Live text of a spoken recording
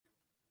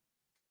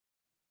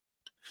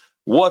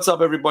What's up,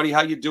 everybody?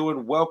 How you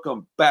doing?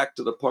 Welcome back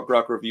to the Punk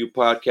Rock Review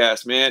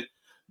Podcast, man.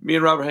 Me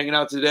and Rob are hanging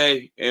out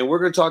today, and we're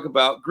going to talk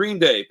about Green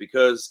Day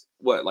because,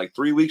 like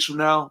 3 weeks from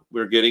now,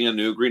 we're getting a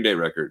new Green Day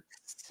record.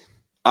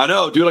 I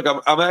know, dude.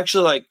 I'm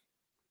actually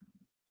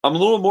I'm a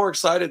little more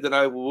excited than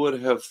I would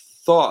have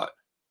thought.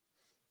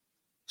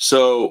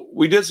 So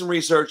we did some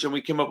research, and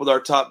we came up with our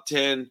top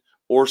 10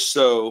 or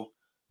so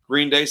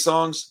Green Day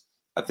songs.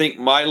 I think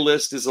my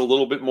list is a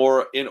little bit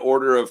more in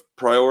order of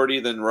priority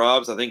than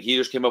Rob's. I think he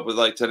just came up with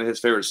 10 of his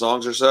favorite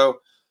songs or so.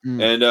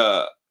 And,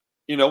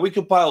 we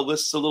compile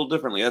lists a little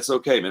differently. That's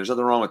okay, man. There's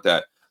nothing wrong with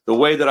that. The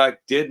way that I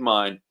did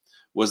mine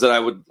was that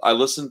I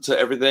listened to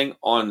everything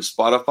on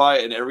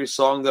Spotify, and every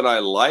song that I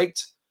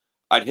liked,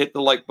 I'd hit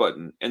the like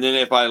button. And then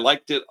if I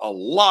liked it a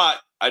lot,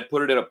 I'd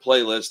put it in a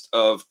playlist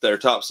of their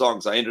top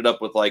songs. I ended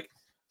up with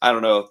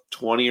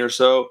 20 or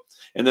so.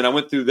 And then I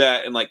went through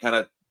that and kind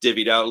of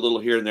divvied out a little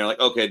here and there,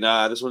 okay,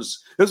 nah, this one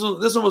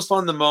was fun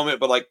in the moment,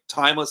 but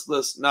timeless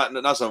list,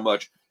 not so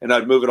much. And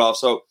I'd move it off.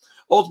 So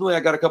ultimately, I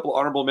got a couple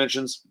honorable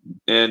mentions,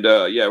 and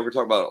we're gonna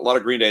talk about a lot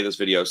of Green Day in this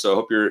video. So I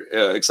hope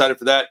you're excited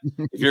for that.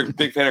 If you're a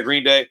big fan of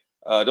Green Day,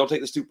 don't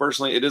take this too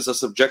personally. It is a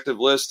subjective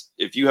list.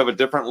 If you have a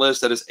different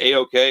list, that is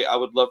a-okay. I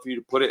would love for you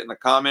to put it in the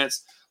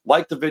comments.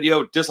 Like the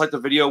video, dislike the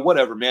video,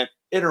 whatever, man.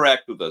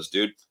 Interact with us,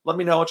 dude. Let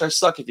me know how much I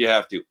suck if you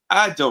have to.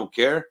 I don't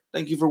care.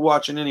 Thank you for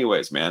watching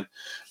anyways, man.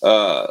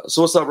 So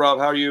what's up, Rob?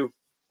 How are you?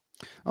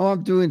 Oh,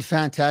 I'm doing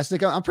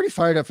fantastic. I'm pretty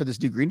fired up for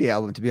this new Green Day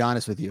album, to be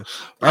honest with you.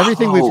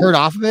 Everything we've heard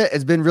off of it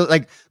has been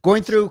really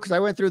going through, because I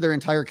went through their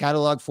entire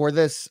catalog for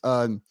this.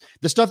 The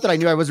stuff that I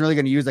knew I wasn't really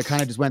going to use, I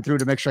kind of just went through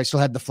to make sure I still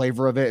had the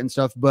flavor of it and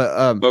stuff. But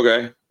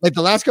okay,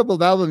 the last couple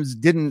of albums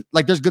didn't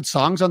there's good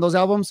songs on those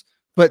albums,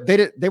 but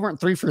they weren't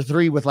 3 for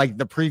 3 with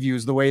the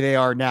previews the way they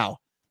are now.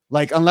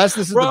 Unless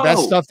this is the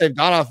best stuff they've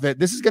got off it,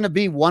 this is going to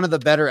be one of the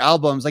better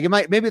albums.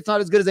 Maybe it's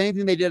not as good as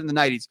anything they did in the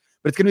 90s,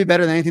 but it's going to be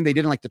better than anything they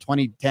did in the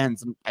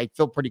 2010s. And I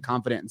feel pretty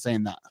confident in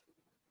saying that.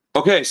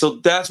 Okay, so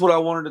that's what I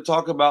wanted to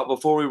talk about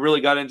before we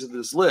really got into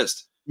this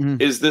list,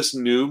 is this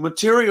new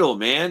material,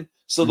 man.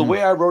 So the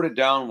way I wrote it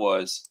down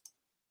was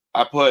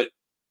I put,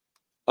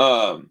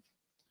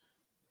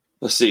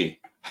 let's see,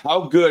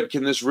 how good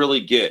can this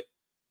really get?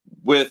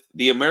 With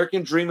The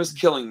American Dream Is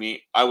Killing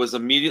Me, I was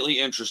immediately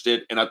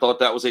interested, and I thought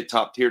that was a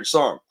top-tiered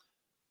song.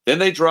 Then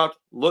they dropped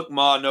Look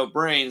Ma, No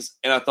Brains,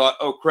 and I thought,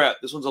 oh, crap,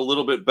 this one's a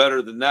little bit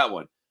better than that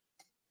one.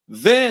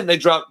 Then they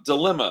dropped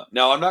Dilemma.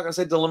 Now, I'm not going to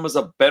say Dilemma's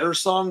a better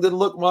song than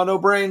Look Ma, No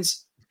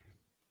Brains,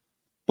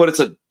 but it's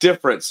a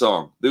different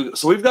song.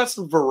 So we've got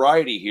some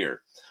variety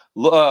here.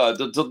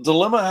 The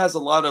Dilemma has a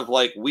lot of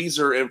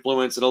Weezer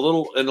influence and a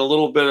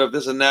little bit of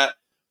this and that.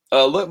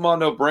 Look Ma,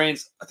 No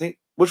Brains, I think.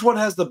 Which one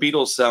has the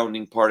Beatles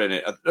sounding part in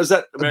it? Is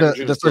that American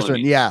Dream? The first one,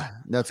 yeah.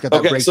 That's got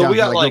that breakdown. So we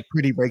got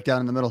pretty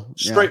breakdown in the middle.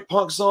 Straight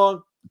punk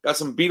song. Got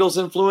some Beatles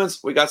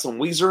influence. We got some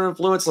Weezer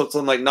influence. So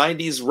some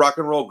 90s rock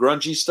and roll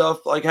grungy stuff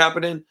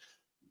happening.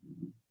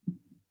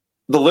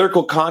 The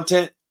lyrical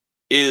content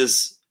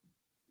is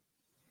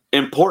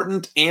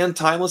important and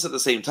timeless at the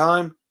same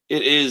time.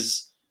 It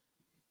is.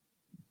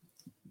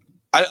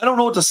 I don't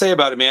know what to say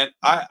about it, man.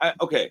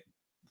 Okay.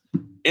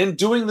 In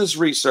doing this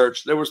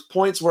research, there was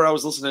points where I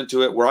was listening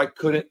to it where I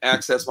couldn't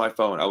access my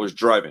phone. I was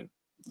driving.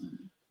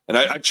 And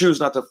I choose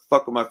not to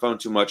fuck with my phone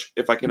too much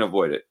if I can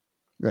avoid it.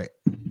 Right.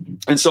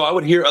 And so I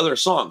would hear other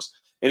songs.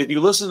 And if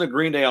you listen to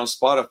Green Day on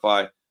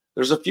Spotify,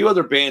 there's a few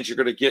other bands you're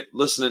going to get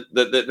listening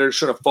that they're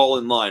sort of fall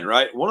in line,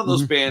 right? One of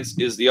those bands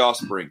is The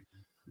Offspring.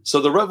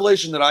 So the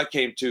revelation that I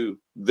came to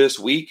this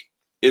week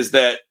is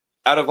that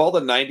out of all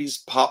the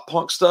 90s pop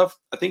punk stuff,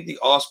 I think The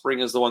Offspring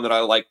is the one that I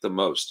like the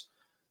most.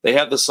 They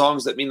have the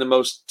songs that mean the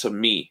most to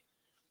me.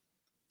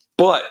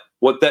 But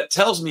what that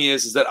tells me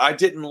is that I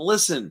didn't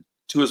listen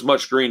to as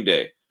much Green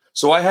Day.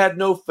 So I had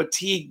no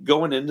fatigue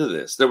going into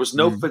this. There was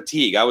no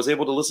fatigue. I was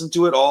able to listen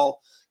to it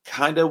all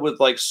kind of with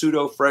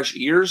pseudo fresh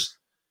ears.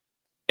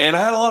 And I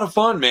had a lot of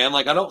fun, man.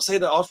 I don't say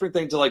the Offspring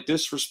thing to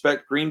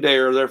disrespect Green Day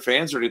or their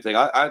fans or anything.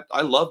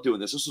 I love doing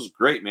this. This was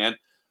great, man.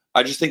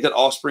 I just think that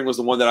Offspring was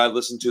the one that I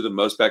listened to the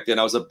most back then.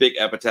 I was a big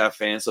Epitaph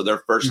fan. So their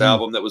first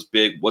album that was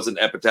big was an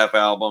Epitaph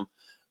album.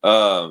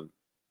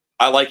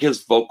 I like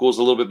his vocals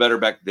a little bit better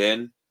back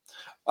then.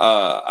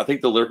 I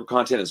think the lyrical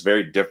content is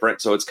very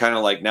different. So it's kind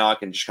of now I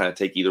can just kind of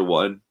take either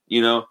one,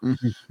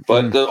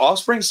 But the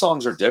Offspring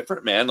songs are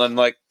different, man. And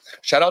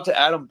shout out to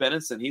Adam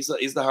Benenson. He's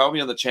the homie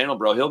on the channel,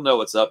 bro. He'll know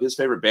what's up. His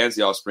favorite band's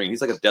the Offspring.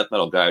 He's a death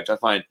metal guy, which I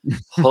find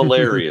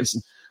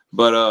hilarious.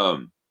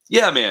 But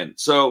yeah, man.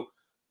 So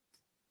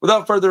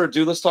without further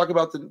ado, let's talk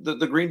about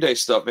the Green Day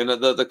stuff and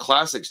the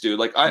classics, dude.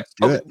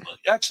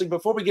 Actually,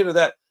 before we get into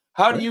that,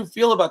 how do you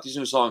feel about these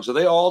new songs? Are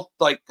they all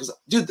because,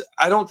 dude,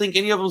 I don't think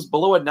any of them's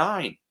below a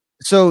 9.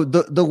 So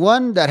the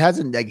one that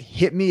hasn't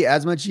hit me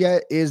as much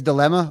yet is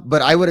Dilemma,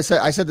 but I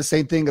said the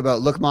same thing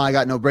about Look Ma, I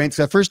Got No Brains.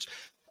 At first,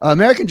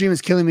 American Dream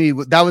Is Killing Me.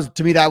 That was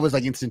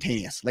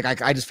instantaneous.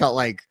 I just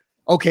felt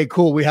okay,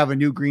 cool. We have a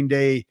new Green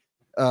Day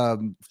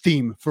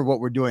theme for what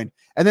we're doing.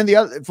 And then the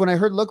other, when I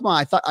heard Look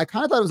Ma, I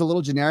kind of thought it was a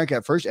little generic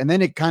at first, and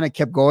then it kind of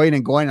kept going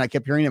and going, and I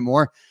kept hearing it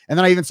more. And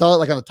then I even saw it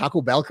like on a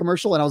Taco Bell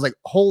commercial, and I was like,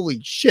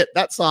 holy shit,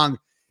 that song,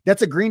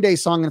 that's a Green Day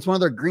song, and it's one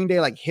of their Green Day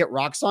like hit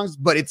rock songs,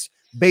 but it's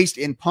based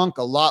in punk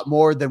a lot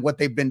more than what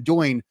they've been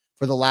doing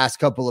for the last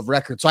couple of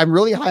records. So I'm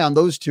really high on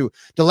those two.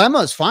 Dilemma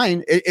is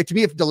fine. To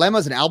me, if Dilemma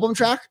is an album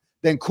track,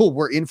 then cool,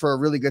 we're in for a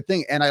really good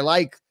thing. And I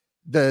like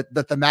the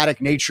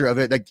thematic nature of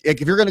it. Like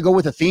if you're going to go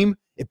with a theme,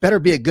 it better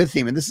be a good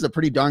theme. And this is a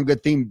pretty darn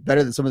good theme,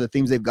 better than some of the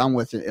themes they've gone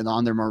with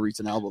on their more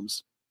recent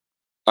albums.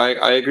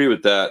 I agree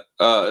with that.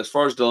 As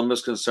far as Dilemma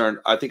is concerned,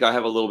 I think I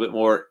have a little bit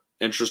more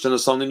interest in the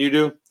song than you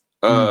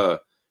do.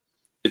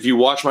 If you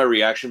watch my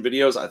reaction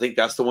videos, I think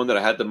that's the one that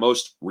I had the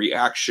most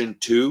reaction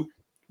to,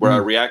 where I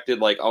reacted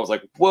like, I was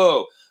like,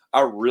 whoa,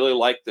 I really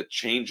like the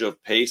change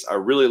of pace. I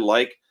really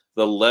like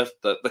the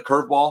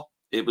curveball.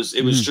 It was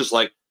just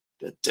like,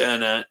 it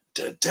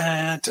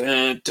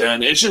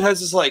just has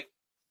this like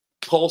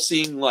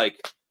pulsing,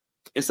 like,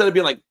 instead of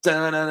being like,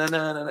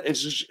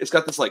 it's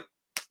got this like,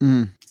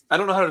 I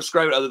don't know how to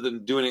describe it other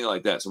than doing it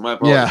like that. So my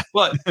apologies.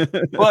 Yeah.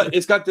 But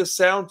it's got this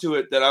sound to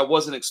it that I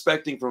wasn't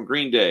expecting from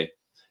Green Day.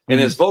 And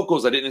his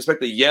vocals, I didn't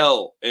expect to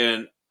yell.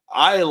 And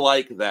I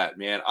like that,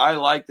 man. I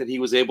like that he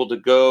was able to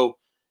go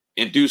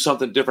and do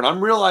something different.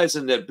 I'm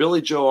realizing that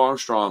Billy Joe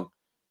Armstrong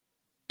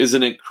is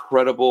an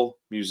incredible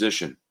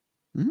musician.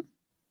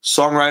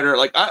 Songwriter.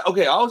 Like, I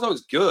was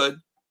always good.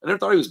 I never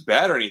thought he was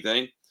bad or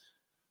anything.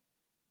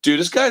 Dude,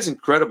 this guy's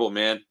incredible,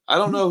 man. I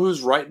don't know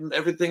who's writing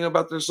everything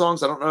about their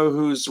songs. I don't know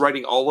who's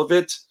writing all of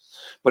it.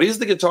 But he's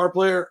the guitar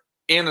player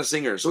and the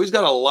singer. So he's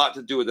got a lot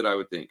to do with it, I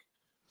would think.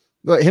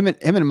 But him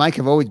and Mike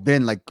have always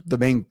been like the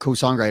main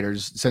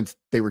co-songwriters since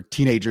they were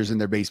teenagers in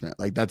their basement.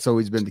 Like that's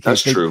always been the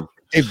case. That's true.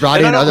 They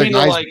brought in other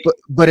guys,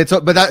 but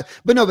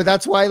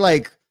that's why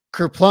like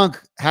Kerplunk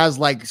has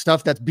like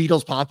stuff that's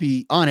Beatles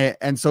poppy on it,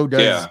 and so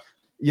does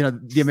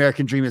The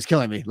American Dream Is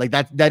Killing Me. Like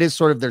that is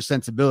sort of their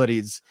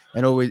sensibilities,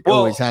 and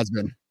always has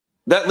been.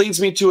 That leads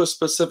me to a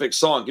specific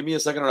song. Give me a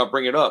second, and I'll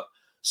bring it up.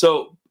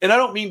 So, and I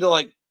don't mean to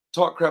like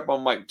talk crap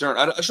on Mike Dirnt.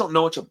 I just don't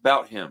know much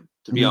about him,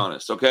 to be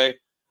honest. Okay.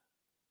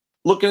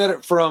 Looking at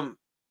it from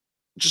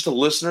just a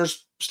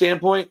listener's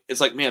standpoint,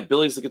 it's like, man,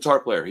 Billy's the guitar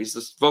player. He's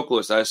the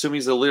vocalist. I assume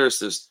he's the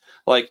lyricist.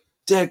 Like,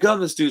 dadgum,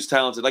 this dude's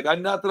talented. Like,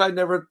 not that I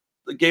never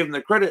gave him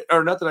the credit,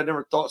 or not that I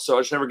never thought so.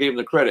 I just never gave him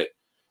the credit.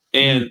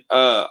 And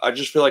I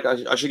just feel like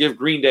I should give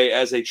Green Day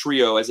as a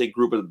trio, as a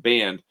group of the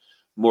band,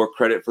 more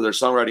credit for their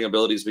songwriting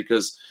abilities,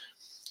 because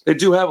they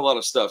do have a lot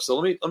of stuff. So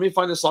let me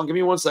find this song. Give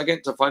me 1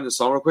 second to find this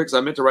song real quick, because I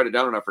meant to write it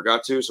down and I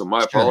forgot to. So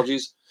my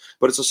apologies.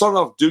 But it's a song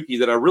off Dookie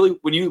that I really,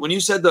 when you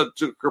said the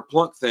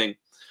Kerplunk thing,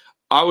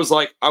 I was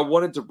like, I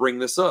wanted to bring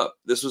this up.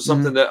 This was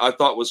something that I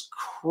thought was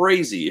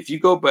crazy. If you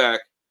go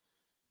back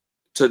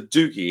to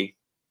Dookie,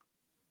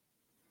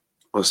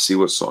 let's see,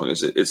 what song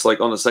is it? It's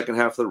like on the second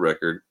half of the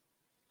record.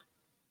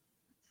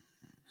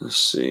 Let's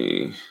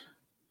see.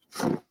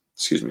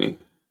 Excuse me.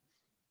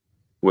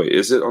 Wait,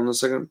 is it on the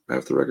second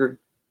half of the record?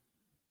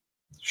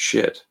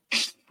 Shit.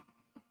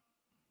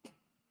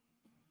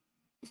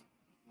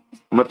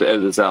 I'm going to have to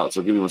edit this out,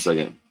 so give me 1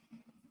 second.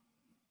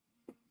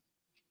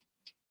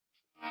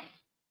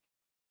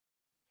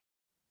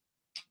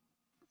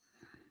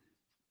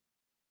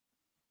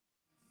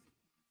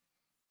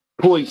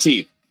 Pulling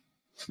Teeth.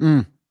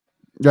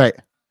 Right.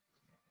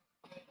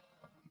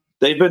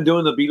 They've been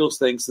doing the Beatles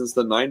thing since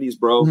the 90s,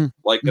 bro.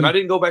 And I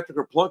didn't go back to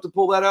Kerplunk to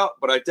pull that out,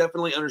 but I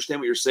definitely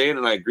understand what you're saying,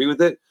 and I agree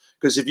with it.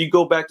 Because if you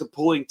go back to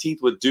Pulling Teeth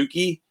with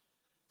Dookie,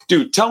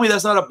 dude, tell me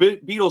that's not a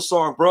Beatles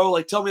song, bro.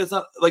 Like, tell me it's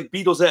not like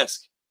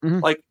Beatles-esque.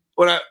 Like,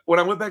 when I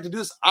went back to do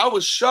this, I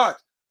was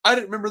shocked. I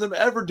didn't remember them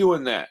ever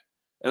doing that.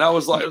 And I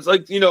was like, it was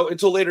like,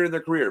 until later in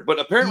their career. But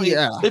apparently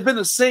they've been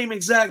the same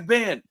exact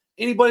band.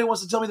 Anybody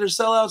wants to tell me they're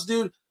sellouts,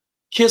 dude?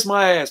 Kiss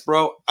my ass,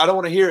 bro. I don't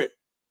want to hear it.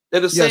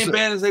 They're the same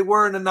band as they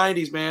were in the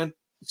 90s, man.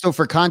 So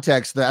for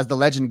context, as the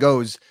legend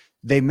goes,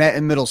 they met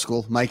in middle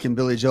school, Mike and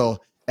Billy Joel,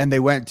 and they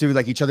went to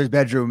like each other's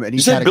bedroom, and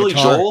each had a Billy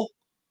guitar. Joel?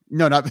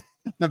 No, not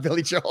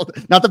Billy Joel,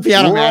 not the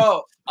Piano Man.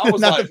 I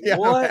was like,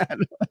 what?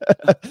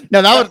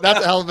 No, that's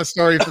a hell of a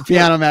story if the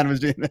Piano Man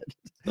was doing it.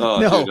 Oh,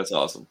 no, dude, that's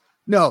awesome.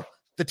 No,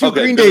 the two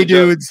Green Day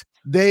dudes,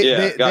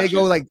 they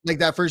go like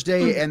that first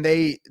day, and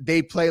they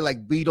play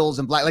like Beatles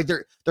and Black. Like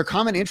their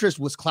common interest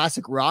was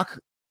classic rock.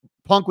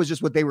 Punk was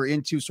just what they were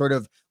into, sort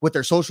of what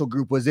their social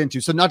group was into.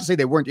 So not to say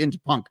they weren't into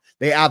punk.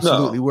 They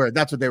absolutely were.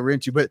 That's what they were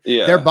into. But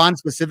their bond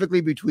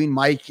specifically between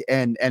Mike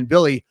and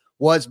Billy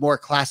was more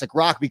classic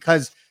rock,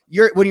 because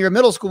when you're in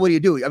middle school, what do you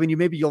do? I mean,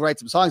 you'll write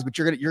some songs, but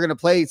you're gonna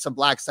play some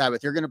Black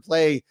Sabbath. You're gonna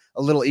play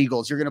a little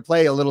Eagles. You're gonna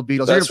play a little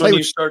Beatles. That's you're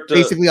gonna play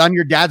basically on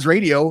your dad's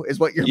radio is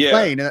what you're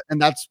playing,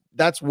 and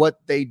that's what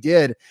they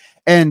did.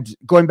 And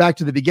going back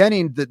to the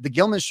beginning, the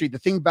Gilman Street, the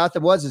thing about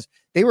them is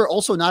they were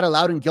also not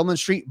allowed in Gilman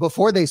Street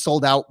before they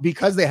sold out,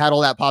 because they had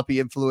all that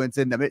poppy influence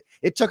in them.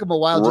 It took them a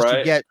while just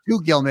to get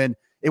to Gilman.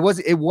 It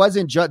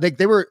wasn't just like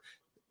they were.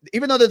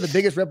 even though they're the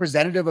biggest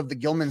representative of the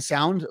Gilman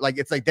sound, like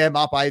it's like them,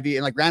 Op Ivy,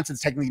 and like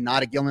Rancid's technically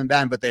not a Gilman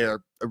band, but they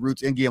are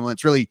roots in Gilman.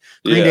 It's really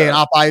Green Day and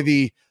Op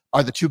Ivy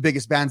are the two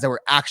biggest bands that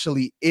were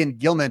actually in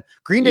Gilman.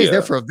 Green Day's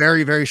there for a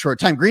very, very short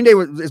time. Green Day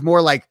is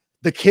more like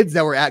the kids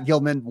that were at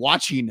Gilman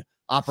watching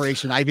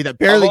Operation Ivy that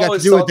barely got to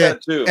do with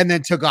it and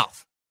then took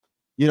off.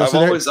 You know,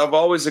 I've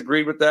always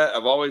agreed with that.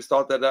 I've always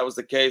thought that was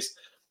the case.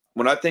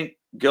 When I think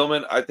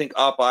Gilman, I think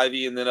Op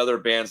Ivy and then other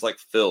bands like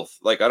Filth.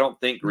 Like I don't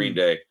think Green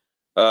Day.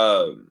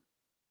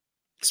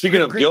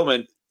 Speaking of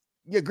Gilman,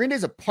 Green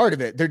Day's a part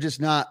of it. They're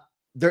just not.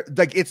 They're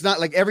like it's not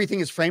like everything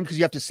is framed because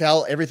you have to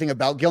sell everything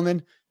about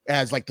Gilman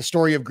as like the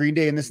story of Green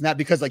Day and this and that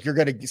because like you're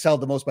going to sell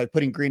the most by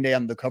putting Green Day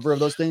on the cover of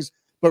those things.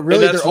 But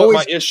really, that's what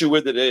my issue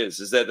with it is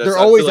that they're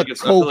always a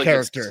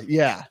co-character.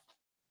 Yeah,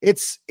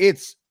 it's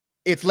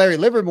Larry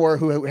Livermore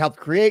who helped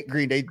create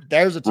Green Day.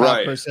 There's a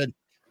top person.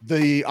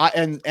 The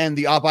and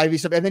the Op Ivy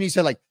stuff, and then you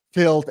said like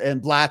Filth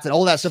and Blatz and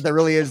all that stuff that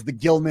really is the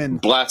Gilman.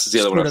 Blatz is the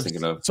other one I was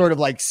thinking of. Sort of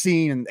like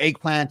scene and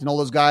Eggplant and all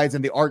those guys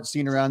and the art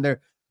scene around there.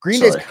 Green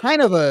Day's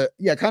kind of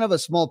a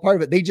small part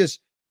of it. They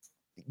just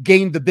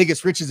gained the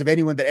biggest riches of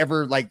anyone that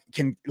ever like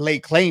can lay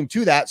claim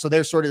to that. So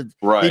they're sort of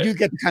they do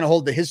get to kind of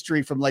hold the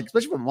history from like,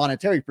 especially from a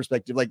monetary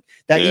perspective. Like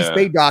that East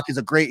Bay dock is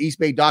a great East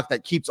Bay dock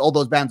that keeps all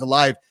those bands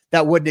alive.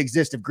 That wouldn't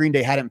exist if Green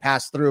Day hadn't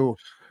passed through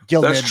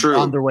Gilman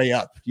on their way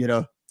up, you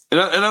know? And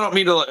I don't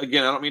mean to,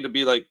 again, I don't mean to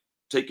be like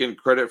taking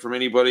credit from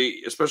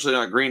anybody, especially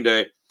not Green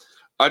Day.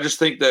 I just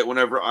think that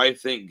whenever I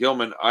think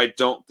Gilman, I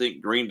don't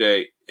think Green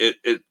Day.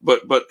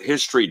 But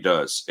history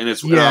does, and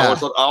it's I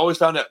always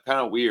found that kind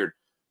of weird.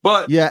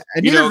 But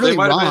and you're really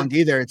wrong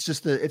either. It's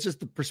just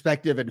the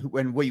perspective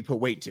and what you put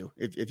weight to.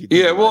 If you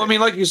I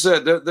mean, like you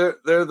said,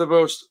 they're the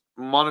most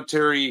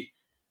monetary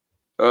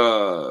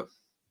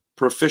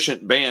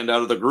proficient band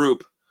out of the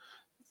group.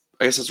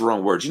 I guess that's the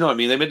wrong word. You know what I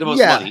mean? They made the most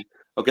money.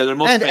 Okay, they're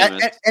most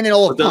famous. And in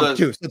all of punk,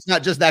 too. So it's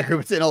not just that group,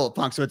 it's in all of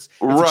punk. So it's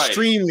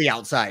extremely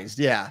outsized.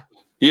 Yeah.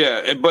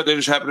 Yeah, but they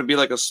just happen to be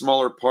like a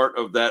smaller part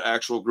of that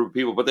actual group of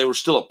people, but they were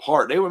still a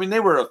part. They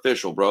were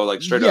official, bro,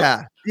 like straight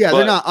up. Yeah,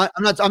 they're not.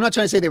 I'm not trying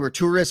to say they were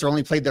tourists or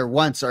only played there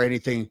once or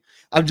anything.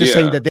 I'm just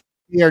saying that they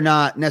are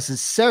not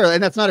necessarily,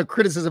 and that's not a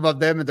criticism of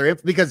them and their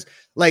because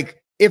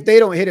like if they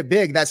don't hit it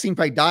big, that scene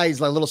probably dies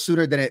like a little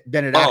sooner than it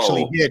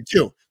actually did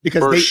too.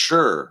 Because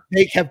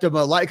they kept them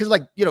alive. Because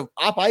like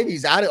Op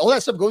Ivy's at it, all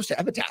that stuff goes to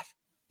Epitaph.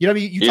 You know what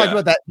I mean? You talked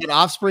about that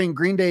Offspring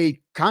Green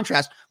Day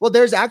contrast. Well,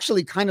 there's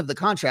actually kind of the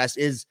contrast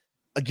is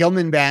a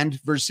Gilman band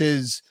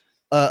versus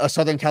a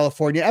Southern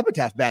California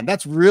Epitaph band.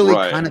 That's really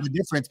kind of the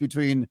difference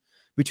between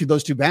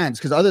those two bands.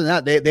 Because other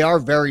than that, they are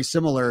very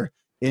similar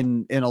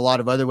in a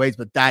lot of other ways,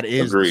 but that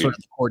is sort of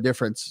the core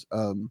difference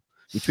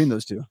between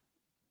those two.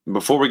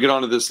 Before we get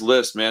onto this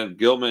list, man,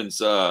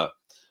 Gilman's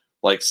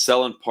like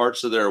selling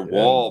parts of their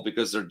wall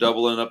because they're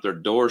doubling up their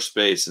door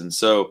space, and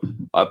so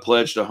I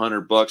pledged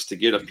 $100 to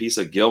get a piece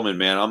of Gilman.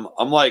 Man,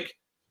 I'm like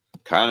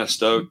kind of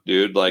stoked,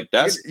 dude. Like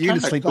that's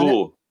kind of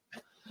cool.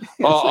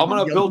 I'm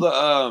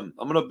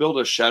gonna build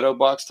a shadow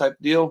box type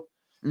deal,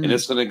 and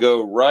it's gonna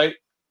go right.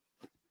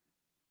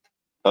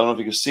 I don't know if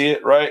you can see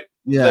it right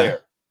there.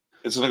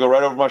 It's gonna go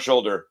right over my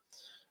shoulder.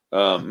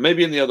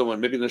 Maybe in the other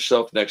one, maybe in the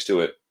shelf next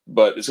to it,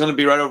 but it's gonna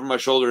be right over my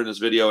shoulder in this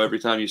video. Every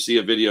time you see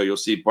a video, you'll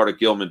see part of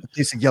Gilman. A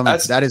piece of Gilman.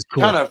 That is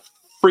cool. Kind of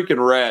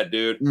freaking rad,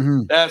 dude.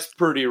 Mm-hmm. That's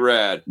pretty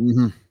rad.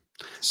 Mm-hmm.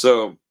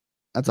 So.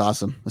 That's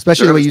awesome,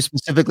 especially the way you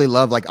specifically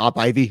love like Op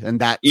Ivy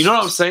and that. You know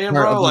what I'm saying,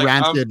 bro? Like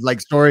Rancid,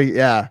 like story,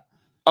 yeah.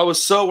 I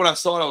was when I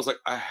saw it, I was like,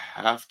 I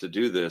have to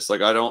do this.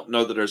 Like, I don't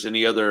know that there's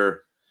any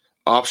other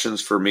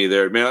options for me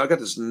there. Man, I got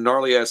this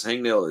gnarly ass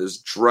hangnail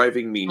is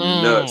driving me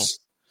nuts.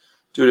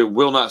 Dude, it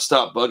will not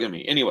stop bugging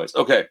me. Anyways,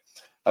 okay.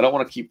 I don't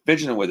want to keep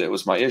fidgeting with it. It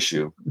was my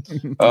issue.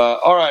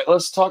 All right,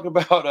 let's talk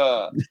about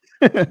our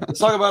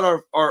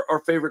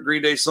favorite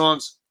Green Day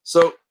songs.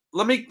 So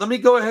let me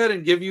go ahead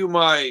and give you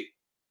my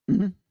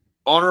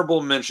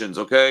honorable mentions,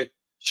 okay?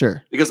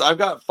 Sure. Because I've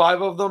got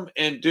 5 of them,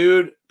 and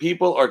dude,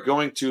 people are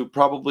going to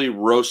probably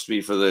roast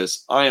me for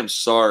this. I am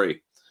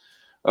sorry.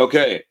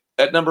 Okay,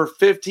 at number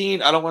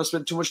 15, I don't want to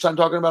spend too much time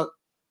talking about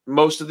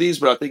most of these,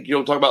 but I think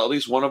you'll talk about at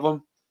least one of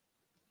them.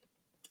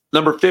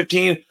 Number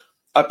 15,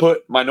 I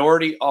put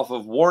Minority off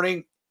of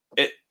Warning.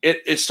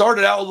 It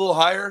started out a little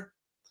higher,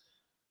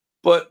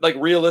 but like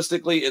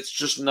realistically, it's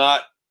just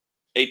not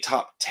a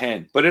top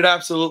 10. But it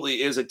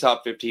absolutely is a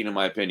top 15 in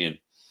my opinion.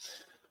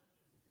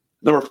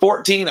 Number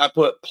 14, I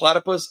put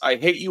Platypus, I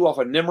Hate You off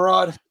of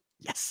Nimrod.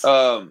 Yes.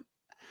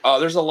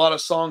 There's a lot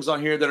of songs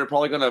on here that are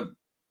probably going to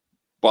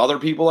bother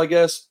people, I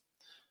guess.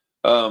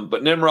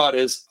 But Nimrod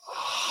is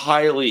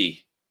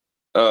highly,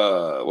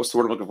 what's the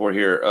word I'm looking for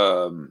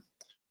here?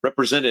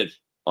 Represented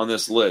on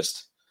this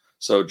list.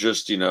 So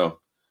just,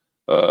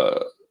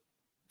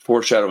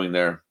 foreshadowing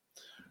there.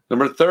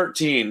 Number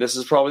 13, this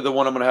is probably the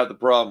one I'm going to have the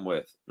problem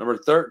with. Number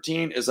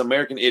 13 is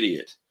American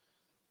Idiot.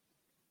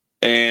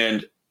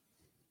 And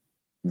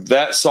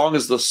that song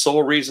is the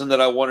sole reason that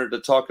I wanted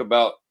to talk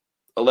about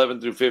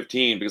 11 through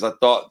 15, because I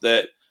thought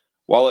that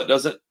while it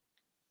doesn't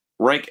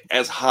rank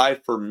as high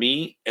for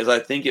me as I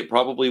think it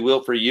probably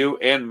will for you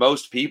and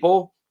most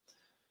people.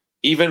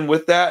 Even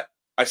with that,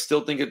 I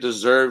still think it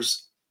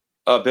deserves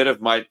a bit of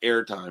my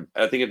airtime.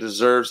 I think it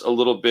deserves a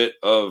little bit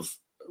of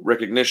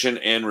recognition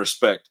and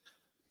respect,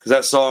 because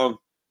that song,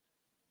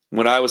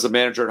 when I was a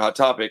manager at Hot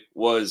Topic,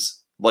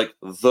 was like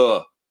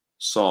the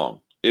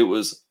song. It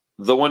was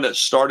the one that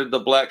started the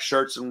black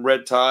shirts and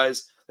red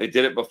ties. They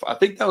did it before. I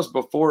think that was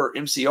before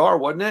MCR,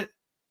 wasn't it?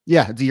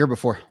 Yeah, it's a year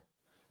before.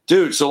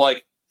 Dude, so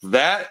like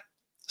that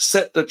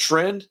set the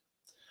trend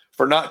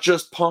for not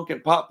just punk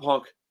and pop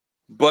punk,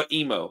 but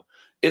emo.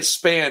 It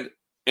spanned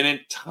an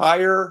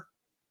entire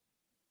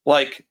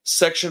like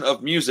section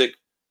of music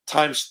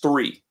times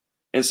 3.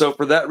 And so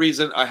for that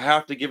reason, I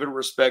have to give it a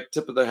respect,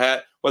 tip of the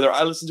hat. Whether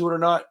I listen to it or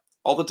not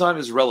all the time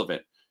is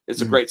relevant.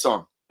 It's a great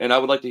song. And I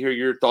would like to hear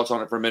your thoughts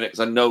on it for a minute, because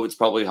I know it's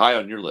probably high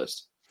on your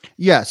list.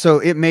 Yeah, so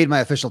it made my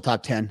official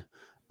top 10.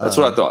 That's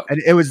what I thought.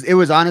 And it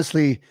was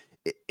honestly,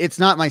 it's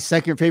not my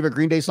second favorite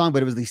Green Day song,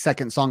 but it was the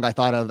second song I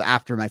thought of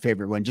after my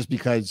favorite one, just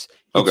because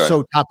it's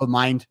so top of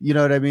mind. You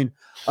know what I mean?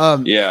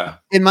 Yeah.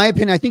 In my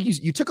opinion, I think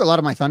you took a lot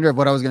of my thunder of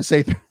what I was going to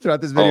say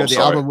throughout this video,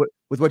 album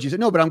with what you said.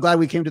 No, but I'm glad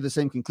we came to the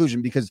same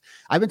conclusion, because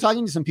I've been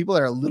talking to some people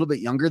that are a little bit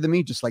younger than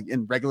me, just like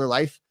in regular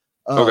life.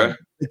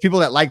 People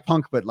that like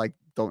punk, but like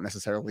don't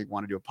necessarily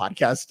want to do a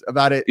podcast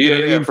about it. Yeah,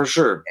 yeah, for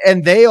sure.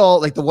 And they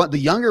all like the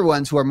younger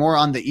ones who are more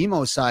on the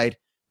emo side,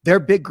 they're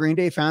big Green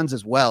Day fans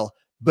as well.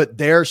 But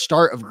their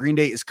start of Green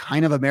Day is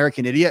kind of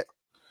American Idiot.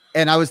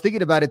 And I was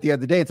thinking about it the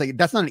other day. It's like,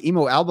 that's not an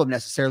emo album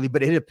necessarily,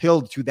 but it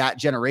appealed to that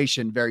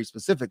generation very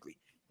specifically.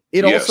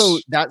 It also,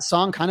 that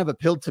song kind of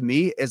appealed to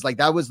me as like,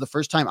 that was the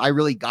first time I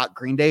really got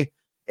Green Day.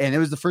 And it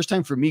was the first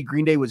time for me,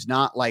 Green Day was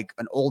not like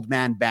an old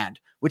man band,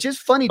 which is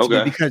funny to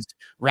me, because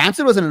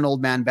Rancid wasn't an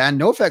old man band.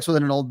 NoFX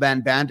wasn't an old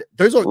man band.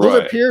 Those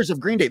are peers of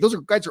Green Day. Those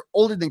are guys who are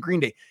older than Green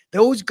Day.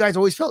 Those guys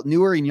always felt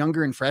newer and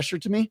younger and fresher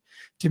to me.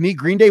 To me,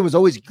 Green Day was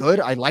always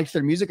good. I liked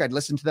their music. I'd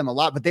listen to them a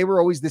lot, but they were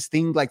always this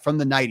thing like from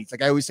the 90s.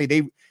 Like I always say,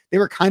 they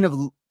were kind of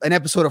an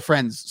episode of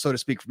Friends, so to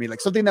speak, for me. Like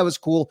something that was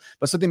cool,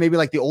 but something maybe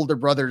like the older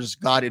brothers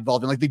got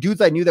involved in. Like the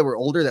dudes I knew that were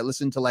older that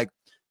listened to like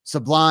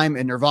Sublime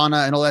and Nirvana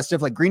and all that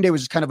stuff. Like Green Day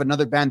was just kind of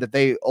another band that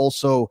they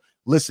also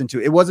listened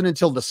to. It wasn't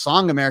until the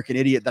song American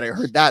Idiot that I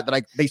heard that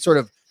they sort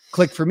of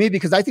clicked for me,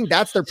 because I think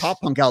that's their pop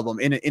punk album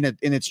in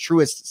its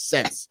truest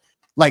sense.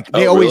 Like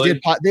they always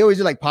did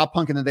like pop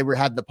punk, and then they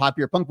had the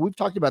poppier punk. We've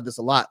talked about this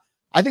a lot.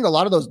 I think a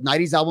lot of those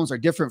 90s albums are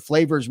different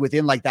flavors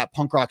within like that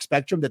punk rock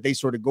spectrum that they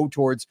sort of go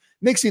towards,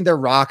 mixing their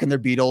rock and their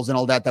Beatles and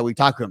all that we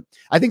talk to them.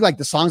 I think like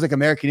the songs like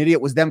American Idiot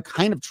was them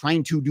kind of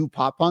trying to do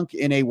pop punk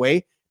in a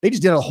way. They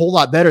just did a whole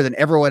lot better than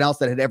everyone else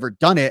that had ever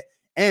done it.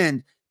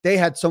 And they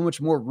had so much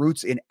more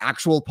roots in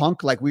actual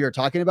punk, like we were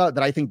talking about,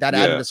 that I think that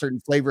added a certain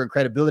flavor and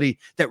credibility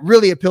that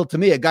really appealed to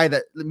me, a guy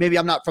that maybe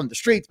I'm not from the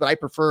streets, but I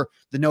prefer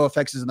the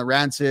NoFXs and the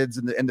Rancids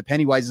and the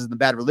Pennywises and the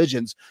Bad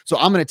Religions. So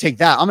I'm going to take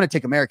that. I'm going to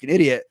take American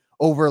Idiot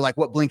over like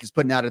what Blink is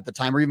putting out at the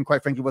time, or even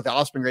quite frankly, what the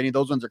Offspring rating,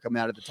 those ones are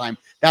coming out at the time.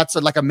 That's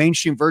like a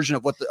mainstream version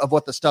of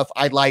what the stuff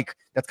I like.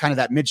 That's kind of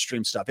that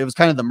midstream stuff. It was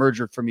kind of the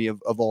merger for me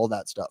of all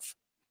that stuff.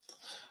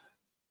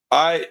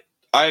 I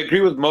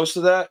agree with most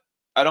of that.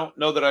 I don't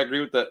know that I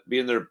agree with that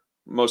being their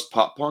most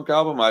pop punk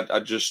album. I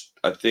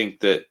think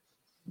that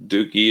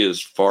Dookie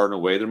is far and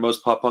away their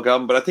most pop punk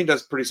album, but I think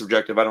that's pretty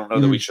subjective. I don't know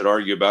that we should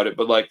argue about it,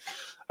 but like,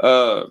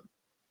 I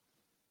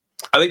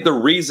think the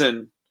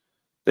reason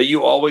that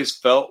you always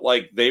felt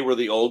like they were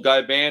the old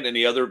guy band and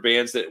the other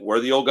bands that were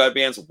the old guy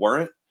bands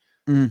weren't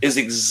is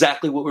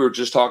exactly what we were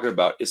just talking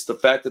about. It's the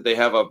fact that they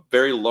have a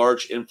very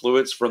large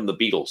influence from the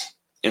Beatles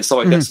and stuff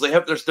like that. So they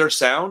have their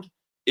sound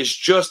is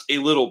just a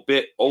little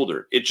bit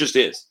older. It just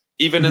is.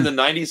 Even in the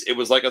 90s, it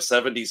was like a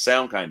 70s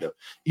sound kind of.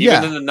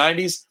 Even in the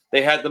 90s,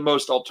 they had the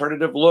most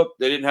alternative look.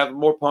 They didn't have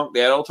more punk. They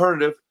had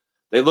alternative.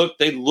 They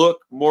look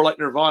more like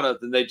Nirvana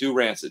than they do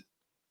Rancid.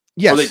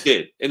 Yes, well, they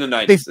did in the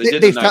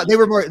 90s.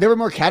 They were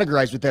more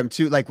categorized with them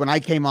too. Like when I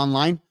came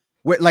online,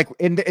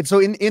 in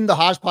the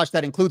hodgepodge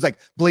that includes like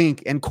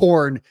Blink and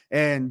Korn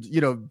and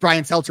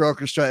Brian Seltzer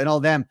Orchestra and all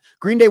them.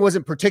 Green Day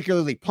wasn't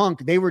particularly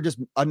punk. They were just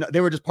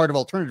part of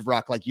alternative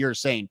rock, like you're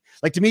saying.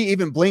 Like to me,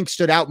 even Blink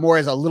stood out more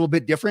as a little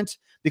bit different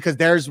because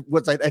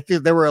I feel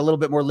they were a little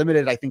bit more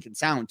limited, I think, in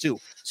sound too.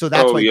 So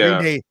that's why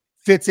Green Day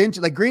fits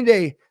into like Green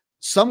Day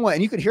somewhat,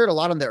 and you could hear it a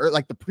lot on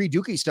the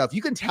pre-Dookie stuff.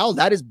 You can tell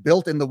that is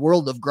built in the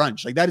world of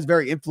grunge. Like that is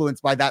very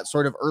influenced by that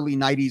sort of early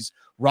 90s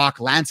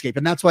rock landscape,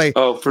 and that's why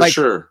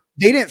sure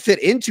they didn't fit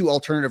into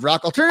alternative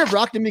rock. Alternative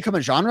rock didn't become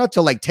a genre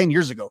till like 10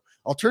 years ago.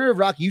 Alternative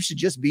rock used to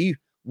just be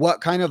what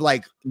kind of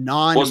like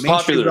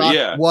non-mainstream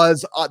rock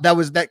was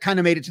that kind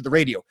of made it to the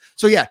radio.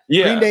 So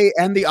Green Day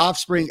and the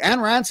Offspring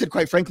and Rancid,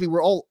 quite frankly,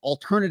 were all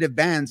alternative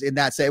bands in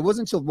that say. It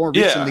wasn't until more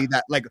recently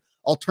that like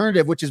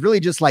alternative, which is really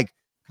just like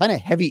kind of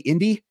heavy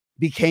indie,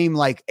 became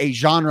like a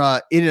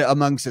genre in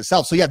amongst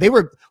itself. So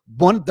they're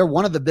one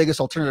of the biggest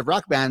alternative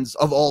rock bands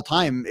of all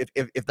time,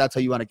 if that's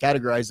how you want to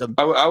categorize them.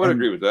 I would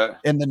agree with that.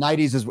 In the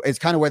 90s is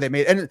kind of where they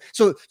made, and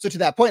so to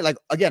that point, like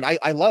again,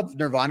 I love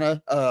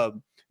Nirvana.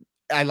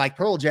 I like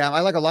Pearl Jam.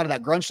 I like a lot of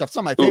that grunge stuff. It's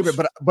not my favorite,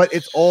 but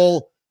it's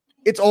all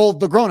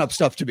the grown up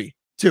stuff to me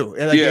too.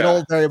 And like it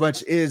all very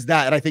much is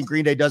that. And I think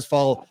Green Day does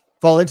fall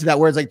into that,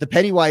 where it's like the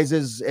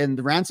Pennywises and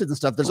the Rancids and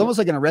stuff. There's almost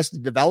like an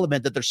Arrested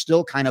Development that they're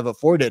still kind of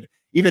afforded,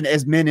 even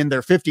as men in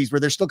their 50s, where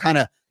they're still kind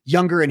of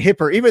younger and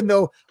hipper, even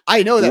though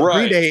I know that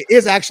Green Day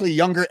is actually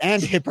younger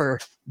and hipper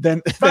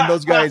than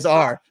those guys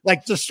are.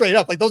 Like, just straight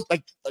up, like those,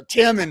 like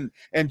Tim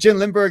and Jim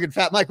Lindbergh and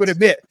Fat Mike would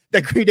admit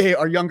that Green Day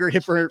are younger,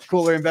 hipper,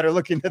 cooler, and better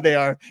looking than they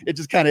are. It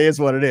just kind of is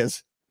what it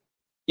is.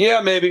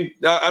 Yeah, maybe.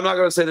 I'm not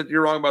going to say that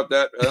you're wrong about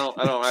that. I don't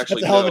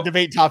actually. That's a hell of a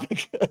debate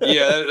topic.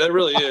 Yeah, that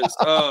really is.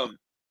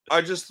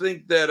 I just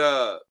think that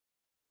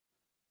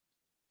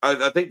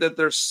I think that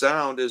their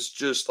sound is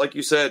just like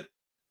you said.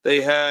 They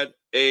had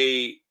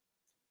a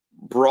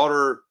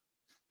broader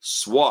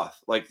swath.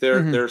 Like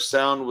their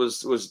sound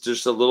was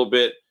just a little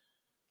bit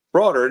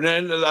broader, and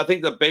then I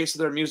think the base of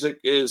their music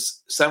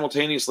is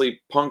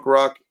simultaneously punk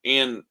rock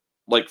and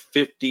like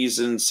 50s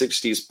and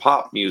 60s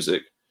pop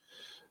music.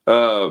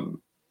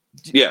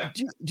 Yeah.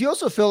 Do you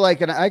also feel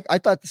like, and I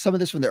thought some of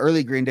this from the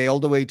early Green Day all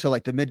the way to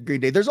like the mid Green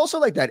Day, there's also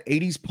like that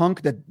 80s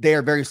punk that they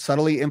are very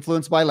subtly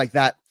influenced by, like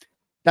that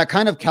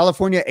kind of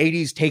California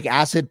 80s take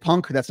acid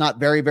punk that's not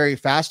very, very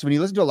fast. When you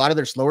listen to a lot of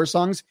their slower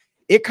songs,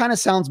 it kind of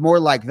sounds more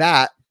like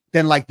that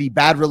than like the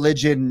Bad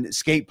Religion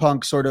skate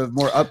punk sort of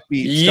more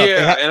upbeat stuff.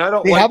 Yeah, and I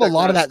don't. They have a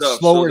lot of that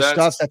slower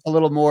stuff that's a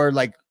little more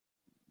like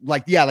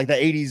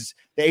the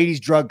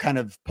 80s drug kind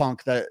of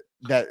punk that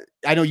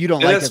I know you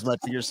don't like as much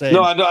as you're saying.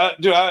 No,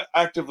 I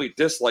actively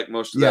dislike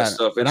most of that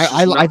stuff. And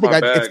I think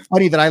it's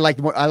funny that I like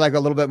a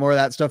little bit more of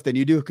that stuff than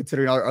you do,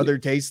 considering our other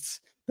tastes.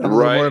 I'm a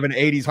little more of an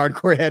 80s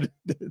hardcore head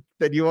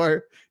than you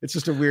are. It's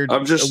just a weird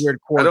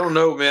quirk. I don't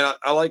know, man.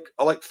 I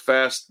like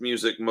fast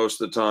music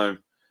most of the time.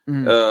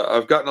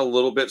 I've gotten a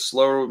little bit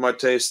slower with my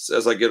tastes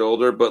as I get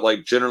older, but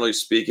like generally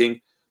speaking,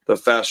 the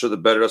faster the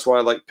better. That's why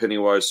I like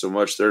Pennywise so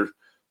much. They're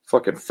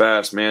fucking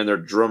fast, man. They're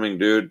drumming,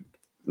 dude.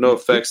 No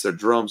effects. Their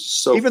drums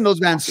so even those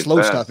bands slow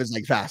fast. Stuff is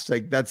like fast.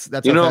 Like that's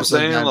you know what I'm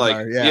saying.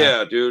 Like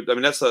yeah, dude. I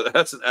mean that's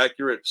an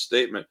accurate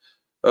statement.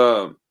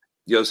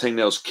 Those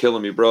hangnails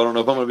killing me, bro. I don't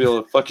know if I'm gonna be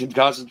able to fucking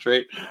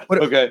concentrate.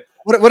 Okay.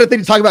 What if they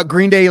talk about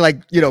Green Day,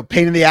 like, you know,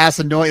 pain in the ass,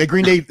 annoying? Like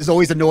Green Day is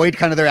always annoyed,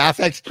 kind of their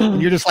affect, and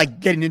you're just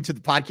like getting into the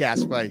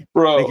podcast by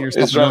making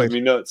yourself it's driving me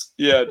nuts.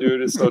 Yeah,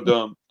 dude, it's so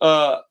dumb.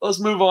 Let's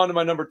move on to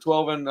my number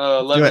 12 and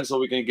 11 so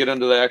we can get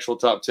into the actual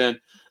top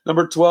 10.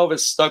 Number 12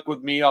 is Stuck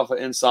With Me off of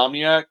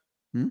Insomniac.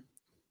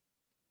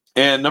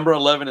 And number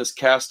 11 is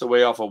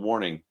Castaway off of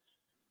Warning.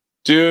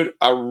 Dude,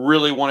 I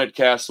really wanted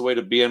Castaway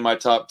to be in my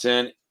top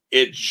 10.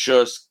 It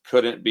just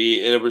couldn't be.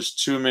 It was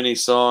too many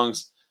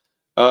songs.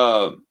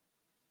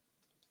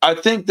 I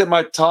think that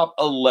my top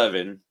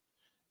 11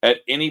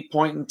 at any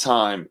point in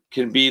time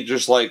can be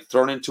just like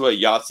thrown into a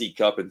Yahtzee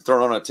cup and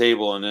thrown on a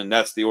table, and then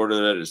that's the order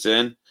that it's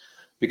in.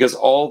 Because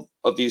all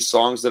of these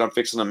songs that I'm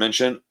fixing to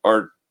mention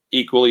are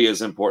equally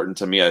as important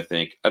to me, I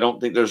think. I don't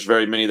think there's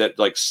very many that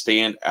like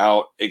stand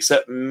out,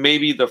 except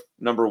maybe the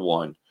number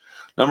one.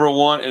 Number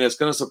one, and it's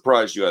going to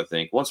surprise you, I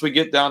think. Once we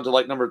get down to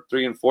like number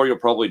 3 and 4, you'll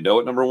probably know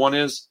what number one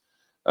is.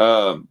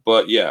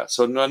 But yeah,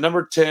 so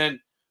number 10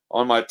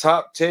 on my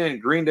top 10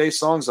 Green Day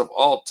songs of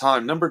all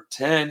time. Number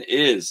 10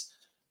 is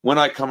When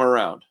I Come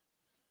Around.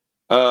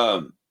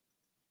 I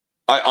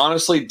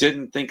honestly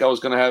didn't think I was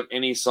going to have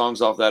any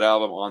songs off that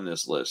album on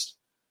this list,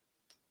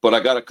 but I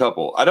got a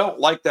couple. I don't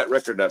like that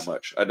record that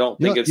much. I don't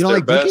think it's their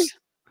like best. Dookie?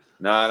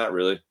 Nah, not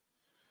really.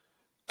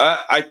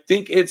 I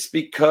think it's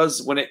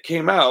because when it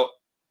came out,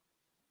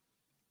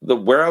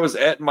 where I was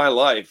at in my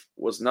life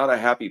was not a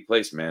happy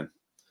place, man.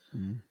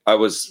 Mm-hmm. I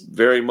was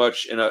very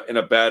much in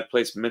a bad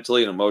place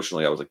mentally and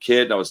emotionally. I was a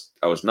kid. And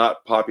I was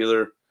not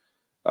popular.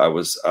 I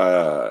was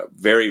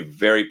very,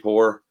 very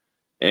poor,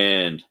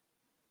 and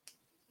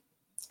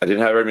I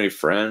didn't have very many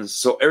friends.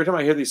 So every time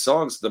I hear these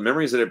songs, the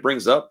memories that it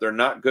brings up, they're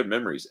not good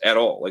memories at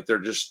all. Like, they're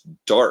just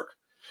dark.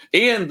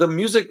 And the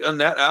music on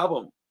that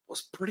album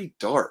was pretty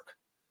dark.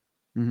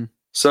 Mm-hmm.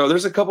 So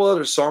there's a couple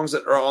other songs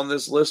that are on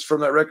this list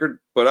from that record,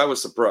 but I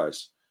was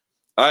surprised.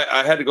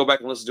 I had to go back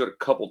and listen to it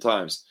a couple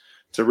times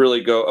to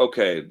really go,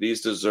 okay,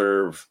 these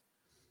deserve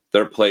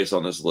their place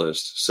on this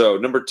list. So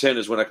number 10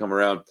 is When I Come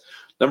Around.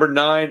 Number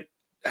 9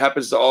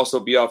 happens to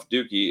also be off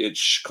Dookie.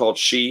 It's called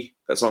She.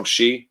 That song,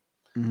 She.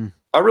 Mm-hmm.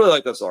 I really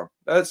like that song.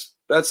 That's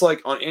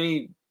like on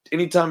any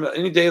time,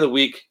 any day of the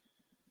week,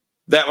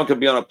 that one could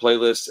be on a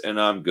playlist,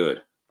 and I'm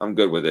good. I'm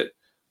good with it.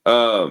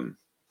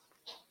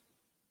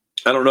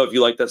 I don't know if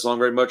you like that song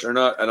very much or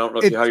not. I don't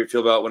know how you feel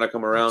about When I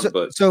Come Around,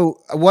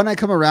 so When I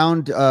Come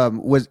Around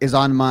is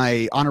on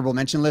my honorable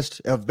mention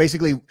list of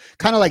basically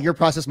kind of like your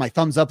process, my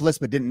thumbs up list,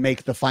 but didn't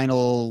make the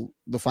final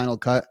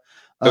cut.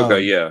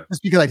 Okay, yeah.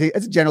 Just because I think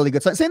it's a generally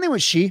good song. Same thing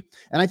with She,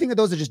 and I think that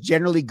those are just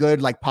generally good,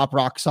 like pop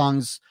rock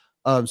songs,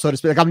 so to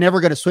speak. Like, I'm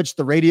never going to switch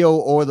the radio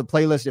or the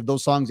playlist if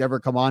those songs ever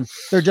come on.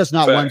 They're just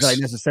not ones that I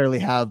necessarily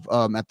have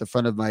at the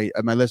front of my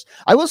list.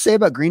 I will say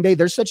about Green Day,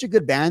 they're such a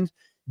good band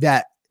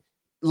that,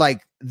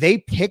 like, they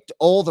picked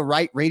all the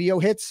right radio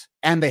hits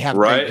and they have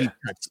great deep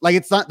cuts.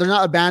 Like, they're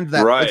not a band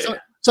that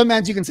some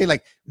bands you can say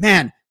like,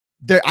 man,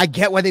 I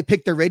get why they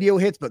picked their radio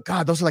hits, but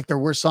God, those are like their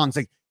worst songs.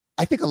 Like,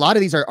 I think a lot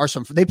of these are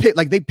some, they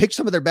pick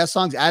some of their best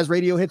songs as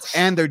radio hits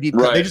and they're deep.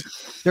 Right.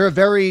 They're a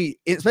very,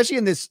 especially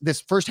in this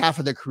first half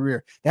of their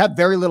career, they have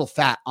very little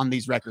fat on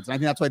these records. And I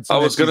think that's why I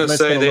was going to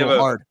say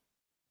hard.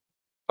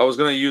 I was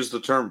going to use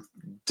the term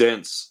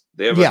dense.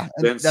 They have a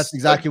dense, that's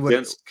exactly what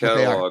dense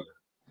catalog.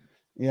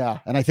 Yeah.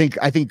 And I think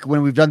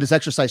when we've done this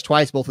exercise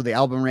twice, both with the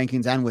album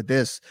rankings and with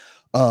this,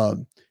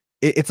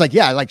 it's like,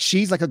 yeah, like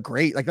She's like a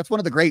great, like that's one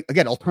of the great,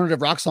 again,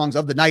 alternative rock songs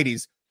of the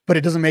 90s. But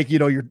it doesn't make,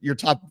 your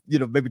top,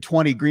 maybe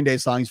 20 Green Day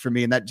songs for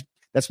me. And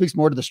that speaks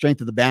more to the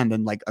strength of the band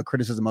than like a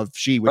criticism of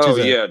She, which is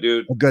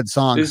a good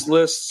song. These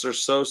lists are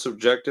so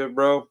subjective,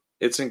 bro.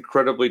 It's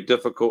incredibly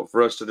difficult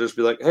for us to just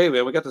be like, hey,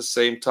 man, we got the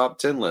same top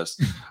 10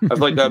 list. I feel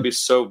like that'd be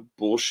so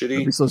bullshitty.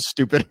 That'd be so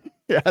stupid.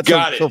 Yeah,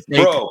 got it,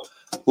 bro.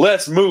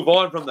 Let's move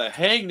on from the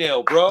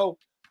hangnail, bro.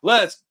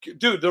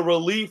 Dude, the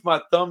relief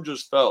my thumb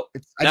just felt.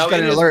 Now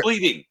it is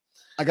bleeding.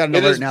 I got an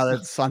alert now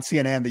that's on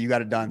CNN that you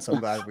got it done. So I'm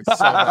glad we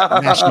saw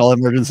national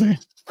emergency.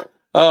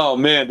 Oh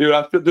man, dude,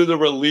 I feel through the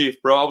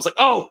relief, bro. I was like,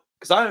 oh,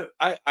 because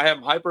I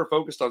am hyper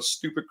focused on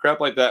stupid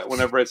crap like that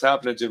whenever it's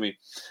happening to me.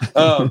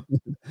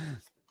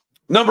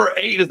 Number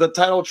 8 is the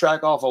title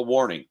track off of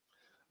Warning.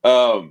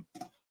 Oh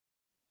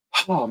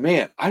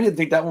man, I didn't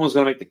think that one was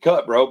gonna make the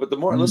cut, bro. But the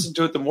more I listened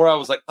to it, the more I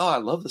was like, oh, I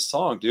love the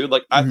song, dude.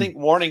 Like I think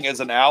Warning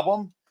as an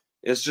album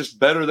is just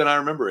better than I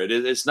remember it.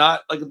 It's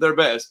not like their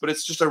best, but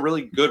it's just a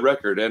really good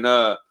record. And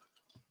the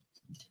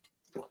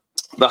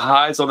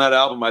highs on that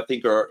album, I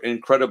think, are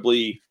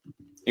incredibly,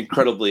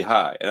 incredibly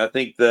high. And I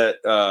think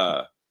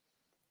that,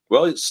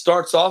 it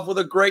starts off with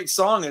a great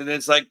song, and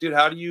it's like, dude,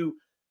 how do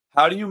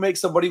you make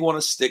somebody want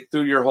to stick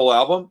through your whole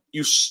album?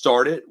 You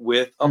start it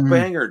with a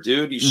banger,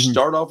 dude. You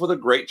start off with a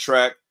great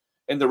track,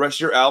 and the rest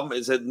of your album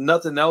is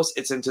nothing else.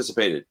 It's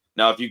anticipated.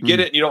 Now, if you get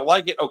it and you don't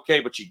like it,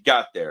 okay, but you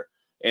got there.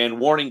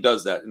 And Warning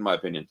does that, in my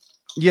opinion.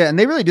 Yeah, and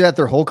they really do that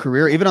their whole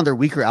career, even on their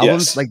weaker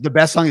albums. Yes. Like the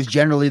best song is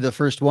generally the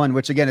first one,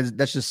 which again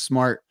that's just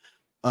smart.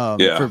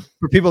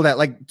 For people that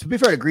like, to be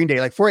fair to Green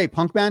Day, like for a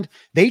punk band,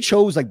 they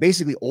chose like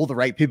basically all the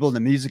right people in the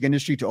music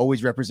industry to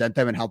always represent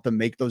them and help them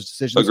make those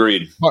decisions.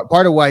 Agreed.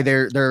 Part of why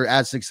they're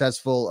as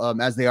successful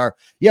as they are.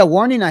 Yeah,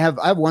 Warning. I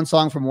have one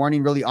song from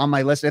Warning really on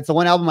my list. It's the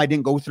one album I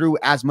didn't go through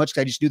as much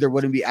because I just knew there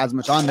wouldn't be as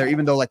much on there.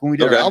 Even though like when we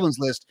did our albums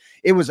list,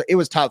 it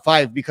was top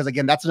 5 because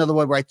again that's another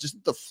one where I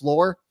just the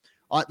floor.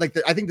 I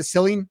think the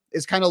ceiling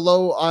is kind of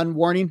low on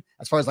Warning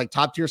as far as like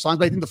top tier songs,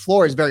 but I think the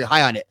floor is very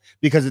high on it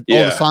because all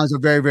the songs are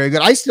very, very good.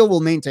 I still will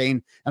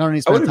maintain, I don't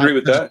need to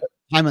spend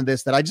time on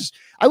this, that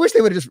I wish they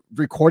would have just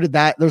recorded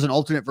that. There's an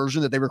alternate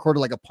version that they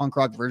recorded like a punk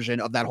rock version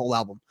of that whole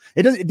album.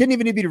 It didn't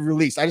even need to be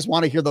released. I just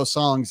want to hear those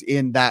songs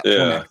in that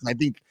format.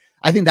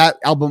 I think that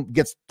album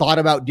gets thought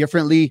about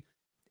differently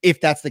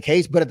if that's the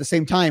case, but at the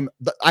same time,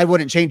 I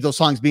wouldn't change those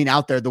songs being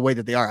out there the way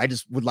that they are. I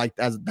just would like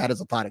that as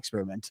a thought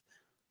experiment.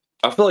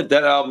 I feel like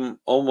that album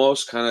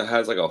almost kind of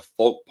has like a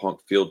folk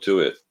punk feel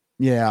to it.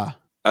 Yeah.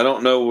 I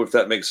don't know if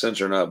that makes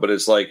sense or not, but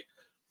it's like,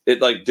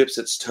 it like dips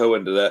its toe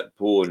into that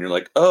pool and you're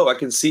like, oh, I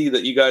can see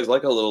that you guys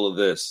like a little of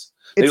this.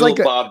 Maybe it's like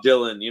Bob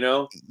Dylan,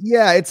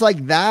 Yeah, it's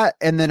like that.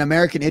 And then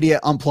American Idiot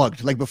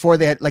Unplugged. Like before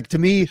they had, like to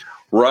me,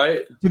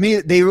 right? To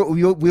me,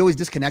 we always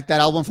disconnect that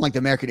album from like the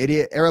American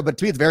Idiot era. But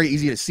to me, it's very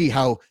easy to see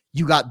how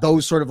you got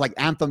those sort of like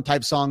anthem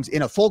type songs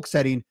in a folk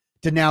setting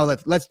to now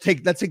let's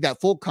take that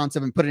folk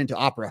concept and put it into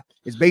opera.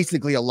 It's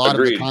basically a lot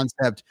Agreed. of the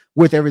concept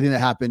with everything that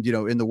happened,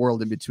 in the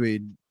world in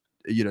between,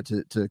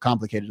 to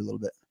complicate it a little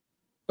bit.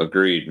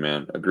 Agreed,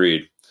 man.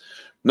 Agreed.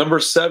 Number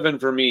 7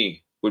 for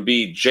me would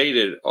be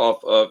Jaded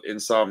off of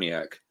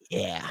Insomniac.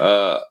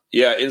 Yeah.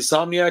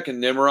 Insomniac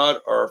and Nimrod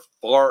are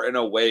far and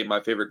away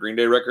my favorite Green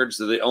Day records.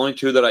 They're the only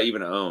 2 that I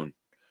even own.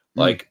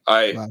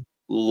 I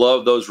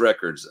love those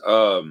records.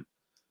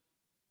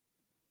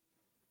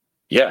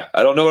 Yeah,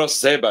 I don't know what else to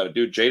say about it,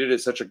 dude. Jaded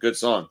is such a good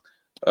song.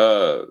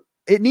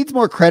 It needs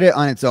more credit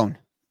on its own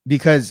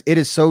because it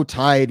is so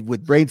tied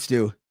with Brain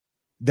Stew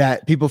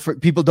that people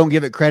don't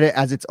give it credit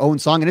as its own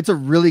song. And it's a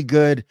really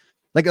good,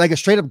 like a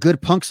straight up good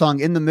punk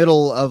song in the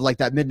middle of like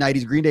that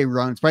mid-90s Green Day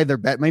run. It's probably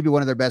maybe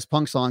one of their best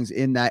punk songs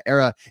in that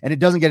era. And it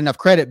doesn't get enough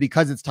credit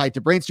because it's tied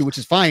to Brain Stew, which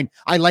is fine.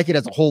 I like it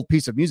as a whole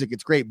piece of music.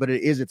 It's great, but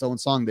it is its own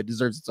song that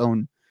deserves its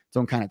own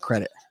kind of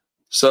credit.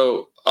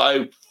 So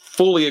I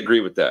fully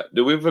agree with that.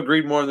 We've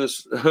agreed more in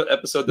this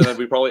episode than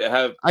we probably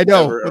have I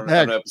know ever on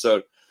an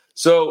episode.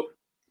 So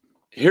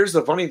here's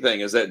the funny thing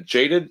is that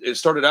Jaded, it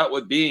started out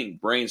with being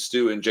Brain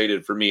Stew and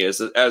Jaded for me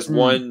as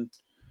one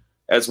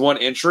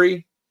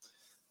entry.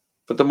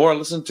 But the more I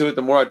listened to it,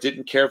 the more I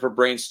didn't care for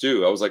Brain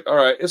Stew. I was like, all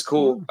right, it's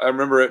cool. I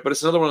remember it. But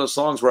it's another one of those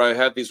songs where I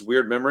had these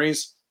weird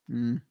memories.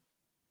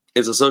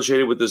 It's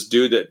associated with this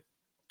dude that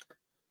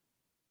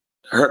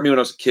hurt me when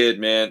I was a kid,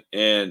 man.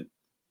 And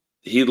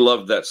he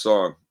loved that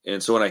song.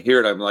 And so when I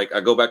hear it, I'm like,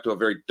 I go back to a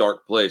very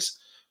dark place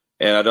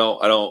and I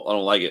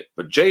don't like it.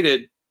 But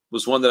Jaded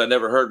was one that I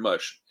never heard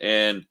much.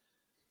 And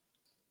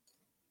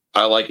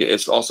I like it.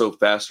 It's also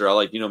faster. I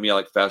like, me, I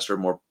like faster,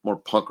 more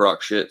punk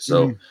rock shit.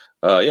 So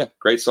Yeah,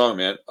 great song,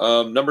 man.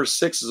 Number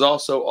 6 is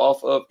also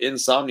off of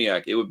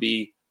Insomniac. It would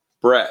be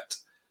Brat.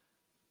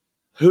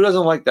 Who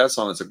doesn't like that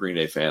song? That's a Green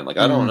Day fan. Like,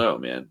 I don't know,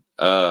 man.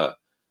 That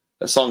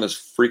song is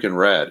freaking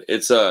rad.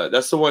 It's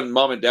that's the one,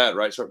 Mom and Dad,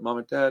 right? Mom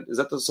and Dad. Is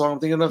that the song I'm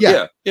thinking of?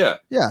 Yeah.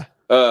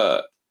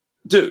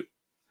 Dude,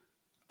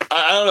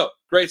 I don't know.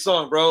 Great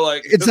song, bro.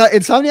 Like,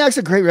 Insomniac's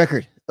a great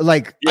record.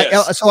 Like,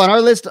 yes. So on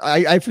our list,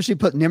 I officially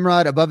put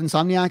Nimrod above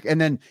Insomniac, and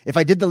then if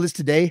I did the list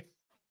today,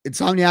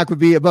 Insomniac would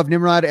be above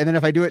Nimrod, and then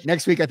if I do it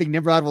next week, I think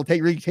Nimrod will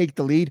retake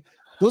the lead.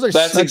 Those are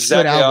that's such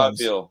exactly good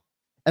albums. how I feel.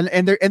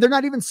 And they're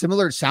not even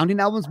similar sounding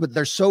albums, but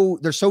they're so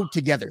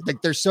together.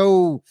 Like they're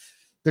so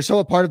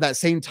a part of that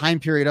same time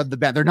period of the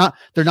band. They're not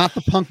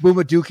the punk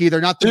Boomadookie.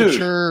 They're not the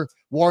mature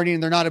Warning.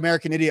 They're not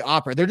American Idiot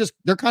Opera.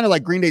 They're kind of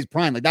like Green Day's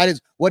prime. Like that is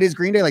what is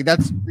Green Day. Like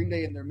that's Green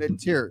Day in their mid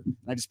tier.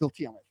 I just spilled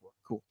tea on my floor.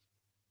 Cool.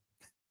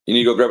 You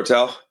need to go grab a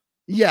towel?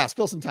 Yeah,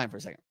 spill some time for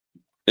a second.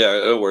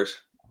 Yeah, it works.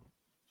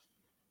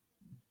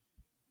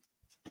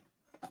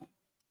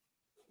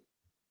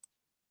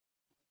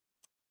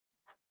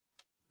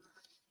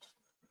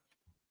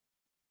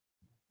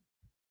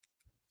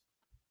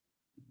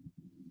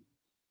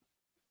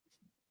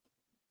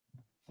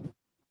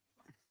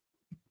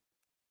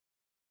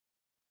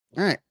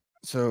 All right.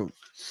 So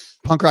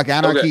Punk Rock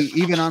Anarchy,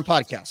 even on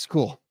podcasts.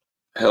 Cool.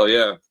 Hell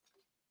yeah.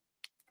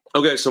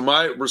 Okay. So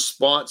my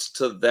response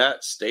to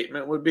that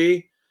statement would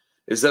be,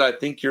 is that I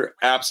think you're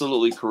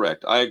absolutely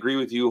correct. I agree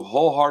with you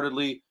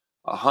wholeheartedly,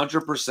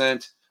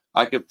 100%.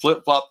 I could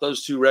flip flop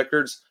those two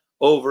records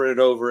over and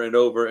over and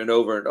over and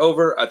over and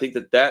over. I think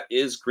that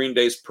is Green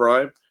Day's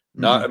prime,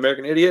 not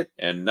American Idiot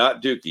and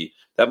not Dookie.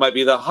 That might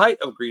be the height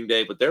of Green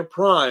Day, but their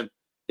prime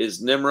is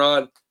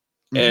Nimrod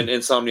and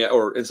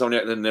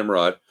Insomniac and then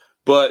Nimrod.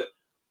 But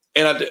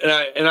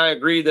I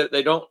agree that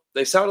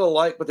they sound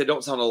alike, but they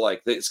don't sound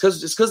alike. It's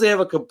because they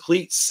have a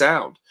complete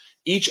sound.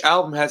 Each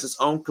album has its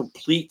own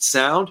complete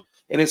sound,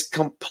 and it's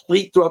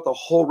complete throughout the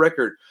whole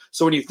record.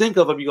 So when you think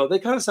of them, you go, they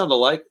kind of sound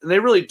alike, and they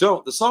really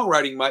don't. The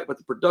songwriting might, but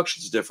the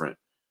production's different.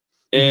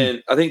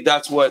 And I think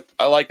that's what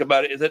I like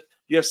about it, is that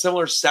you have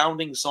similar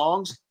sounding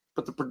songs,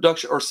 but the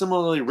production, or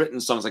similarly written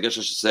songs, I guess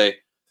I should say,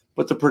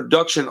 but the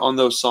production on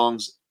those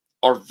songs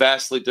are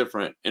vastly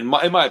different, in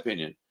my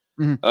opinion.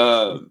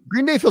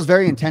 Green Day feels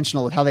very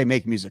intentional with how they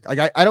make music.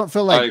 Like I don't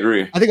feel like, I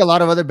agree. I think a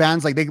lot of other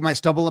bands, like they might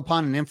stumble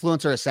upon an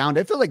influence or a sound.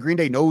 I feel like Green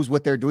Day knows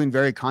what they're doing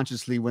very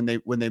consciously when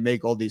they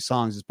make all these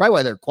songs. It's probably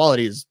why their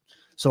quality is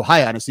so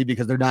high, honestly,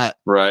 because they're not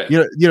right.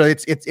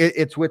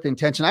 It's with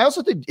intention. I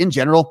also think in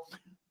general,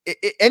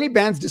 any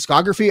band's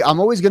discography, I'm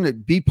always going to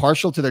be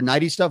partial to their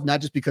 90s stuff,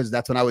 not just because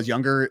that's when I was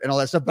younger and all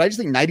that stuff, but I just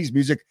think 90s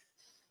music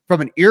from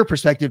an ear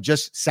perspective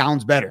just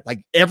sounds better.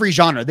 Like every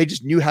genre, they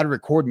just knew how to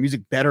record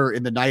music better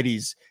in the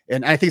 90s.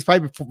 And I think it's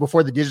probably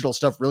before the digital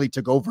stuff really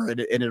took over and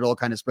it all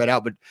kind of spread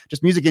out. But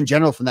just music in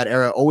general from that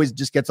era always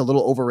just gets a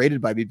little overrated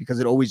by me because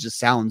it always just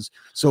sounds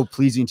so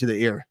pleasing to the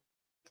ear.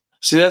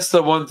 See, that's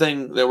the one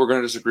thing that we're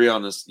going to disagree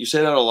on this. You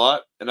say that a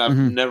lot, and I've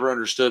never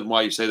understood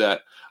why you say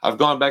that. I've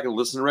gone back and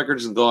listened to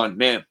records and gone,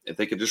 man, if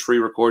they could just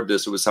re-record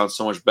this, it would sound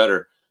so much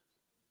better.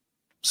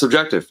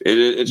 Subjective.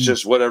 It's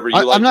just whatever you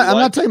like. I'm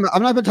not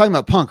talking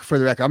about punk for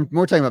the record. I'm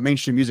more talking about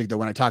mainstream music though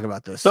when I talk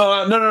about this. No.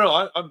 I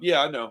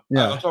know.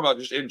 Yeah. I'm talking about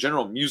just in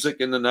general music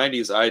in the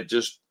 90s. I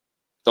just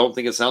don't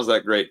think it sounds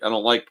that great. I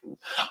don't like.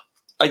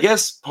 I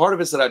guess part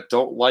of it's that I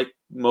don't like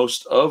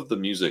most of the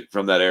music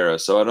from that era,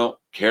 so I don't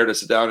care to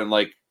sit down and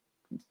like.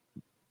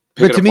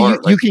 But to me,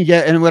 you can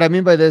get, and what I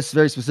mean by this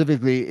very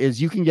specifically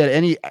is you can get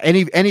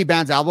any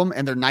band's album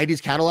and their 90s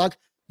catalog.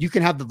 You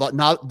can have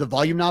the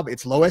volume knob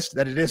its lowest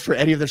that it is for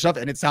any of their stuff,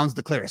 and it sounds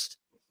the clearest.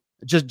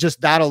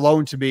 Just that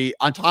alone to me,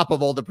 on top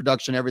of all the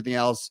production, everything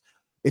else,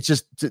 it's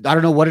just, I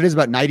don't know what it is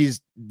about 90s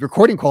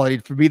recording quality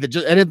for me that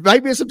and it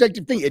might be a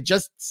subjective thing. It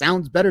just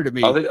sounds better to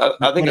me. I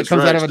think it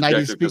comes out of a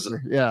 90s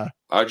speaker. Yeah.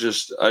 I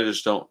just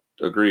don't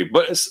agree,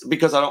 but it's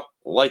because I don't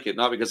like it,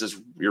 not because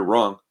you're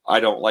wrong. I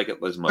don't like it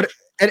as much.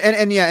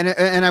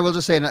 And I will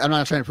just say, and I'm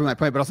not trying to prove my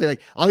point, but I'll say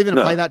like I'll even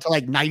apply that to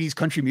like 90s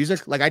country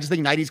music. Like I just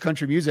think 90s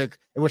country music,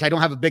 which I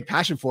don't have a big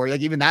passion for,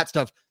 like even that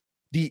stuff,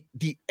 the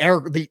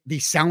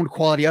sound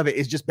quality of it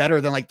is just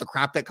better than like the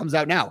crap that comes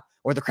out now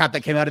or the crap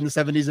that came out in the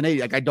 70s and 80s.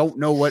 Like I don't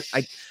know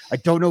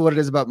what it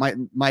is about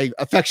my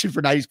affection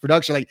for 90s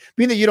production. Like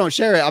being that you don't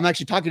share it, I'm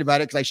actually talking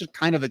about it because I should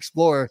kind of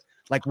explore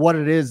like what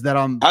it is that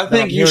I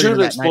think you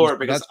should explore it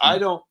because I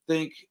don't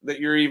think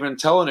that you're even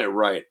telling it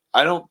right.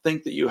 I don't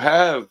think that you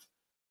have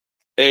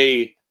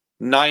a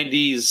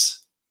 90s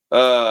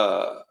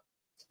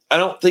I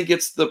don't think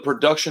it's the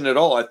production at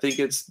all. I think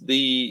it's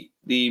the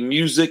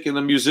music and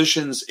the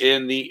musicians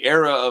in the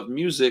era of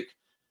music.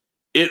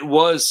 It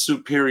was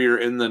superior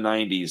in the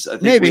 90s. I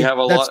think we have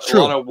a lot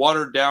of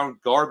watered down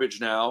garbage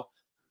now,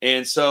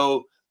 and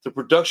so the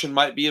production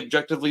might be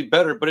objectively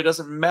better, but it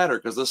doesn't matter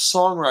because the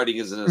songwriting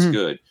isn't as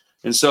good.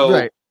 And so,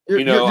 right.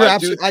 You're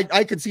absolutely,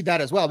 I could see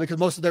that as well because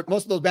most of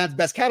those bands'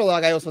 best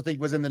catalog, I also think,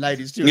 was in the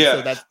 90s too.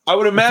 Yeah, so I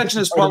would imagine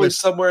it's probably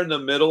somewhere in the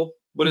middle.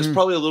 but it's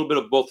probably a little bit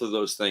of both of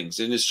those things.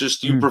 And it's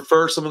just you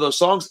prefer some of those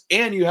songs,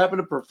 and you happen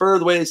to prefer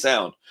the way they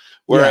sound.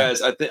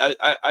 Whereas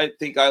I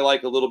think I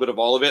like a little bit of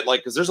all of it,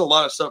 like because there's a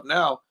lot of stuff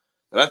now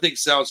that I think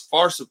sounds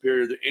far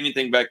superior than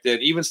anything back then,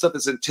 even stuff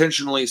that's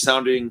intentionally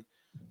sounding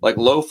like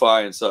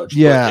lo-fi and such.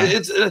 Yeah, but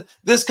it's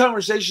this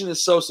conversation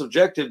is so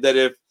subjective that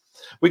if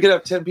we could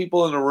have 10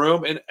 people in a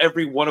room and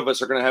every one of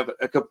us are going to have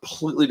a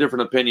completely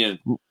different opinion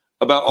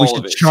about all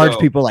of it. Charge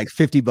people like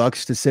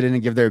 $50 to sit in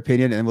and give their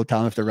opinion, and we'll tell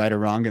them if they're right or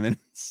wrong, and then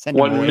send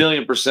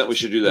 1,000,000% we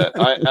should do that.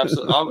 I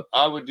absolutely,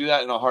 I would do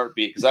that in a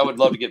heartbeat because I would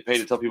love to get paid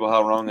to tell people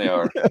how wrong they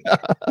are.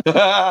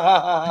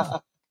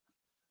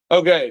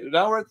 Okay,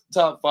 now we're at the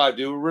top 5,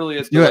 dude. We're really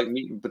at the like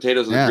meat and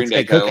potatoes of the Green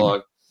Day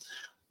catalog.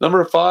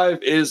 Number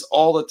 5 is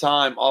All the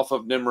Time off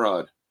of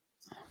Nimrod.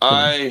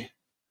 I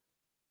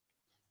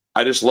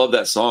just love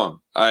that song.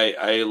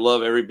 I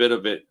love every bit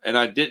of it. And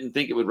I didn't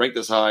think it would rank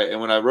this high.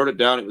 And when I wrote it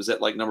down, it was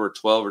at like number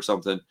 12 or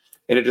something.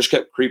 And it just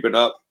kept creeping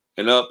up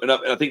and up and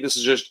up. And I think this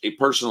is just a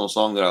personal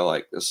song that I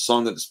like. It's a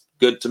song that's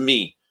good to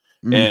me.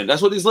 And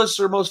that's what these lists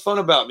are most fun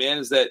about, man,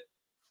 is that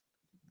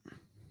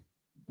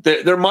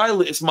they're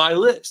it's my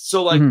list.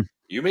 So like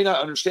you may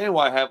not understand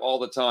why I have All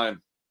the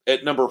Time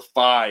at number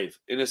 5.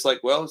 And it's like,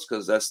 well, it's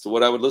because that's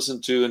what I would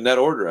listen to in that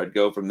order. I'd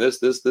go from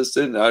this,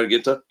 and I'd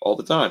get to All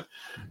the Time.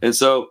 And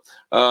so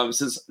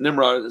since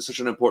Nimrod is such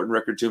an important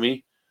record to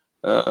me,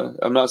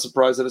 I'm not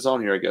surprised that it's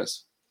on here, I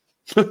guess.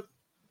 Do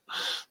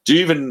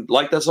you even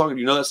like that song? Do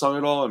you know that song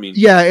at all? I mean,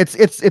 yeah,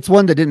 it's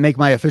one that didn't make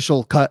my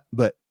official cut,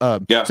 but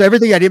so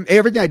everything I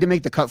didn't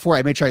make the cut for,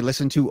 I made sure I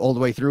listened to all the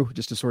way through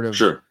just to sort of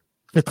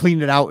to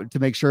clean it out to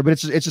make sure. But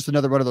it's just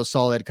another one of those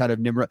solid kind of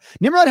Nimrod.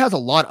 Nimrod has a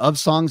lot of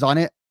songs on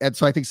it, and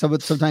so I think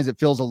sometimes it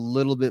feels a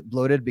little bit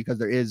bloated because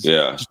there is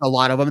just a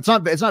lot of them.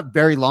 It's not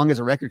very long as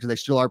a record because they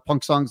still are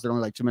punk songs. They're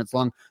only like 2 minutes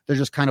long. There's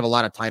just kind of a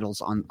lot of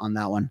titles on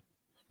that one.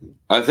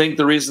 I think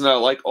the reason I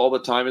like All the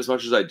Time as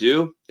much as I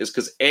do is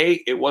because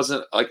it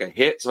wasn't like a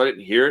hit, so I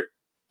didn't hear it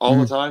all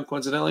the time,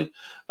 coincidentally.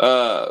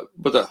 But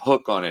the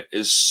hook on it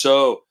is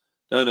so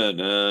it's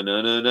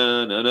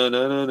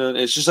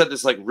just like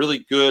this like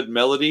really good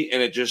melody,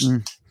 and it just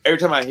every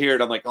time I hear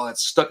it, I'm like, oh,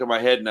 it's stuck in my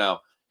head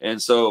now.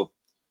 And so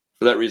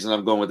for that reason,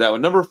 I'm going with that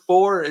one. Number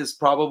 4 is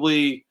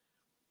probably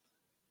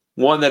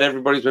one that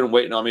everybody's been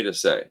waiting on me to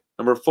say.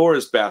 Number 4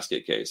 is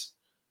Basket Case.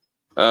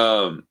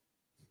 I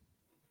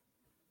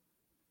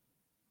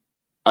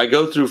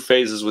go through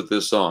phases with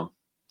this song.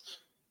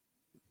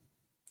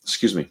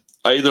 Excuse me.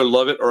 I either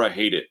love it or I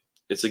hate it.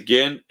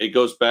 It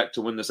goes back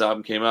to when this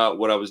album came out,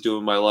 what I was doing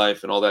in my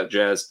life and all that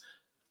jazz.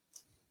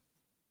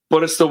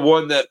 But it's the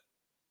one that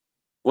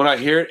when I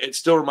hear it, it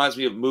still reminds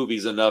me of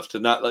movies enough to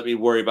not let me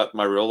worry about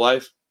my real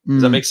life.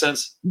 Does that make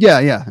sense?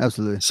 Yeah,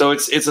 absolutely. So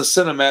it's a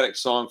cinematic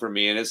song for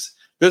me. And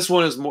this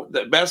one is more,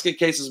 the Basket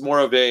Case is more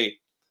of a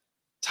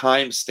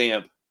time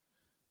stamp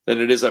than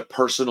it is a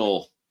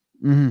personal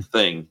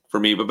thing for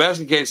me. But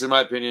Basket Case, in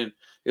my opinion,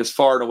 is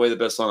far and away the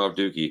best song off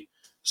Dookie.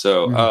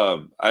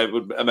 So I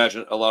would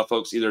imagine a lot of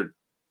folks either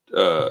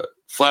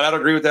flat out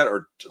agree with that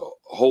or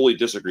wholly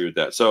disagree with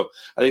that. So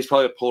I think it's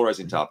probably a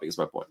polarizing topic is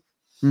my point.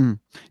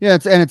 Yeah,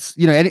 it's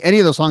you know, any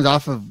of those songs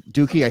off of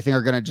Dookie, I think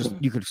are gonna just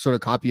you could sort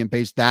of copy and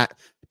paste that,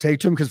 take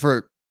to them, because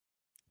for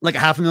like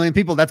 500,000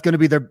 people, that's going to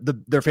be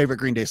their favorite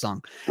Green Day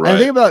song. Right. And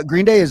the thing about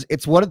Green Day is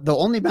it's the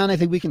only band I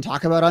think we can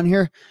talk about on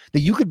here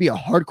that you could be a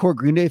hardcore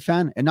Green Day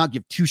fan and not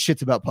give two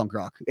shits about punk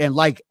rock and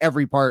like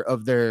every part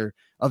of their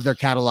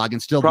catalog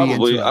and still be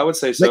into it. I would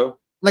say so.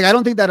 Like I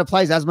don't think that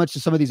applies as much to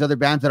some of these other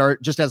bands that are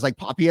just as like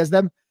poppy as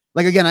them.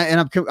 Like again,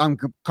 I'm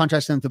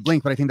contrasting them to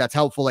Blink, but I think that's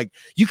helpful. Like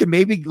you can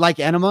maybe like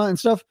Enema and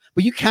stuff,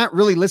 but you can't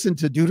really listen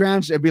to Dude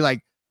Ranch and be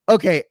like,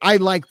 okay, I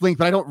like Blink,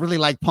 but I don't really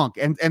like punk.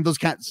 And those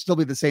can't still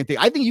be the same thing.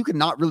 I think you can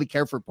not really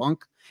care for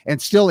punk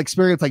and still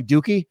experience like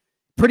Dookie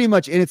pretty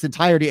much in its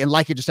entirety and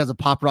like it just as a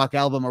pop rock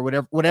album or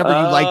whatever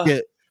you liked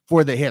it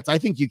for the hits. I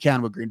think you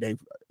can with Green Day.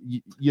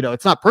 You know,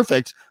 it's not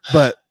perfect,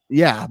 but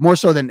yeah, more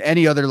so than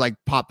any other like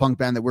pop punk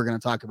band that we're going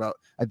to talk about.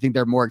 I think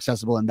they're more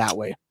accessible in that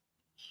way.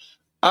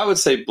 I would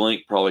say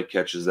Blink probably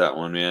catches that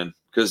one, man.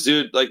 Because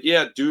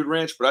Dude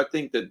Ranch, but I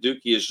think that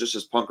Dookie is just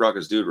as punk rock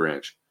as Dude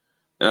Ranch.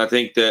 And I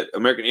think that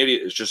American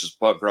Idiot is just as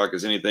punk rock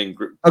as anything.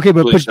 Okay,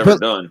 but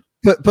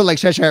put like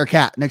Cheshire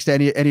Cat next to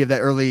any of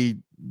that early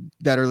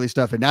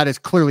stuff, and that is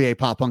clearly a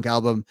pop punk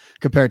album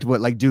compared to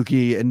what like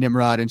Dookie and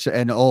Nimrod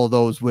and all of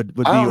those would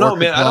be. I don't know,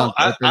 man.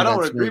 I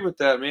don't agree with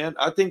that, man.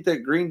 I think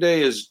that Green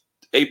Day is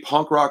a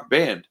punk rock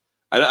band.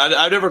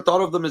 I never thought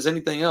of them as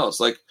anything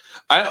else. Like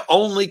I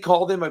only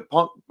call them a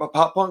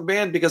pop punk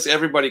band because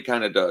everybody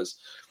kind of does.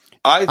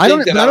 I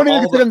don't even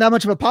consider them that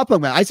much of a pop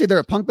punk band. I say they're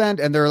a punk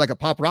band and they're like a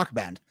pop rock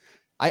band.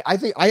 I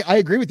think I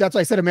agree with that. That's why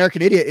I said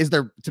American Idiot is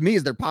their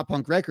pop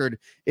punk record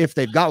if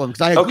they've got one.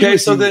 Because I agree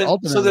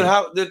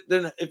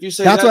then if you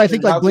say that's why I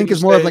think like Blink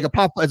is more of like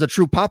a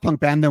true pop punk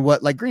band than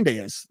what like Green Day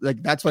is.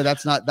 Like that's why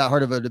that's not that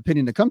hard of an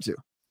opinion to come to.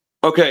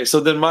 Okay,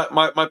 so then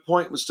my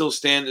point would still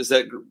stand is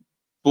that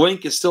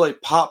Blink is still a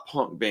pop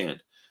punk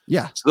band.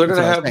 Yeah. So they're going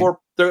to have more.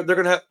 They're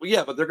going to have,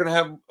 yeah, but they're going to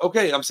have.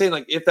 Okay, I'm saying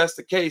like if that's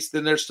the case,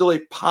 then they're still a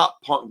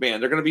pop punk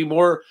band. They're going to be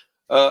more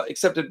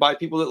accepted by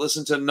people that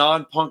listen to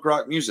non-punk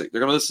rock music. They're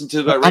going to listen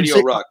to the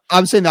radio rock.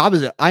 I'm saying the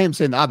opposite. I am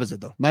saying the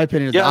opposite, though. My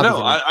opinion is yeah, the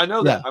opposite. I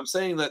know that. I'm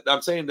saying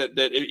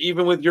that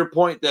even with your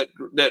point that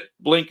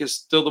Blink is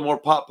still the more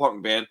pop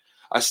punk band,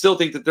 I still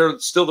think that they're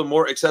still the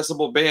more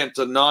accessible band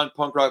to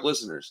non-punk rock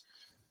listeners.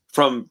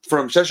 From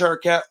Cheshire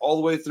Cat all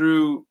the way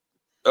through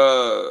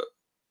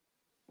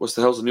what's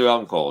the hell's the new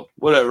album called?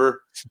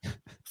 Whatever.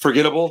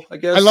 Forgettable, I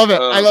guess. I love it.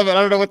 I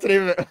don't know what the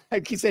name of it. I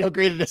keep saying how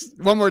great it is.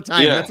 One more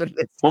time. Yeah, that's what it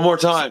is. One more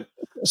time.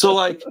 So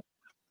like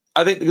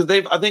I think because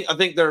I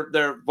think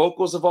their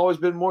vocals have always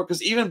been more,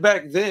 because even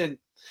back then,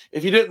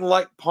 if you didn't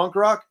like punk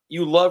rock,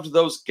 you loved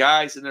those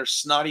guys and their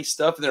snotty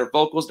stuff and their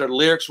vocals, their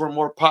lyrics were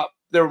more pop,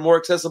 they were more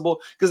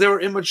accessible because they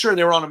were immature and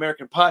they were on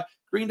American Pie.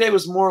 Green Day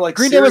was more like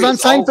Green Day was on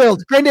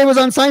Seinfeld. Green Day was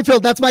on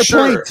Seinfeld. That's my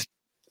point.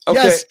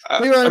 Okay. Yes,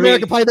 they were on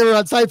American Pie. They were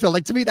on Seinfeld.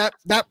 Like, to me,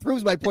 that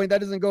proves my point.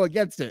 That doesn't go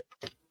against it.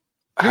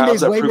 How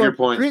does that prove your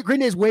point? Green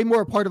Day is way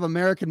more a part of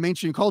American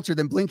mainstream culture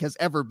than Blink has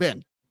ever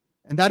been,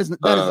 and that is an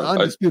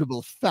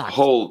undisputable fact.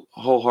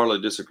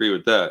 Wholeheartedly disagree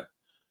with that.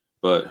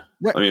 But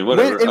I mean,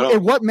 whatever.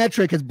 In what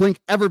metric has Blink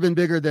ever been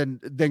bigger than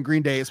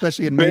Green Day,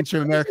 especially in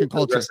mainstream American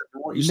culture?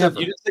 Never.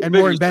 And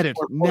more embedded.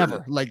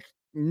 Never.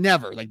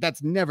 Never. Like,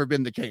 that's never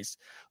been the case.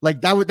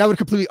 Like, that would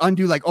completely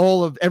undo like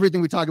all of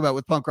everything we talk about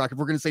with punk rock if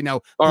we're going to say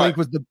now Blink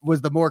was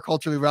the more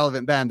culturally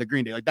relevant band than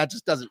Green Day. Like, that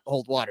just doesn't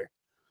hold water.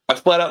 I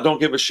flat out don't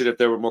give a shit if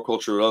they were more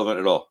culturally relevant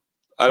at all.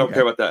 I don't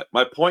care about that.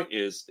 My point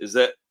is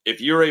that if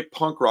you're a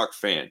punk rock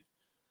fan,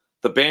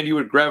 the band you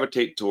would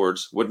gravitate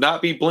towards would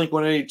not be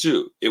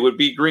Blink-182. It would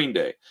be Green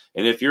Day.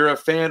 And if you're a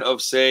fan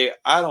of, say,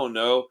 I don't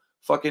know,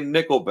 fucking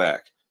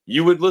Nickelback,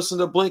 you would listen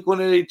to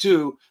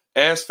Blink-182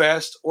 as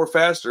fast or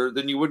faster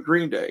than you would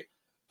Green Day.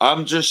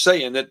 I'm just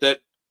saying that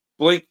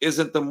Blink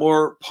isn't the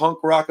more punk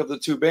rock of the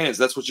two bands.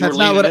 That's what you're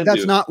leaning into.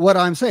 That's not what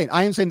I'm saying.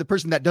 I am saying the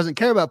person that doesn't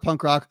care about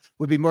punk rock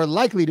would be more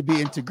likely to be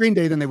into Green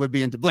Day than they would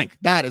be into Blink.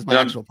 That is my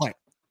actual point.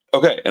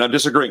 Okay, and I'm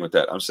disagreeing with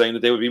that. I'm saying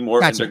that they would be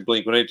more into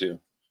Blink-182.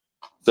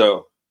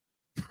 So,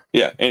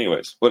 yeah,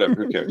 anyways, whatever.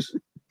 Who cares?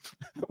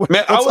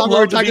 Man, I would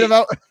love talking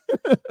about.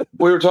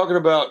 We were talking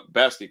about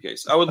Basket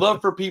Case. I would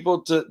love for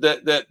people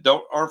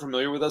that aren't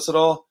familiar with us at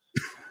all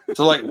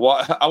to like.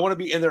 I want to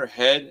be in their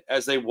head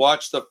as they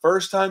watch the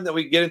first time that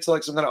we get into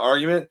like some kind of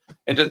argument,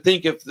 and to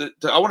think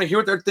I want to hear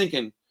what they're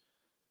thinking,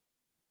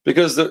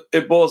 because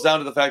it boils down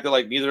to the fact that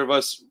like neither of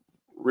us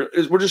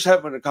we're just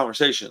having a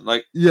conversation.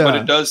 Like, but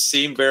it does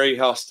seem very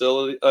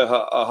hostile.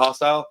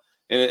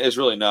 And it's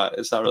really not.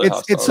 It's not really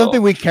hostile. It's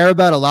something we care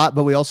about a lot,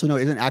 but we also know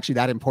isn't actually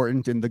that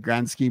important in the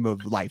grand scheme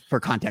of life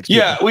for context.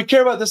 Yeah, we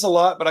care about this a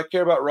lot, but I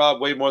care about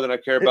Rob way more than I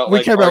care about.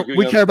 We care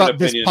about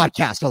this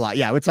podcast a lot.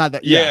 Yeah, it's not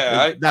that.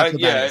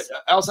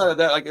 Outside of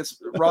that, like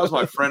Rob's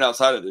my friend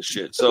outside of this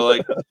shit. So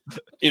like,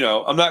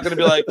 I'm not gonna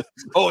be like,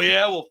 oh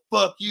yeah, well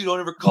fuck you,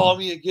 don't ever call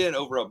me again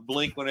over a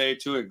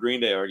Blink-182 and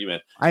Green Day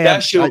argument.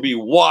 That shit would be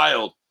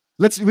wild.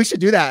 We should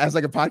do that as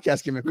like a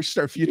podcast gimmick. We should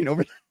start feuding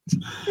over that.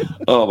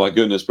 Oh my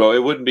goodness, bro.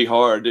 It wouldn't be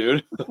hard,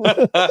 dude.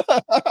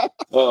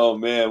 Oh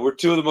man. We're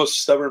two of the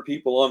most stubborn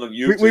people on the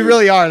YouTube. We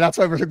really are. That's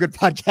why we're a good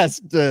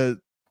podcast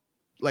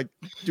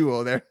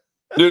duo there.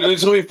 Dude,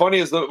 it's gonna be funny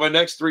is my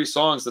next three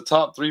songs, the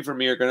top three for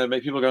me are gonna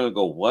make people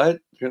go, what?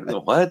 You're gonna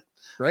go, what?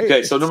 Great.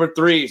 Okay, so number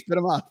 3 spit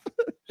them off.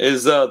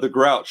 Is the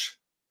Grouch.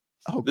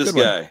 Oh, this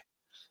guy.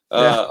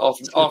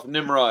 Off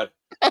Nimrod.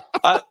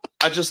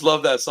 I just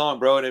love that song,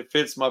 bro, and it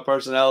fits my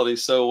personality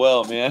so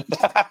well, man.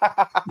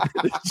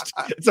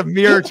 It's a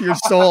mirror to your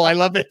soul. I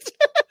love it.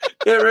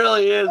 It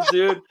really is,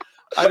 dude.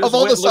 I just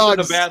looked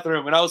in the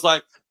bathroom and I was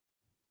like,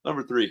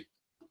 number 3.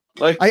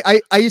 Like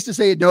I used to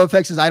say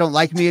NoFX is I Don't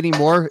Like Me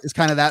Anymore is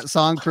kind of that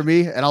song for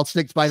me, and I'll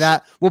stick by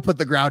that. We'll put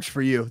the Grouch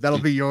for you. That'll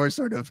be your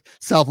sort of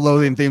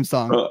self-loathing theme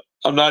song.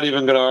 I'm not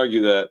even going to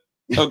argue that.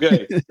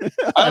 Okay.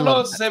 I don't know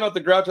what to say about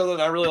the Grouch other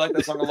than I really like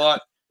that song a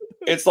lot.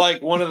 It's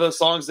like one of the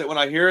songs that when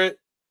I hear it,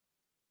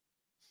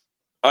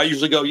 I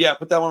usually go, yeah,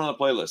 put that one on the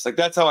playlist. Like,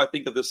 that's how I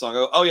think of this song. I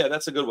go, oh, yeah,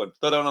 that's a good one.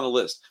 Put that one on the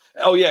list.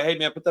 Oh, yeah, hey,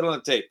 man, put that on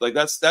the tape. Like,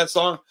 that's that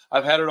song.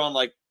 I've had it on,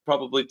 like,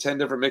 probably 10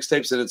 different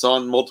mixtapes, and it's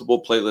on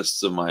multiple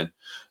playlists of mine.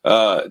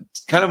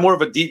 Kind of more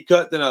of a deep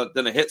cut than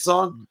a hit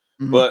song,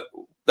 but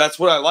that's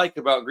what I like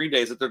about Green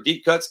Day is that their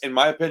deep cuts, in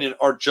my opinion,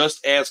 are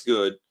just as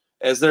good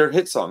as their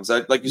hit songs.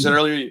 Like you said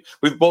earlier,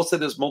 we've both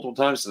said this multiple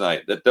times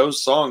tonight, that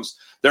those songs,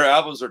 their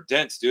albums are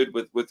dense, dude,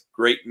 with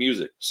great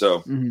music.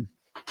 So...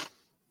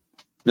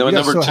 I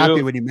was so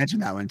happy when you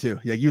mentioned that one too.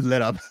 Yeah, you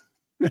lit up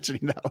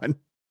mentioning that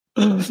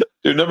one.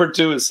 Dude, number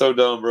 2 is so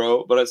dumb,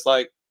 bro. But it's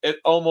like it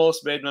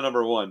almost made my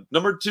number 1.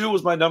 Number 2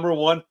 was my number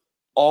 1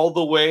 all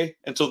the way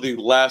until the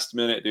last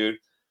minute, dude.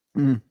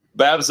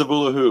 Babs the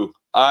Boolahoo.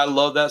 I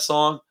love that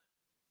song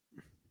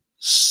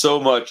so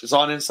much. It's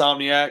on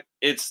Insomniac.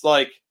 It's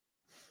like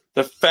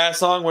the fast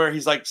song where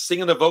he's like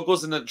singing the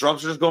vocals and the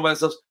drums are just going by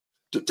themselves.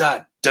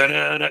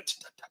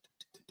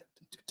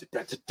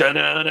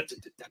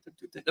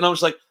 And I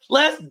was like,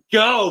 let's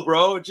go,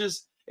 bro. It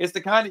just It's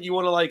the kind that you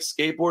want to like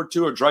skateboard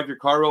to or drive your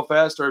car real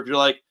fast, or if you're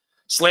like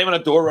slamming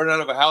a door running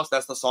out of a house,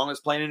 that's the song that's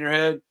playing in your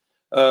head.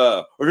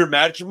 Or if you're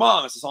mad at your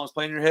mom, that's the song that's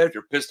playing in your head. If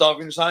you're pissed off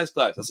in your science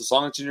class, that's the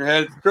song that's in your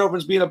head. If your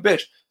girlfriend's being a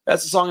bitch,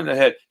 that's the song in your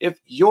head. If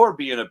you're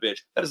being a bitch,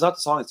 that is not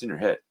the song that's in your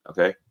head.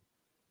 Okay?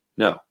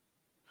 No.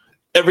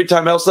 Every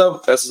time else,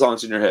 though, that's the song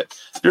that's in your head.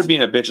 If you're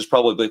being a bitch, it's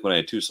probably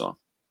Blink-182 song.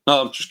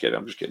 No, I'm just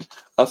kidding.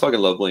 I fucking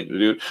love Blink,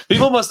 dude.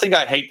 People must think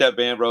I hate that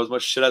band, bro, as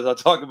much shit as I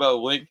talk about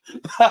Blink.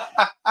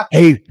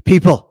 Hey,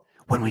 people,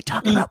 when we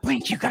talk about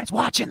Blink, you guys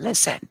watch and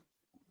listen.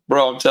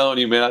 Bro, I'm telling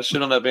you, man, I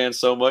shit on that band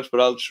so much, but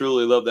I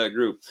truly love that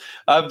group.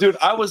 Dude,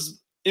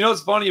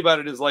 what's funny about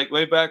it is like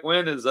way back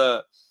when is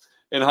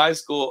in high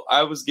school,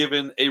 I was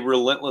given a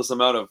relentless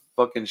amount of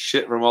fucking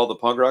shit from all the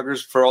punk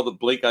rockers for all the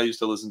Blink I used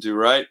to listen to,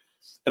 right?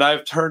 And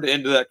I've turned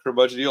into that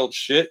curmudgeony old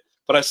shit,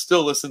 but I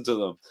still listen to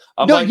them.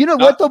 You know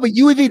what though? But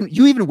you even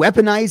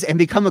weaponize and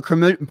become a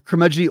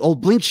curmudgeony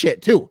old Blink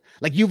shit too.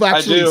 Like you've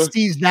actually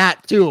seized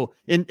that too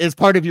as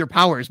part of your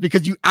powers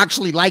because you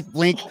actually like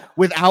Blink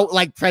without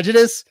like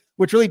prejudice,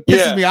 which really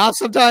pisses me off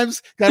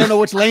sometimes. I don't know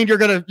which lane you're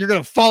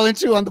gonna fall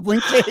into on the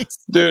Blink case.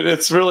 Dude,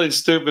 it's really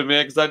stupid,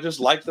 man, because I just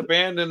like the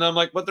band and I'm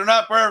like, but they're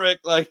not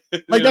perfect. Like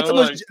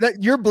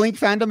your Blink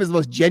fandom is the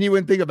most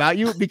genuine thing about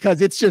you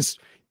because it's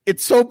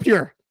so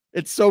pure.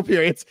 It's so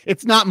pure.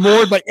 It's not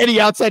moored by any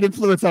outside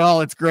influence at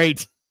all. It's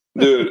great.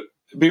 Dude,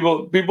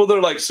 people that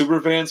are like super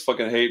fans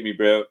fucking hate me,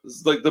 bro.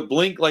 It's like the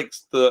Blink, like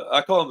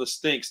I call them the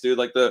stinks, dude.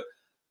 Like the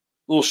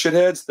little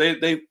shitheads,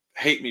 they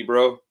hate me,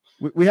 bro.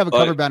 We have a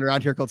cover band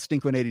around here called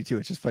Stink 182.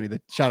 It's just funny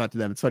that shout out to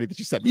them. It's funny that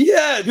you said that.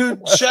 Yeah,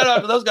 dude. Shout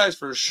out to those guys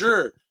for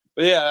sure.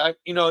 But yeah,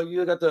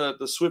 you got the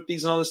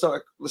Swifties and all this stuff.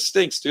 The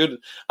stinks, dude.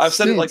 I've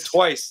said it like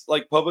twice,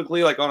 like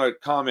publicly, like on a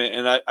comment,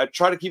 and I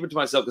try to keep it to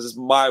myself because it's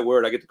my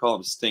word. I get to call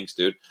them stinks,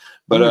 dude.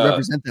 But I'm gonna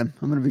represent them.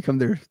 I'm gonna become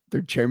their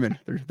chairman.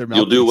 Their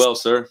you'll do well,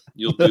 sir.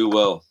 You'll do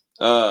well.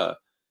 But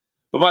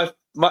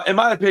in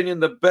my opinion,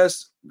 the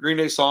best Green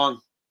Day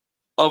song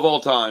of all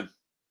time.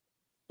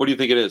 What do you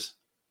think it is?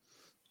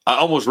 I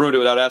almost ruined it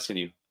without asking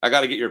you. I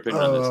got to get your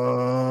opinion on this.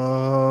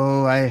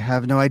 Oh, I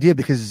have no idea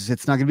because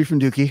it's not gonna be from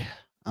Dookie.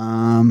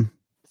 I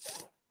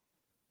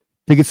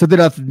think it's something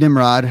off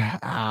Nimrod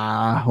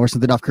or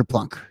something off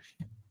Kerplunk.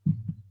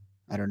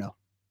 I don't know.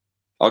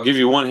 I'll give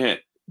you one hint.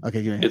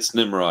 Okay, give me. It's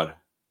Nimrod.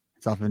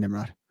 It's off of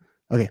Nimrod.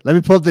 Okay, let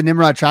me pull up the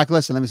Nimrod track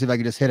list and let me see if I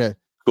can just hit it.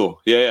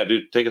 Cool. Yeah,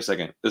 dude. Take a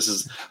second.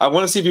 I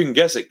want to see if you can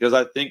guess it because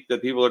I think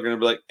that people are going to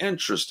be like,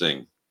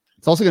 interesting.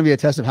 It's also going to be a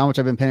test of how much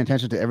I've been paying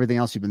attention to everything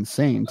else you've been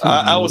saying. Too.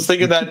 I was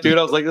thinking that, dude.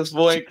 I was like, this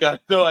boy ain't got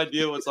no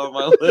idea what's on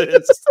my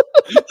list.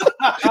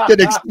 Get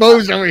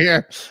exposed over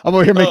here. I'm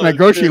over here making my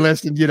grocery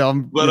list, and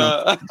I'm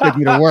taking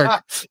me to work.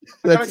 I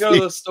gotta go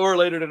to the store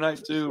later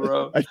tonight too,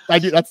 bro. I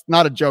do. That's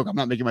not a joke. I'm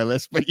not making my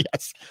list, but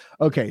yes.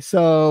 Okay,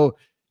 so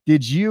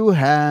did you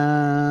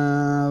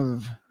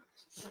have?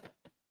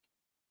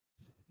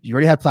 You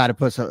already had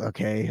Platypus.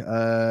 Okay.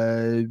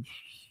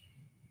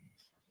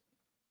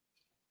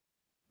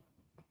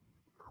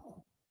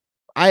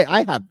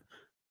 I have.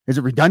 Is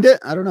it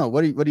redundant? I don't know.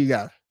 What do you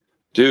got?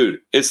 Dude,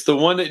 it's the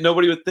one that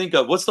nobody would think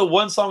of. What's the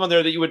one song on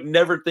there that you would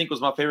never think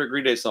was my favorite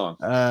Green Day song?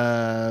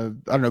 I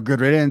don't know.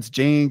 Good Riddance,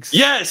 Jinx.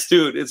 Yes,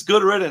 dude. It's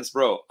Good Riddance,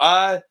 bro.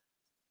 I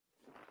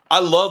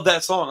love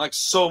that song like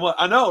so much.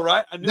 I know,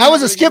 right? That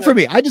was a skip for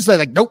me. I just said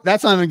like, nope,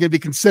 that's not even going to be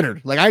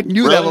considered. Like I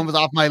knew that one was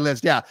off my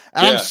list. Yeah,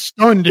 and I'm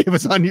stunned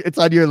it's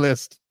on your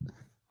list.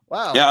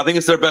 Wow. Yeah, I think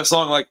it's their best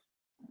song. Like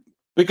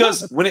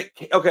because let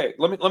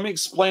me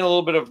explain a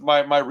little bit of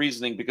my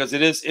reasoning because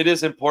it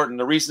is important.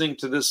 The reasoning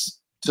to this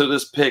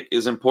pick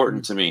is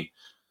important to me.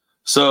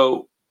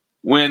 So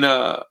when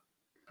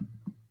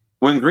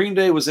Green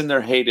Day was in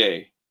their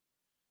heyday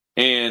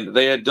and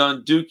they had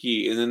done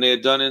Dookie and then they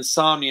had done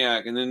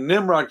Insomniac and then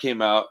Nimrod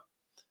came out,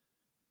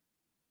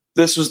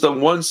 this was the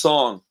one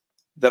song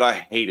that I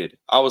hated.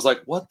 I was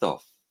like, what the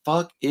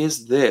fuck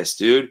is this,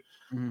 dude?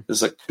 Mm-hmm.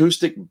 This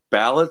acoustic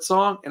ballad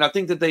song. And I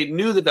think that they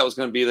knew that was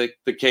going to be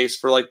the case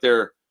for like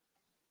their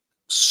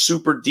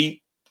super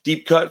deep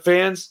cut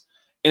fans.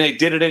 And they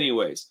did it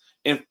anyways.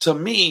 And to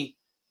me,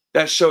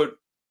 that showed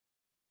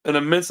an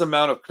immense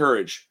amount of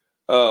courage,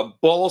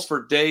 balls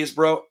for days,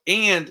 bro,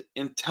 and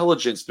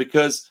intelligence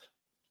because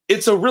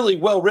it's a really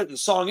well-written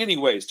song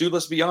anyways, dude,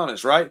 let's be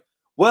honest, right?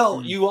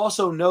 Well, you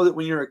also know that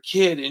when you're a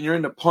kid and you're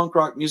into punk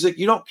rock music,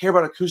 you don't care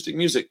about acoustic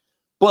music.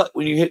 But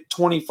when you hit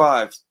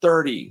 25,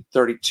 30,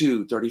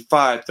 32,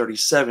 35,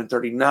 37,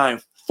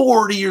 39,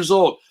 40 years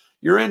old,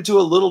 you're into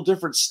a little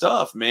different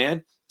stuff,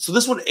 man. So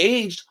this one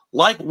aged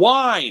like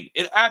wine.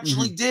 It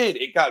actually did.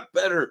 It got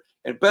better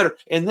and better.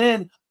 And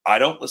then I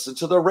don't listen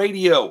to the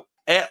radio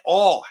at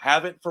all.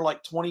 Haven't for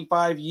like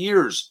 25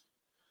 years.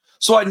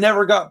 So I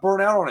never got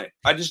burnt out on it.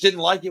 I just didn't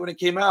like it when it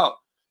came out.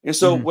 And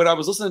so when I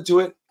was listening to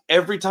it,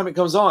 every time it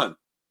comes on,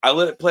 I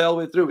let it play all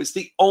the way through. It's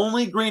the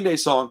only Green Day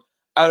song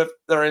out of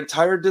their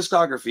entire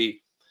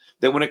discography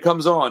that when it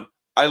comes on,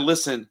 I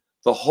listen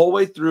the whole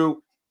way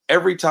through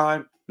every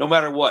time, no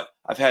matter what.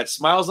 I've had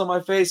smiles on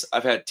my face.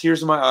 I've had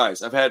tears in my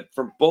eyes. I've had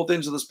from both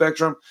ends of the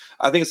spectrum.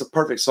 I think it's a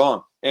perfect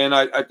song. And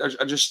I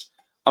just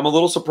I'm a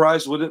little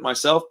surprised with it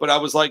myself, but I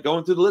was like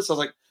going through the list. I was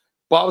like,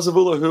 Bob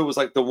Zavula Who was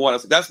like the one. I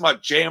was like, that's my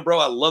jam, bro.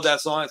 I love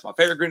that song. It's my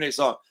favorite Green Day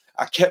song.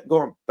 I kept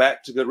going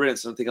back to Good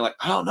Riddance and I'm thinking like,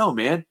 I don't know,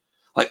 man.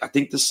 Like, I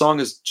think this song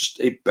is just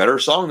a better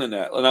song than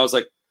that. And I was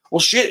like, well,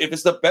 shit, if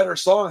it's the better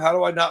song, how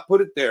do I not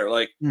put it there?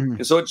 Like,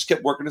 and so it just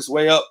kept working its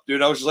way up,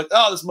 dude. I was just like,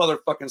 oh, this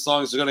motherfucking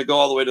song is going to go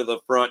all the way to the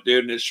front,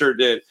 dude. And it sure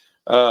did.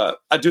 I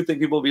do think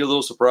people will be a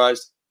little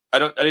surprised. I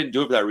didn't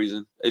do it for that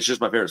reason. It's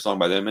just my favorite song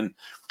by them. And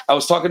I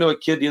was talking to a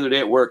kid the other day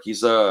at work. He's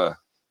 21,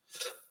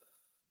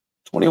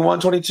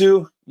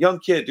 22, young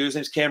kid, dude. His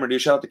name's Cameron,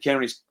 dude. Shout out to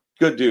Cameron. He's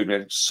a good dude,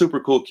 man. Super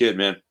cool kid,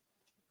 man.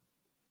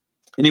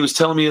 And he was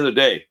telling me the other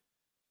day,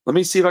 let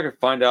me see if I can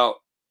find out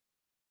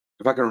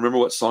if I can remember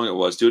what song it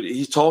was, dude.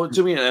 He told it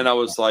to me, and I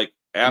was like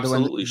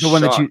absolutely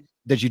shocked. The one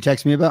that you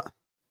text me about?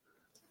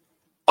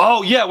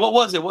 Oh, yeah. What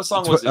was it? What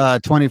song was it?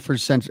 21st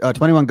Century,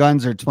 21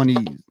 Guns or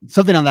 20,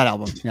 something on that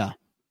album. Yeah.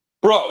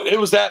 Bro, it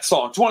was that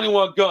song,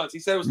 21 Guns. He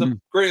said it was the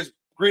greatest.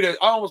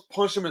 I almost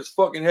punched him in his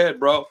fucking head,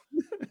 bro.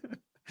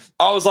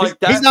 I was like,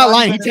 he's not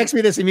lying. He texted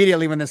me this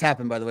immediately when this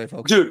happened, by the way,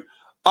 folks. Dude,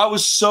 I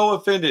was so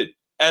offended.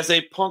 As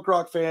a punk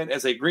rock fan,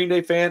 as a Green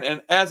Day fan,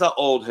 and as an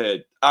old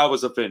head, I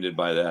was offended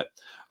by that.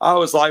 I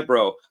was like,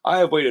 bro, I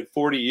have waited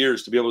 40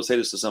 years to be able to say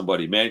this to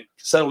somebody, man.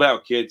 Settle down,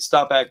 kid.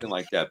 Stop acting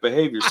like that.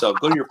 Behave yourself.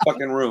 Go to your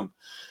fucking room.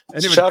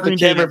 Shout out to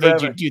Cameron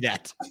made you do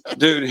that.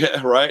 Dude,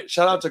 yeah, right?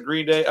 Shout out to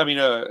Green Day. I mean,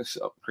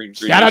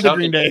 shout out to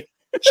Green Day.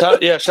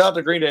 Shout out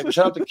to Green Day. But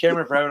shout out to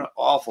Cameron for having an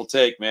awful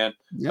take, man.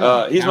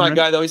 Yeah, he's my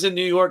guy, though. He's in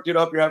New York, dude.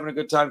 I hope you're having a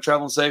good time,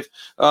 traveling safe.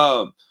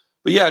 But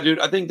yeah, dude,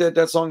 I think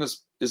that song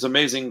is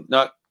amazing.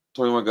 Not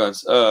 21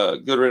 Guns.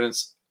 Good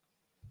Riddance.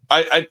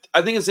 I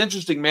think it's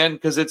interesting, man,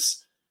 because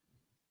it's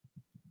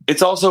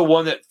also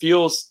one that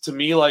feels to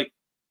me like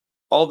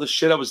all the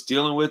shit I was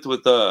dealing with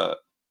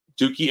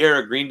Dookie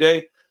era Green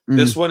Day.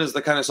 This one is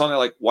the kind of song that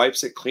like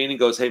wipes it clean and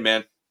goes, hey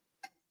man,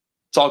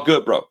 it's all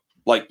good, bro.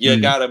 Like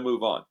you gotta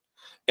move on.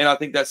 And I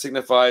think that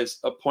signifies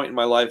a point in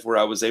my life where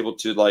I was able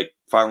to like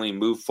finally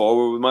move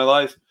forward with my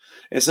life.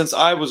 And since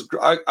I was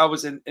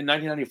in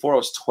 1994, I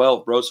was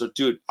 12, bro. So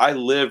dude, I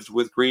lived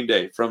with Green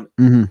Day from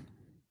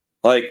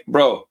like,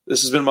 bro,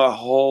 this has been my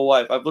whole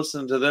life. I've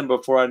listened to them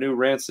before I knew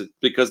Rancid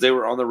because they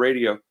were on the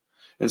radio.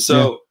 And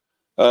so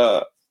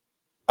I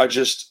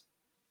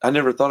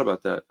never thought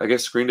about that. I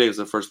guess Green Day is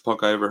the first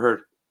punk I ever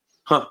heard.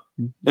 Huh.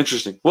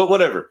 Interesting. Well,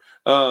 whatever.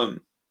 I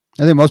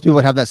think most people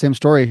would have that same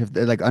story if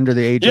they're like under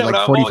the age of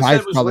like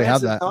 45, probably have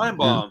that. Time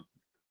Bomb.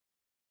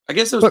 I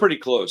guess it was pretty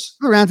close.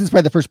 Rancid is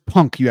probably the first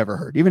punk you ever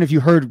heard, even if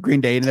you heard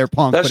Green Day and they're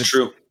punk. That's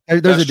true.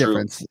 There's a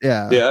difference.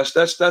 Yeah. Yeah,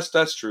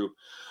 that's true.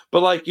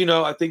 But like,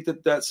 I think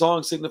that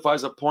song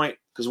signifies a point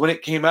because when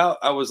it came out,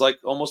 I was like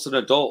almost an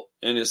adult,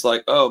 and it's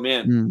like, oh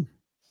man,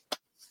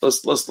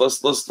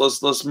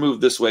 let's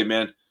move this way,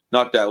 man,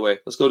 not that way.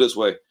 Let's go this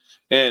way.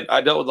 And I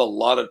dealt with a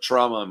lot of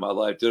trauma in my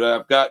life, dude.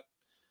 I've had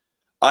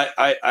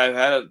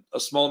a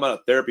small amount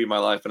of therapy in my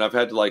life, and I've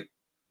had to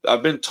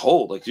I've been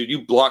told, like, dude,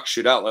 you block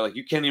shit out. Like,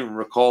 you can't even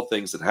recall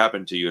things that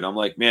happened to you. And I'm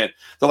like, man,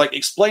 they're like,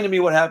 explain to me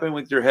what happened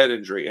with your head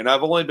injury. And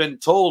I've only been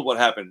told what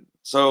happened.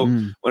 So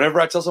whenever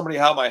I tell somebody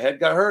how my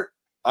head got hurt,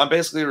 I'm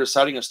basically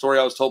reciting a story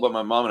I was told by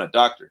my mom and a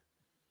doctor.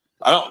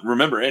 I don't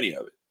remember any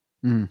of it.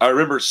 I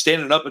remember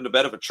standing up in the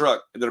bed of a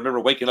truck, and then I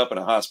remember waking up in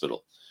a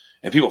hospital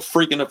and people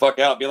freaking the fuck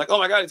out, being like, oh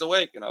my God, he's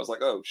awake. And I was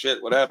like, oh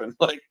shit, what happened?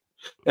 Like,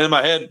 and in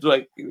my head,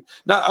 like,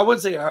 not, I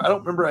wouldn't say, I don't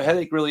remember a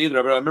headache really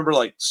either, but I remember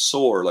like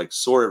sore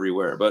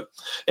everywhere. But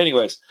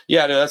anyways,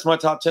 yeah, dude, that's my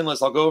top 10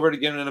 list. I'll go over it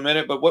again in a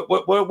minute, but what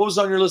was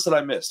on your list that I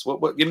missed?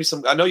 What give me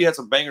some, I know you had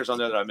some bangers on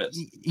there that I missed.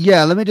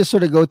 Yeah. Let me just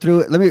sort of go through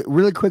it. Let me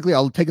really quickly,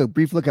 I'll take a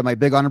brief look at my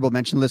big honorable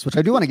mention list, which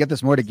I do want to get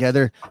this more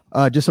together.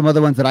 Just some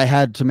other ones that I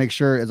had to make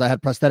sure is I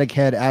had Prosthetic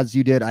Head, as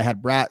you did. I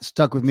had Brat,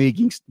 Stuck With Me,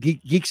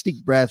 Geek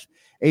Sneak Breath,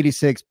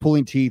 86,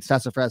 Pulling Teeth,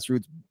 Sassafras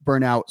Roots,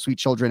 Burnout, Sweet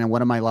Children, and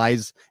One of My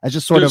Lies. As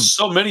just sort of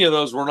so many of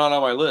those were not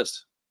on my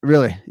list.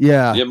 Really?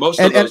 Yeah. Yeah, most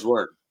of those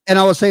weren't. And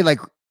I will say, like,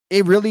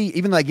 it really,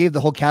 even though I gave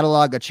the whole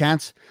catalog a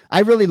chance,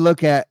 I really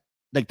look at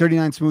like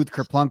 39 Smooth,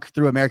 Kerplunk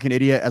through American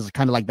Idiot as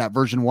kind of like that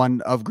version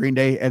 1 of Green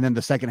Day. And then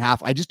the second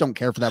half, I just don't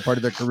care for that part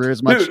of their career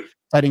as much. Dude,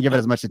 I didn't give it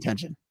as much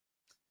attention.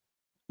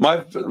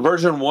 My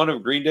version 1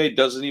 of Green Day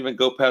doesn't even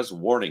go past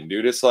Warning,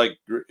 dude. It's like,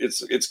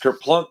 it's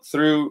Kerplunk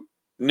through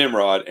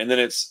Nimrod, and then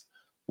it's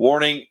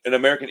Warning, an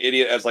American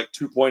Idiot as like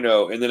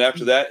 2.0, and then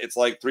after that it's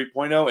like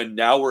 3.0, and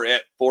now we're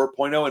at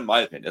 4.0 in my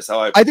opinion. That's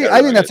how I think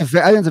that's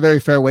a very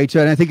fair way to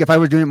it. And I think if I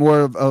were doing it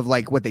more of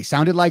like what they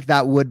sounded like,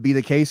 that would be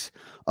the case.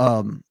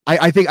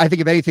 I think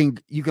if anything,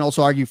 you can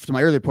also argue, to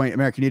my earlier point,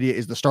 American Idiot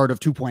is the start of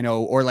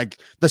 2.0, or like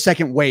the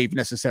second wave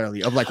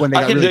necessarily of like when they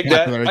got really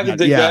popular. I can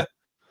dig that.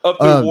 Up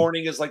to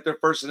Warning is like their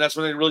first, and that's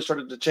when they really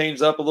started to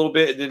change up a little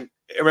bit. And then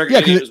American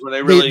Idiot is when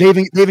they really they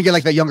even get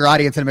like that younger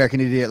audience in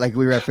American Idiot, like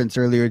we referenced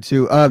earlier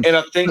too. And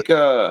I think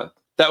that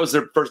that was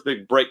their first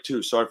big break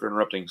too. Sorry for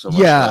interrupting so much.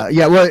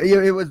 Yeah. Well,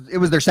 it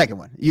was their second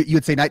one.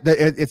 You'd say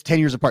it's 10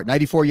 years apart.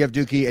 94, you have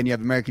Dookie, and you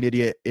have American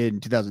Idiot in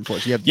 2004.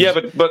 So you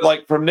have but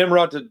like from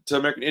Nimrod to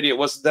American Idiot,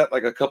 wasn't that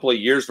like a couple of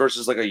years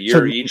versus like a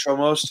year each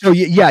almost? So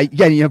yeah,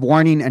 you have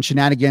Warning and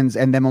Shenanigans,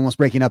 and them almost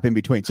breaking up in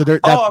between. So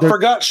I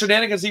forgot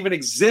Shenanigans even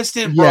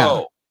existed, bro.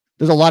 Yeah.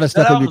 There's a lot of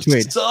stuff in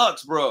between.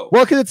 Sucks, bro.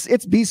 Well, because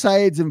it's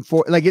B-sides and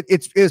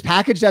it was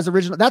packaged as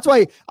original. That's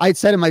why I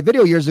said in my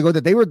video years ago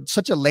that they were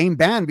such a lame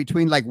band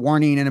between like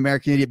Warning and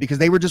American Idiot, because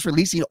they were just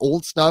releasing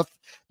old stuff.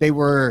 They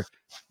were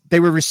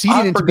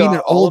receding into being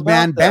an old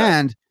band.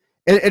 And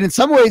in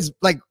some ways,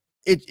 like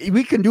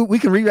we can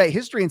rewrite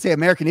history and say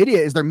American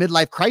Idiot is their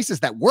midlife crisis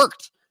that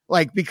worked,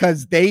 like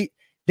because they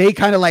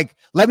kind of like,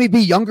 let me be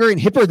younger and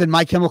hipper than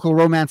My Chemical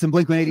Romance and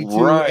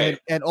Blink-182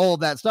 and all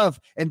of that stuff.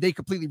 And they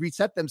completely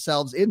reset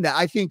themselves in that.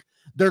 I think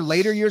their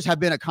later years have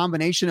been a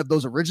combination of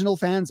those original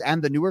fans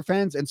and the newer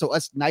fans. And so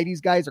us 90s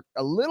guys are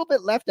a little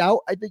bit left out,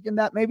 I think, in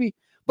that maybe.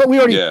 But we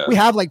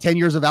have like 10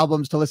 years of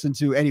albums to listen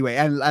to anyway.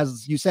 And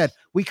as you said,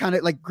 we kind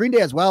of like Green Day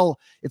as well.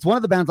 It's one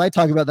of the bands I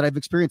talk about that I've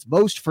experienced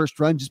most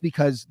first run, just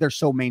because they're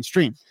so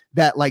mainstream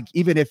that like,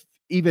 even if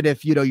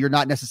you're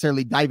not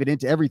necessarily diving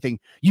into everything,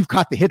 you've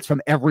caught the hits from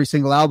every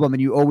single album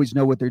and you always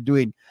know what they're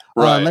doing.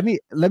 Right.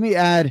 Let me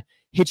add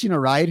Hitching a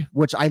Ride,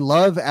 which I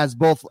love as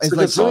both as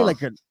like really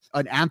like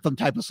an anthem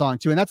type of song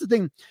too. And that's the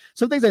thing.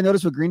 Some things I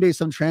noticed with Green Day,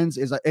 some trends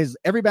is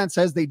every band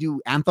says they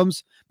do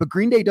anthems, but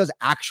Green Day does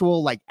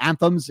actual like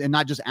anthems and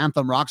not just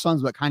anthem rock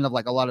songs, but kind of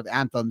like a lot of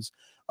anthems.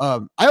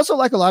 I also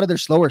like a lot of their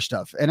slower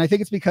stuff. And I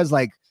think it's because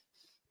like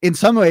in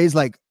some ways,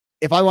 like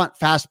if I want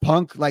fast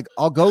punk, like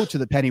I'll go to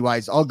the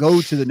Pennywise, I'll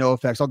go to the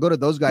NoFX, I'll go to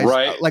those guys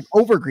like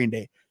over Green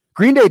Day.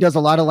 Green Day does a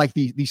lot of like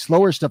the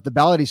slower stuff, the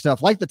ballady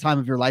stuff, like The Time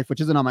of Your Life,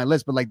 which isn't on my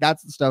list, but like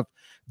that's the stuff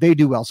they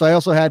do well. So I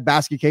also had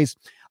Basket Case.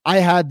 I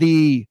had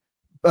the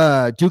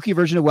Dookie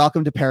version of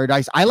Welcome to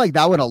Paradise. I like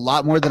that one a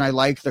lot more than I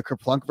like the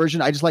Kerplunk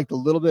version. I just like a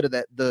little bit of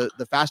that,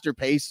 the faster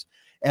pace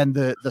and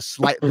the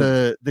slight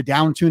the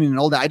down tuning and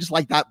all that. I just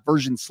like that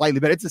version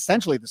slightly, but it's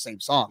essentially the same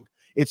song.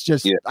 It's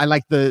just I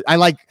like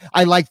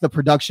the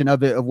production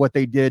of it, of what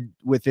they did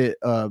with it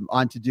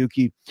onto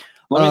Dookie.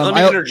 Let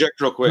me interject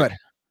real quick.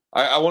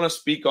 I want to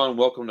speak on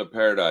Welcome to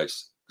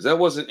Paradise because that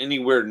wasn't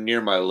anywhere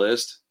near my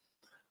list.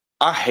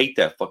 I hate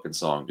that fucking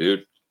song,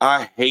 dude.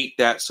 I hate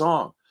that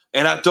song.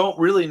 And I don't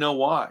really know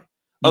why.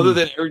 Other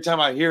than every time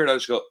I hear it, I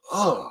just go,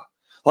 oh.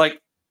 Like,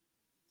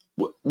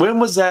 when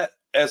was that,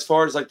 as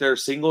far as like their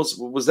singles?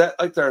 Was that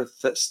like their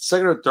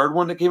second or third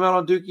one that came out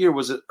on Dookie, or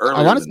was it earlier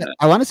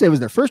I want to say it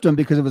was their first one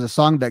because it was a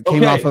song that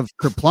came off of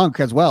Kerplunk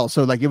as well.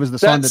 So like it was the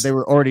song that they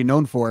were already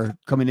known for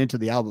coming into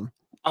the album.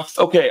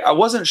 I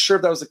wasn't sure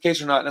if that was the case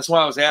or not. And that's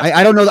why I was asking.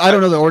 I don't know. I don't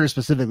know the order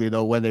specifically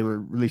though when they were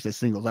released as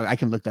singles. I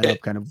can look that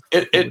up. Kind of.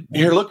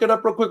 Here, look it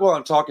up real quick while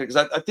I'm talking because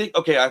I think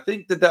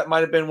that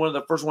might have been one of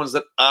the first ones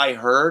that I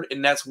heard,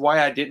 and that's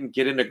why I didn't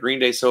get into Green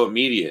Day so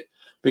immediate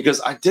because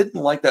I didn't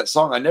like that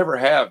song. I never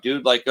have,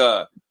 dude. Like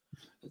like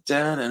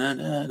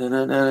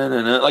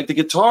the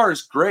guitar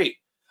is great.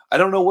 I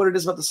don't know what it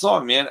is about the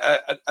song, man.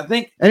 I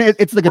think, and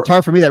it's the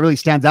guitar for me that really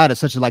stands out as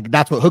such like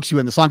that's what hooks you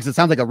in the song because it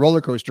sounds like a roller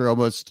coaster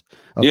almost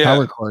of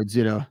power chords,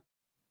 you know.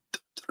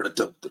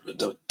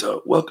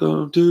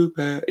 Welcome to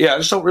Paradise. I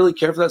just don't really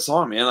care for that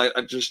song, man.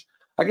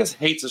 I guess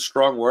hate's a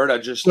strong word. I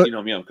just you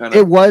know me, I'm kind of.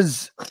 It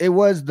was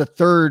the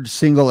third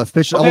single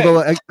official. Okay.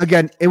 Although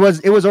again, it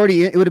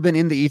would have been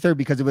in the ether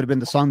because it would have been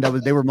the song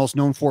that they were most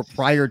known for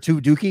prior to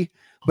Dookie,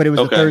 but it was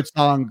the third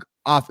song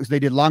off because they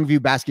did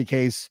Longview, Basket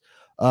Case.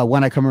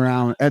 When I Come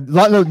Around,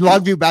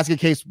 Longview, Basket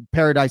Case,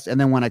 Paradise, and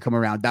then When I Come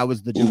Around. That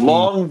was the Dookie.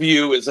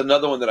 Longview is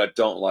another one that I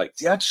don't like.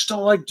 See, I just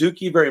don't like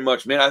Dookie very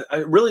much, man. I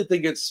really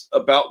think it's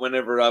about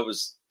whenever I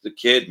was the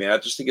kid, man. I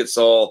just think it's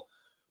all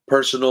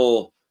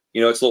personal.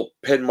 You know, it's little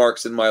pen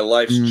marks in my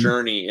life's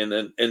journey, and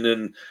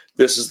then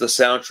this is the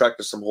soundtrack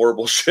to some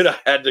horrible shit I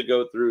had to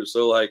go through.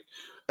 So, like,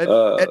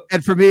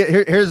 and for me,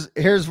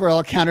 here's where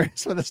I'll counter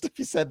some of the stuff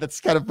you said. That's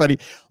kind of funny.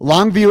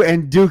 Longview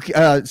and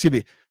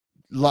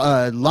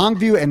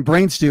Longview and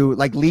Brain Stew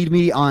like lead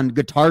me on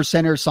Guitar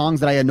Center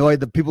songs that I annoy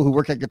the people who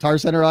work at Guitar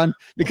Center on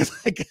because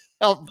like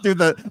I'll do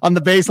on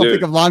the bass, I'll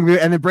think of Longview,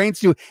 and then Brain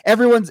Stew.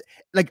 Everyone's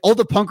like all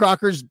the punk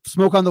rockers,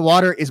 Smoke on the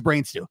Water is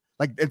Brain Stew.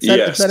 Like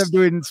instead of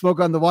doing Smoke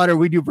on the Water,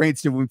 we do Brain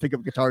Stew when we pick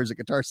up guitars at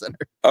Guitar Center.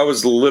 I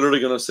was literally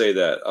gonna say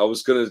that. I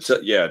was gonna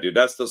dude,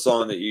 that's the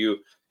song that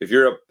if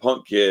you're a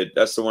punk kid,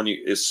 that's the one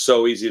it's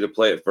so easy to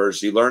play at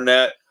first. You learn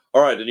that,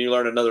 all right, then you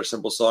learn another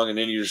simple song, and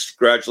then you just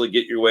gradually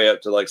get your way up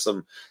to like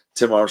some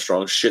Tim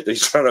Armstrong shit that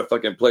he's trying to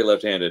fucking play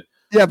left-handed.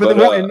 Yeah, but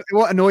it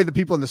won't annoy the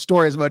people in the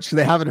store as much because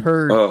they haven't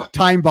heard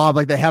Time Bomb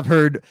like they have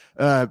heard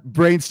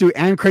Brain Stew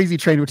and Crazy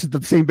Train, which is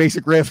the same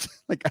basic riff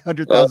like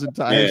 100,000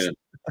 times.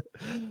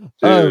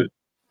 The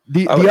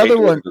other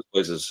one.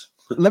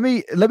 Let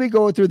me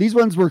go through. These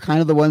ones were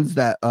kind of the ones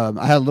that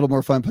I had a little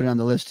more fun putting on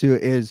the list too.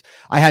 Is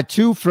I had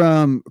two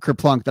from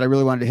Kerplunk that I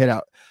really wanted to hit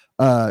out.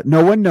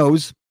 No One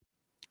Knows,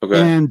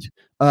 and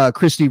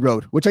Christy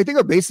Road, which I think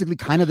are basically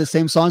kind of the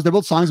same songs. They're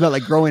both songs about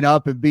like growing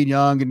up and being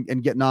young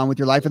and getting on with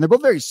your life. And they're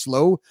both very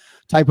slow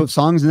type of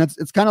songs. And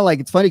it's kind of like,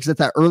 it's funny because it's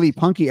that early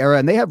punky era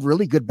and they have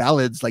really good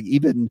ballads, like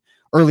even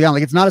early on.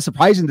 Like it's not as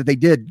surprising that they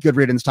did Good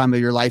Riddance, Time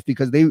of Your Life,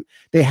 because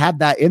they had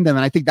that in them.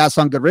 And I think that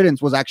song Good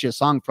Riddance was actually a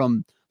song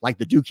from like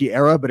the Dookie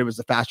era, but it was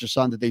the faster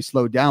song that they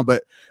slowed down.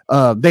 But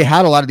they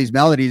had a lot of these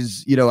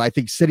melodies, I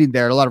think sitting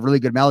there, a lot of really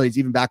good melodies,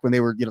 even back when they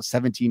were,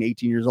 17,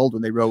 18 years old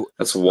when they wrote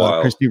That's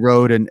wild. Christy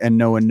Road and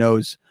No One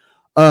Knows.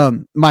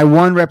 My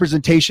one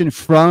representation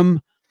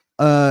from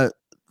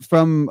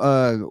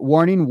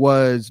Warning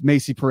was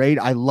Macy Parade.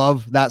 I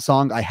love that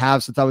song. I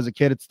have since I was a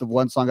kid. It's the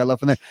one song I love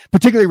from there,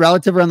 particularly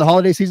relative around the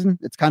holiday season.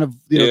 It's kind of,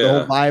 the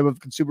whole vibe of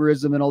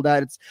consumerism and all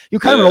that. It's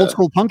kind of an old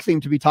school punk theme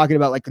to be talking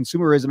about like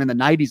consumerism in the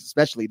 90s,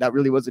 especially. That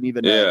really wasn't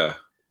even a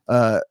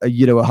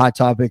hot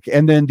topic.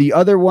 And then the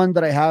other one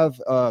that I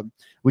have,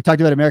 we talked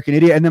about American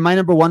Idiot. And then my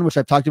number one, which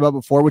I've talked about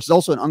before, which is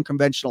also an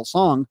unconventional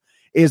song,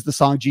 is the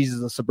song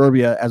Jesus of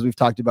Suburbia, as we've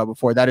talked about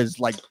before. That is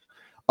like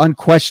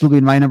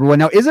unquestionably my number one.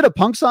 Now, is it a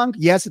punk song?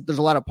 Yes, there's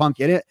a lot of punk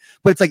in it,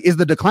 but it's like, is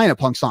The Decline a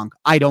punk song?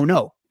 I don't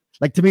know.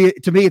 Like to me,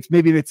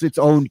 it's its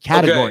own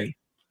category. Okay.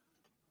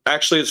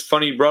 Actually, it's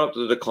funny you brought up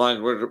The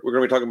Decline. We're going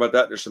to be talking about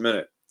that in just a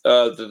minute.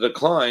 The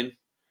Decline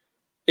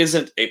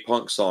isn't a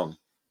punk song.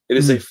 It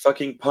is a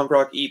fucking punk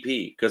rock EP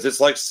because it's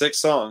like 6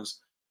 songs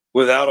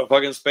without a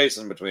fucking space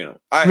in between them.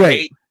 I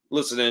hate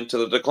listening to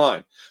The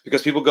Decline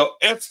because people go,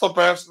 it's the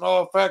best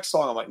NoFX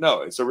song. I'm like,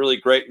 no, it's a really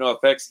great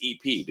NoFX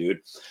EP, dude.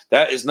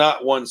 That is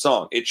not one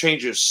song. It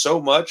changes so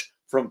much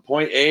from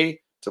point A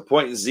to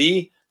point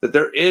Z that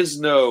there is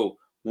no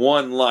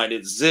one line.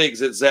 It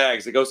zigs, it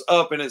zags, it goes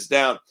up and it's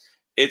down.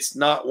 It's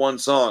not one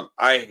song.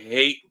 I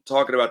hate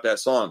talking about that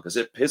song because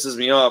it pisses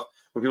me off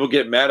when people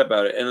get mad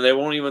about it and they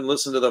won't even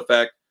listen to the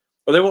fact,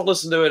 or they won't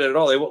listen to it at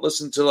all. They won't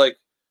listen to like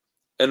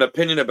an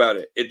opinion about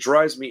it. It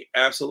drives me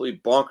absolutely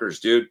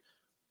bonkers, dude.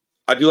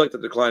 I do like The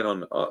Decline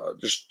on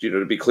just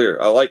to be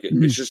clear. I like it.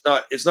 It's just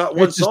not. It's not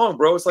one song,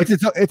 bro. It's like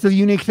it's a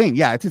unique thing.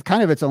 Yeah, it's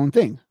kind of its own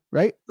thing,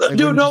 right?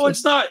 Dude, no,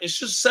 it's not. It's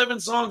just 7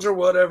 songs or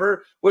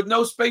whatever with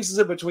no spaces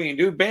in between,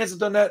 dude. Bands have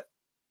done that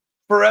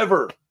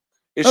forever.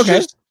 It's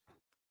just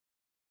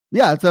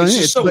it's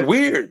just so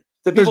weird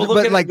that people look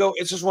at it and go,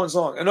 "It's just one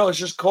song." And no, it's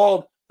just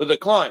called The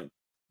Decline.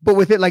 But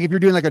with it, like if you're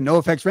doing like a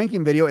NoFX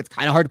ranking video, it's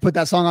kind of hard to put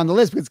that song on the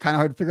list because it's kind of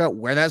hard to figure out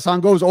where that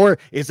song goes. Or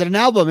is it an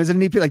album? Is it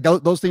an EP? Like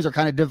those things are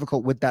kind of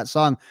difficult with that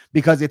song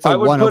because it's a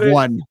one of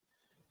one.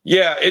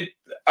 Yeah,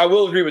 I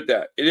will agree with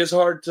that. It is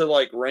hard to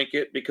like rank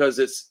it because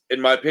it's,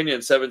 in my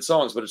opinion, 7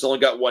 songs, but it's only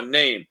got one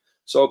name.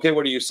 So, okay,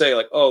 what do you say?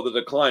 Like, oh,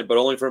 The Decline, but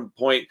only from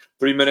 3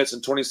 minutes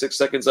and 26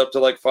 seconds up to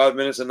like 5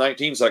 minutes and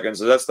 19 seconds.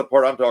 So that's the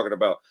part I'm talking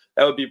about.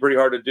 That would be pretty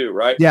hard to do,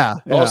 right? Yeah.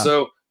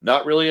 Also,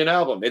 not really an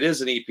album. It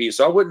is an EP.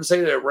 So I wouldn't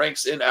say that it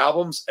ranks in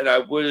albums, and I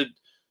would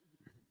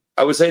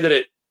say that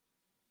it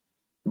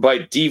by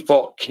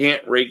default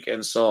can't rank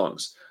in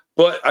songs.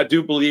 But I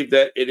do believe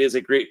that it is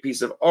a great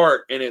piece of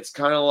art, and it's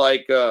kind of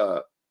like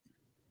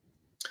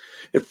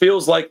it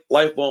feels like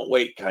Life Won't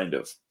Wait, kind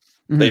of.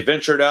 Mm-hmm. They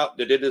ventured out,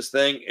 they did this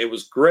thing, it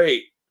was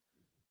great.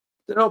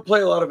 They don't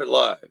play a lot of it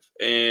live,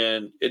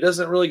 and it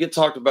doesn't really get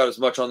talked about as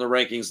much on the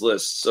rankings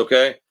lists,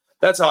 okay?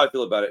 That's how I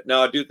feel about it.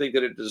 Now, I do think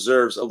that it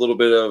deserves a little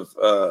bit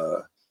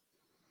of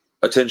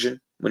attention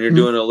when you're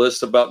doing a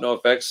list about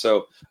NoFX.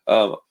 So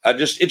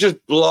it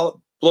just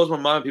blows my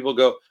mind. People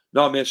go,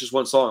 no, man, it's just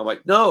one song. I'm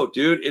like, no,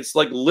 dude, it's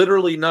like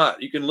literally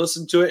not. You can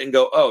listen to it and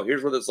go, oh,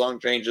 here's where the song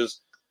changes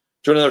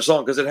to another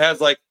song because it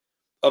has like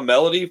a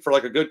melody for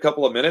like a good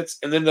couple of minutes,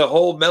 and then the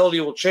whole melody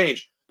will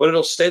change, but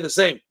it'll stay the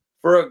same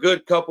for a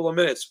good couple of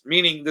minutes,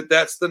 meaning that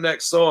that's the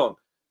next song.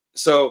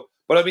 So.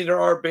 But I mean,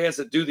 there are bands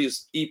that do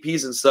these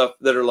EPs and stuff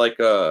that are like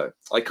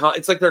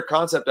it's like their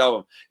concept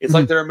album. It's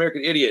like their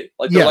American Idiot,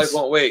 like their Life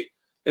Won't Wait,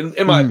 in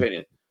my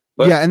opinion.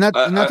 But yeah, and that's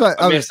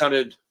what I mean, it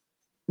sounded.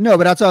 No,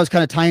 but that's why I was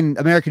kind of tying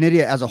American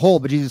Idiot as a whole,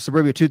 but Jesus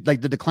Suburbia too.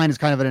 Like The Decline is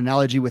kind of an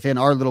analogy within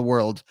our little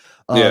world,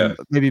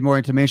 maybe more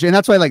into mainstream. And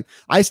that's why, like,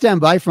 I stand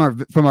by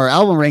from our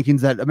album rankings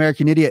that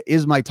American Idiot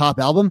is my top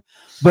album.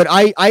 But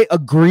I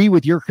agree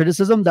with your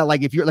criticism that,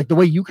 like, if you're like the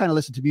way you kind of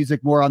listen to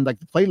music more on like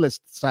the playlist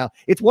style,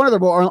 it's one of the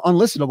more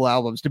unlistenable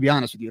albums. To be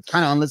honest with you, it's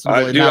kind of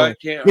unlistenable.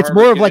 It's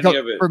more of like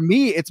for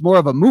me, it's more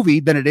of a movie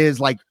than it is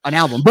like an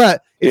album.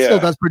 But it still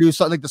does produce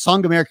like the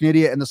song American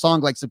Idiot and the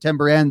song like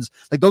September Ends.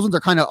 Like those ones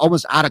are kind of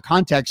almost out of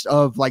context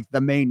of like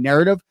the main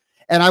narrative.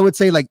 And I would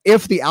say, like,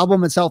 if the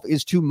album itself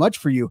is too much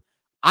for you,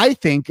 I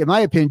think, in my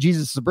opinion,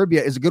 Jesus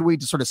Suburbia is a good way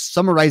to sort of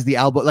summarize the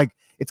album. Like,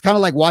 it's kind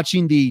of like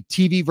watching the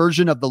TV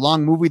version of the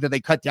long movie that they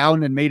cut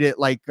down and made it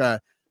like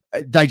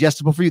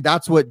digestible for you.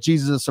 That's what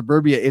Jesus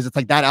Suburbia is. It's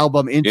like that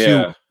album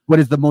into what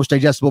is the most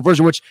digestible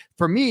version, which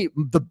for me,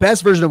 the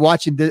best version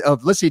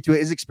of listening to it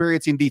is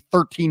experiencing the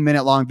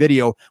 13-minute long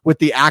video with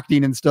the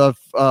acting and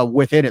stuff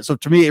within it. So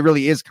to me, it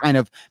really is kind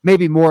of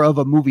maybe more of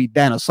a movie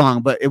than a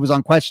song, but it was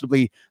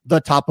unquestionably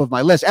the top of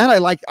my list. And I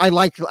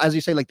like, as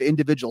you say, like the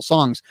individual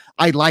songs.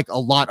 I like a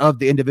lot of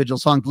the individual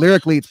songs.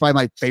 Lyrically, it's probably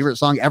my favorite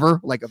song ever,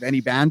 like of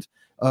any band.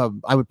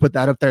 I would put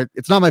that up there.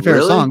 It's not my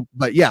favorite song,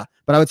 but yeah.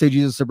 But I would say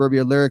Jesus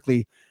Suburbia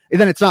lyrically. And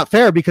then it's not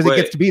fair because it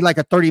gets to be like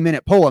a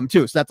 30-minute poem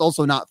too. So that's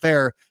also not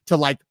fair to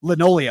like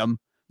Linoleum,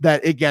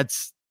 that it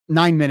gets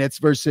 9 minutes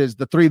versus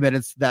the 3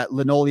 minutes that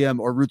Linoleum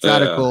or Roots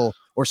Radical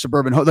or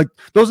Suburban Home. Like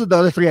those are the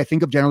other three I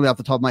think of generally off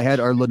the top of my head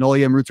are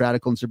Linoleum, Roots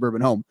Radical, and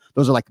Suburban Home.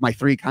 Those are like my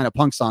three kind of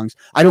punk songs.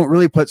 I don't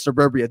really put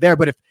Suburbia there,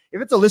 but if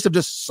it's a list of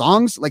just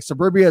songs, like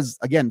Suburbia is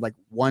again like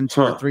 1,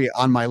 2, or 3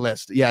 on my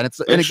list. Yeah,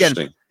 and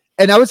again,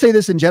 and I would say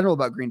this in general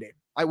about Green Day.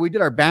 We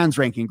did our bands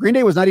ranking. Green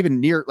Day was not even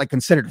near like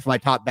considered for my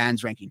top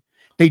bands ranking.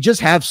 They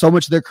just have so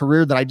much of their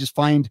career that I just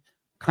find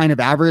kind of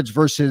average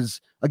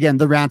versus, again,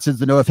 the Rancids,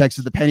 the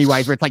NoFX, the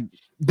Pennywise, where it's like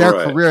their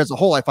career as a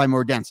whole, I find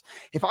more dense.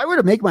 If I were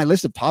to make my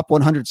list of top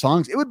 100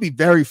 songs, it would be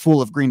very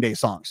full of Green Day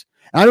songs.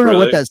 And I don't know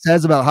what that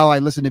says about how I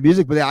listen to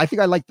music, but I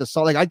think I like the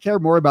song. Like I care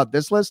more about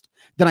this list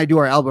than I do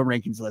our album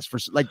rankings list for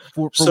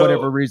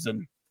whatever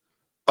reason.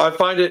 I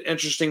find it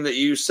interesting that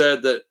you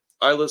said that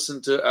I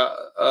listen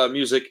to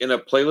music in a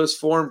playlist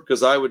form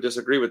because I would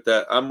disagree with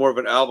that. I'm more of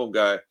an album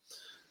guy.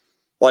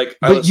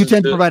 But you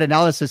tend to provide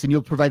analysis and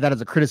you'll provide that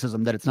as a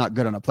criticism that it's not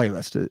good on a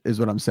playlist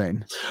is what I'm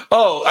saying.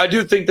 Oh, I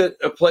do think that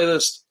a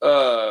playlist,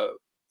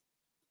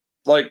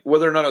 like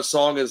whether or not a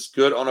song is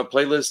good on a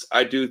playlist,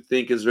 I do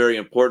think is very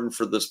important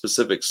for the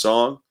specific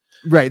song.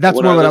 Right. That's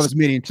more what I was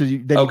meaning to.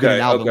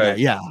 Yeah.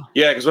 Yeah.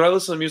 Because when I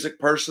listen to music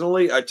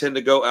personally, I tend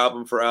to go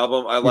album for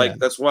album.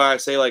 That's why I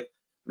say like,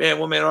 man,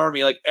 One Man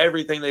Army, like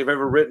everything they've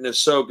ever written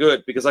is so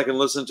good because I can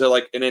listen to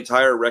like an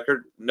entire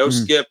record, no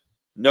skip.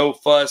 No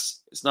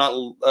fuss. It's not.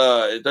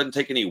 It doesn't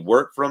take any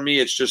work from me.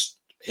 It's just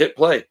hit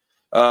play.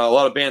 A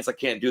lot of bands I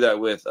can't do that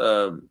with.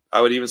 I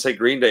would even say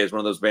Green Day is one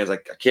of those bands I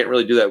can't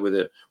really do that with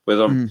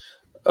them.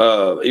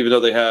 Even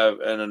though they have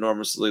an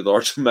enormously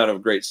large amount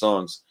of great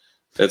songs.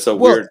 It's a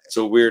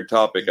weird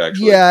topic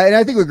actually. Yeah, and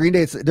I think with Green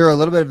Day, they're a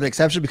little bit of an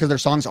exception because their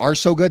songs are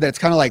so good that it's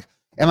kind of like,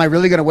 am I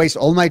really going to waste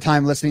all my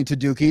time listening to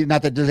Dookie?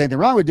 Not that there's anything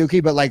wrong with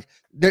Dookie, but like,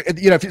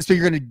 so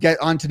you're going to get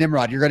onto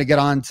Nimrod, you're going to get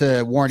on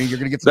to Warning, you're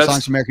going to get some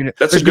songs from American.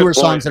 There's newer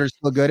songs that are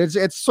still good.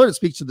 It sort of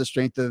speaks to the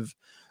strength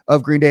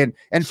of Green Day.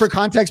 And for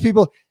context,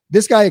 people,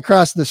 this guy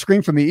across the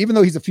screen from me, even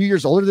though he's a few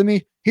years older than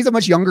me, he's a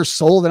much younger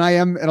soul than I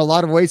am in a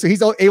lot of ways. So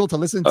he's able to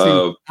listen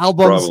to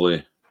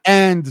albums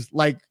and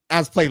like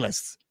as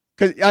playlists.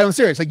 Because I'm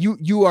serious, like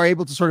you are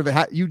able to sort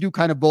of you do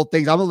kind of both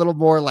things. I'm a little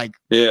more like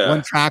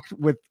one track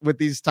with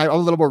these type. I'm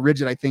a little more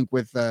rigid, I think.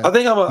 With I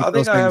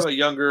have a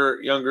younger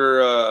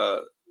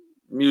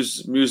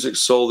music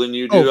soul than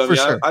you do.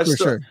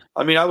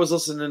 I mean, I was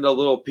listening to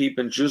Lil Peep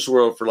and Juice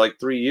WRLD for like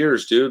 3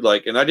 years, dude.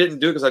 Like, and I didn't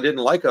do it because I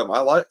didn't like them. I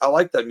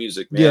like that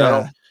music, man.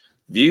 Yeah.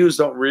 Views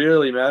don't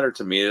really matter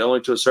to me, and only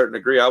to a certain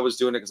degree. I was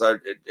doing it because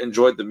I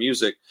enjoyed the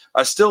music.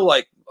 I still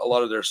like a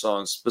lot of their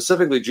songs,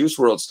 specifically Juice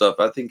WRLD stuff.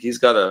 I think he's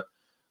got a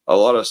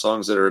lot of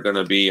songs that are going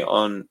to be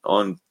on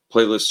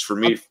playlists for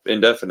me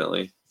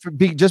indefinitely.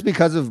 Just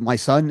because of my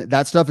son,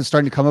 that stuff is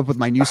starting to come up with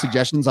my new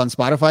suggestions on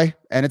Spotify,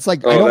 and it's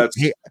like I don't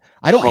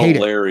hate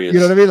it. You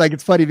know what I mean? Like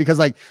it's funny because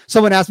like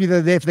someone asked me the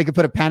other day if they could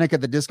put a Panic at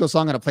the Disco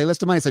song on a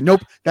playlist of mine. I said,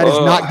 nope, that is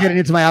not getting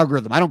into my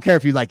algorithm. I don't care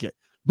if you like it,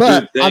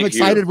 but I'm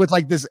excited with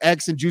like this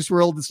X and Juice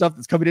WRLD and stuff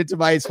that's coming into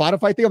my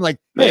Spotify thing. I'm like,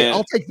 hey,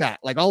 I'll take that.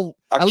 Like I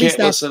at least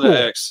listen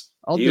to X.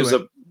 He was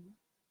a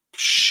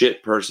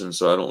shit person,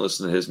 so I don't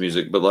listen to his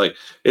music, but like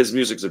his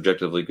music's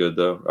objectively good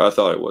though. I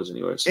thought it was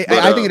anyways.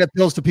 I think it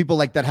appeals to people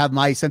like that have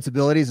my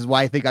sensibilities is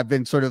why I think I've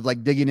been sort of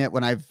like digging it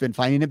when I've been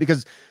finding it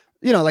because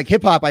like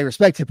hip hop, I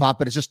respect hip hop,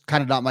 but it's just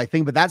kind of not my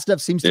thing. But that stuff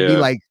seems to be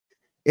like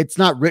it's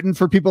not written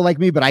for people like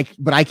me, but I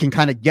can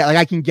kind of get like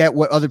I can get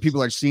what other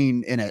people are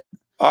seeing in it.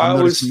 I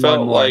always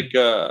felt like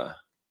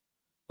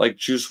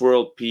Juice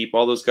WRLD, Peep,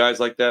 all those guys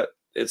like that.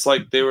 It's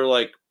like they were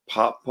like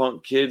pop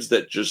punk kids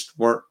that just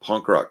weren't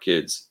punk rock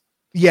kids.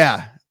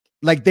 Yeah.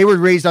 Like they were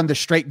raised on the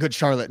straight Good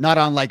Charlotte, not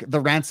on like the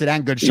Rancid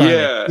and Good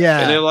Charlotte. Yeah.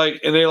 And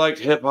they liked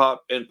hip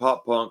hop and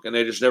pop punk, and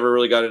they just never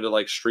really got into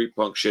like street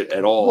punk shit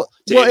at all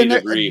to any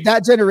degree.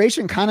 That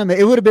generation kind of,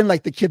 it would have been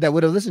like the kid that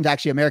would have listened to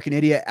actually American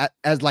Idiot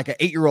as like an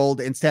 8-year-old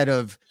instead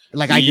of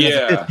like I did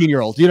as a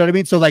 15-year-old. You know what I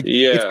mean? So like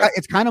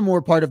it's kind of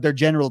more part of their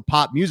general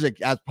pop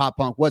music as pop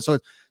punk was. So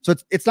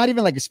it's not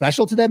even like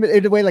special to them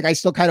in a way. Like I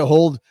still kind of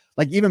hold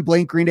like even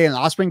Blink, Green Day, and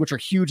Offspring, which are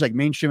huge like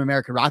mainstream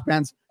American rock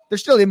bands. They're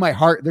still in my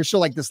heart. There's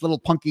still like this little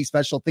punky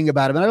special thing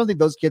about them. And I don't think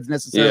those kids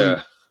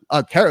necessarily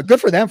care.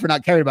 Good for them for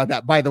not caring about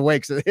that, by the way,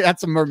 because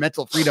that's some more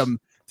mental freedom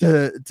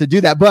to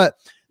do that. But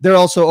they're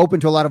also open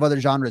to a lot of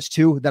other genres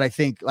too, that I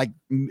think like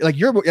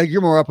you're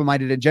more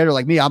open-minded in general.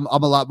 Like me, I'm a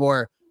lot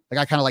more like,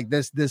 I kind of like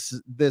this,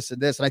 and this.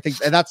 And I think,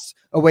 and that's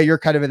a way you're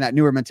kind of in that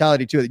newer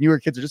mentality too. The newer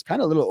kids are just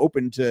kind of a little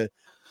open to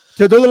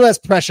they're a little less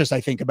precious,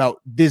 I think, about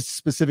these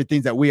specific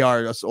things that we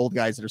are, us old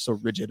guys that are so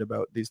rigid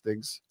about these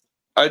things.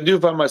 I do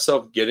find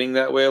myself getting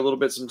that way a little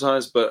bit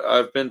sometimes, but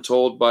I've been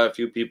told by a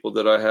few people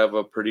that I have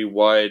a pretty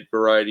wide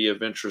variety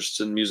of interests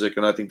in music,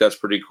 and I think that's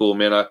pretty cool,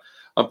 man.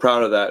 I'm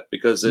proud of that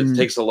because it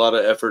takes a lot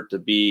of effort to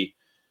be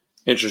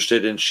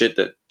interested in shit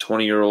that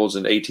 20-year-olds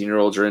and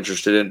 18-year-olds are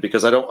interested in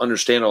because I don't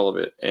understand all of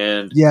it.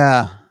 And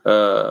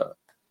I'm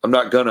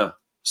not gonna.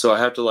 So I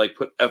have to like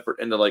put effort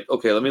into like,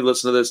 okay, let me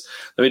listen to this.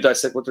 Let me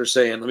dissect what they're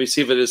saying. Let me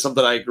see if it is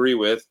something I agree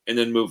with, and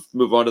then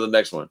move on to the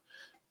next one.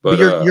 But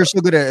you're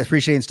so good at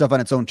appreciating stuff on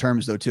its own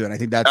terms, though, too. And I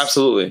think that's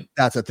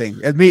a thing.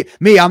 And me,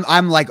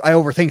 I'm like, I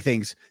overthink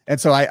things,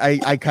 and so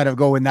I kind of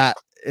go in that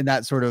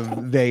sort of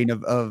vein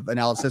of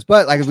analysis.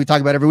 But like as we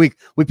talk about every week,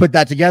 we put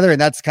that together,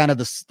 and that's kind of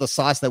the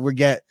sauce that we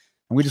get.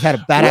 And we just had a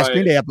badass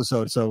Green Day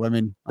episode, so I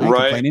mean, I ain't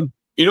complaining.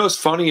 You know what's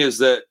funny is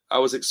that I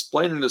was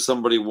explaining to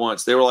somebody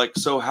once. They were like,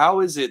 "So how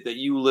is it that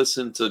you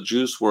listen to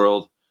Juice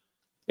WRLD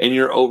and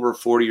you're over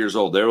 40 years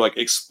old?" They were like,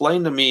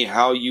 "Explain to me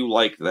how you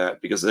like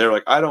that," because they're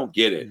like, "I don't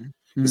get it."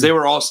 Because they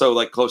were also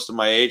like close to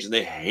my age and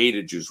they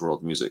hated Juice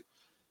WRLD music.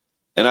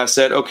 And I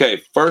said,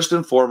 okay, first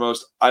and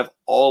foremost, I've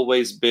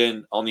always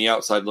been on the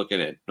outside looking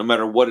in, no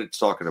matter what it's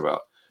talking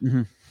about.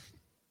 Mm-hmm.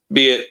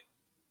 Be it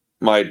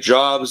my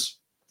jobs,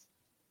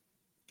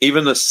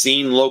 even the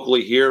scene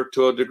locally here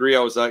to a degree. I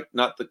was like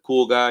not the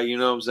cool guy, you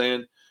know what I'm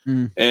saying?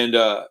 Mm. And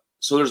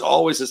so there's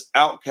always this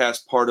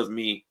outcast part of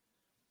me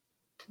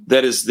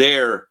that is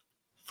there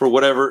for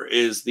whatever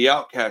is the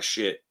outcast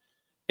shit.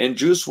 And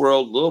Juice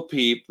WRLD, Lil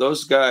Peep,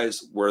 those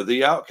guys were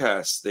the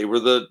outcasts. They were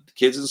the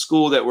kids in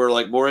school that were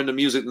like more into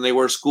music than they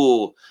were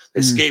school.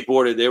 They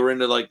skateboarded. They were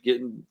into like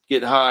getting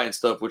high and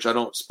stuff, which I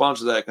don't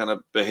sponsor that kind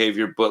of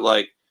behavior, but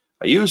like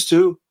I used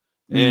to.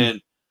 And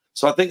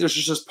so I think there's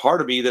just this part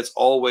of me that's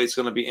always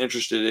going to be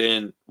interested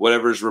in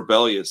whatever's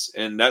rebellious.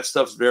 And that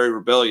stuff's very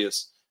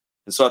rebellious.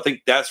 And so I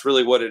think that's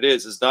really what it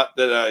is. It's not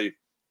that I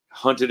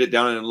hunted it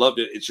down and loved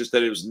it. It's just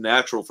that it was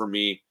natural for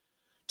me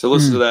to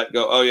listen to that and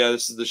go, oh yeah,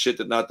 this is the shit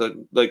that not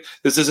the, like,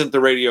 this isn't the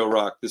radio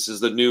rock. This is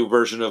the new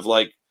version of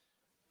like,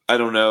 I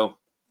don't know,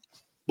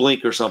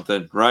 Blink or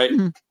something, right?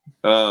 You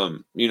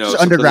know, just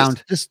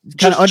underground, just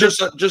kind of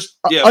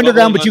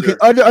underground, but you can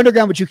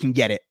underground, but you can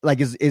get it. Like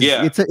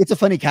it's a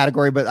funny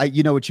category, but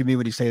you know what you mean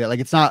when you say that. Like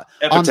it's not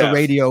Epitaph on the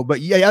radio,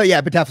 but yeah,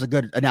 Epitaph's a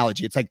good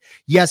analogy. It's like,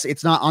 yes,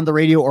 it's not on the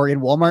radio or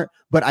in Walmart,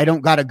 but I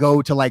don't got to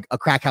go to like a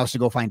crack house to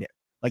go find it.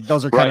 Like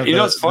those are kind of, you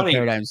know, it's funny.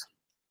 Paradigms.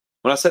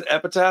 When I said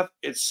Epitaph,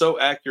 it's so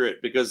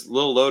accurate because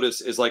Lil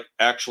Lotus is like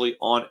actually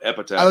on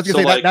Epitaph. I was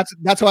gonna say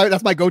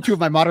that's my go-to of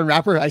my modern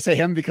rapper. I say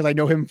him because I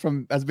know him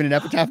as being an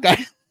Epitaph guy.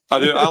 I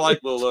do. I like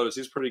Lil Lotus.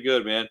 He's pretty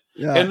good, man.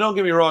 Yeah. And don't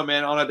get me wrong,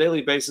 man. On a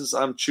daily basis,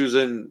 I'm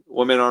choosing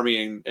Women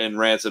Army and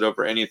Rancid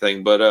over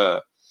anything.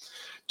 But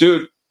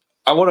dude,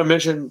 I want to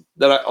mention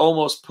that I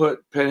almost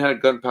put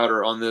Pinhead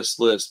Gunpowder on this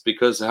list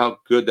because of how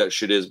good that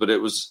shit is. But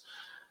it was,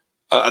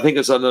 I think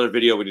it's another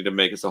video we need to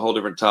make. It's a whole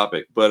different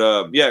topic.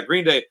 But yeah,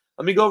 Green Day.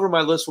 Let me go over my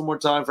list one more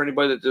time for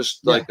anybody that just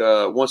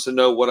wants to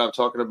know what I'm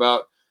talking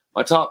about.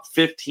 My top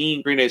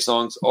 15 Green Day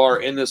songs are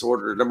in this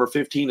order. Number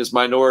 15 is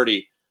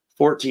Minority.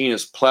 14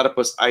 is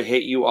Platypus, I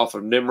Hate You off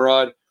of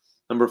Nimrod.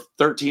 Number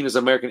 13 is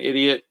American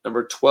Idiot.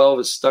 Number 12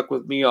 is Stuck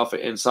With Me off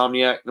of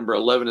Insomniac. Number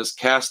 11 is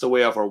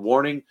Castaway off of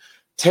Warning.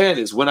 10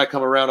 is When I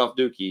Come Around off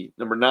Dookie.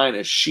 Number 9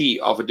 is She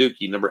off of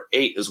Dookie. Number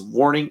 8 is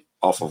Warning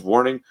off of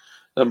Warning.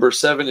 Number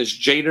 7 is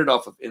Jaded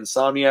off of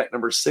Insomniac.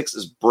 Number 6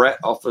 is Brett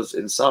off of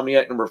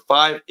Insomniac. Number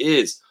 5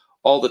 is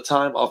All the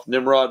Time off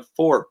Nimrod.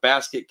 4,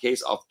 Basket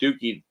Case off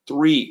Dookie.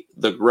 3,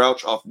 The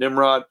Grouch off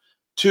Nimrod.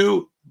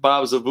 2,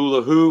 Bob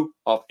Zavula Who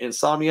off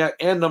Insomniac.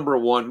 And number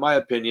 1, my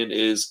opinion,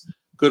 is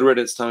Good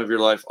Riddance, Time of Your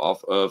Life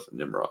off of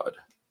Nimrod.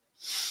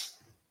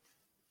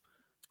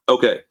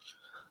 Okay.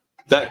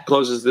 That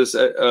closes this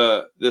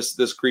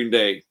this Green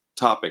Day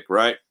topic,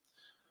 right?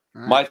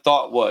 Right. My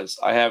thought was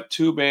I have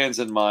 2 bands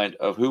in mind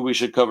of who we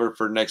should cover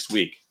for next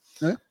week.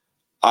 Okay.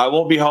 I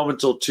won't be home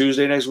until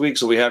Tuesday next week,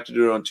 so we have to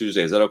do it on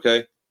Tuesday. Is that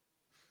okay?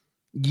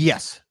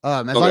 Yes.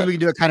 As long as we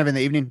can do it kind of in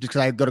the evening, just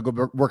because I got to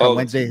go work on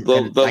Wednesday.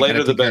 The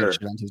later the better.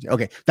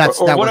 Okay. That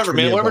whatever,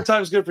 man. Whatever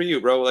time's good for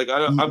you, bro. Like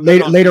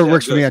later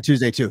works for me on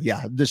Tuesday too.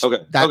 Yeah.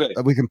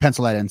 We can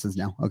pencil that in since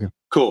now. Okay.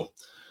 Cool.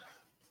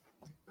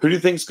 Who do you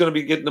think is going to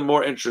be getting the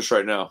more interest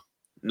right now?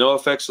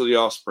 NoFX or The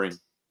Offspring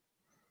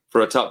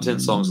for a top 10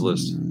 songs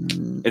list?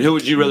 And who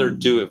would you rather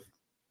do it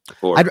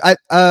for?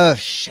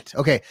 Shit.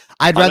 Okay.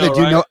 I'd rather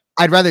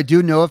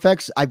do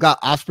NoFX. I've got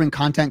Offspring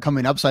content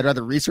coming up, so I'd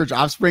rather research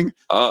Offspring.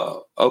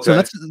 Oh, okay. So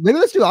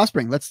let's do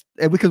Offspring.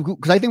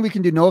 Because I think we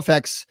can do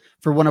NoFX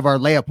for one of our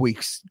layup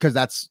weeks, because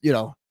that's, you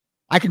know,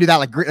 I can do that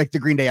like the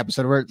Green Day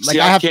episode where like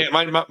I can't.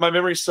 My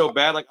memory's so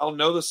bad. Like I'll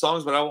know the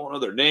songs, but I won't know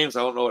their names.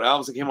 I don't know what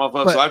albums they came off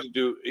of, so I have to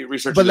do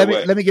research. But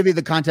let me give you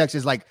the context.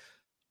 Is like,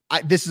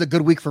 this is a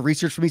good week for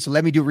research for me, so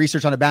let me do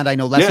research on a band I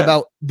know less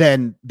about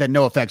than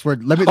NoFX.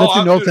 Let's do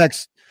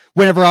NoFX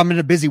whenever I'm in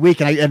a busy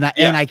week, and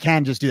I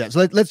can just do that.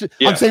 So let's.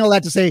 I'm saying all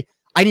that to say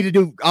I need to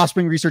do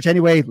Offspring research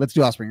anyway. Let's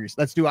do Offspring research.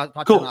 Let's do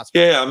cool.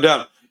 Offspring. Yeah, I'm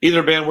down.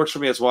 Either band works for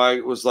me. That's why I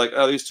was like,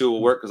 oh, these 2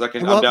 will work because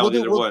I'm down with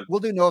either one. We'll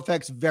do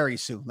NoFX very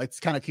soon. Let's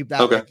kind of keep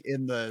that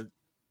in the.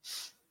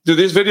 Dude,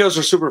 these videos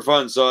are super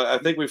fun. So I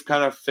think we've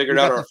kind of figured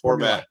out our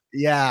format.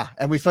 Yeah,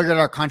 and we figured out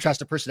our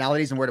contrast of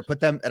personalities and where to put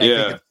them. And I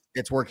think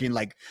it's working.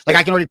 Like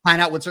I can already plan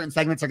out what certain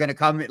segments are going to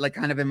come, like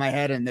kind of in my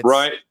head, and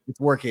it's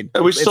working.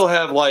 And we still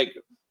have like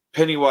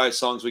Pennywise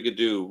songs we could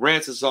do,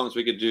 Rancid songs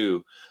we could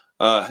do,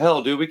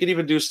 Hell, dude, we could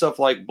even do stuff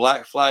like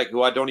Black Flag,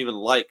 who I don't even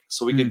like,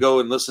 so we could go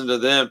and listen to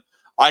them.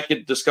 I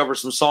could discover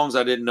some songs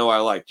I didn't know I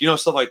liked,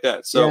 stuff like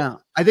that. So yeah,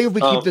 I think if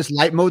we keep this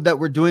light mode that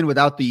we're doing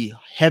without the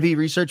heavy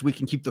research, we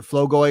can keep the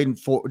flow going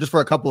for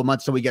a couple of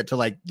months till we get to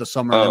like the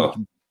summer. And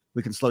then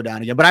we can slow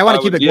down again. But I want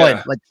to keep it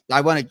going. Like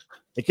I want to.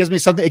 It gives me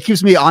something. It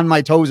keeps me on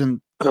my toes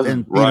and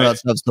that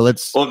stuff.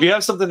 So if you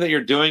have something that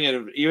you're doing,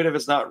 and even if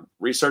it's not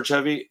research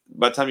heavy,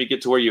 by the time you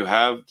get to where you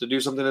have to do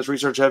something that's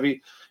research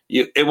heavy,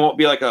 it won't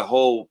be like a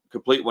whole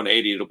complete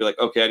 180. It'll be like,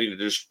 okay, I need to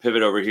just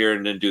pivot over here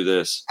and then do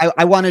this.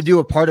 I want to do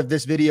a part of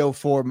this video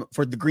for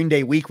the Green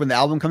Day week when the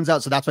album comes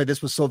out. So that's why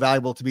this was so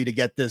valuable to me to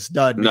get this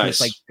done.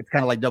 Nice. It's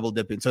kind of like double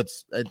dipping. So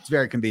it's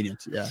very convenient.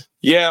 Yeah.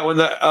 Yeah. When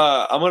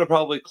I'm going to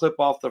probably clip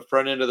off the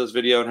front end of this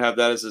video and have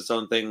that as its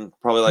own thing,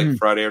 probably like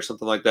Friday or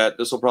something like that.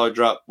 This will probably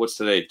drop. What's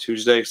today?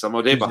 Tuesday. So I'm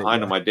a day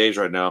behind on my days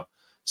right now.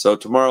 So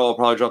tomorrow I'll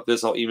probably drop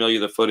this. I'll email you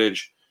the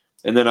footage,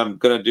 and then I'm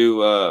going to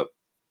do,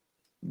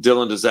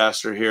 Dylan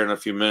Disaster here in a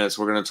few minutes.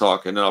 We're going to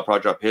talk, and then I'll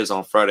probably drop his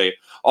on Friday.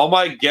 All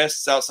my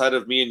guests outside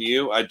of me and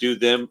you, I do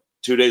them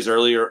 2 days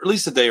early, or at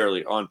least a day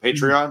early on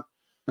Patreon.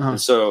 And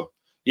so,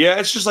 yeah,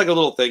 it's just like a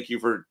little thank you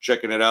for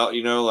checking it out.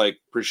 Like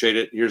appreciate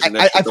it. Here's the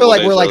next. I feel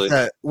like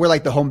we're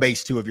like the home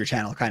base too of your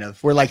channel, kind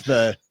of. We're like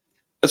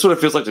that's what it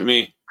feels like to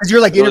me. Because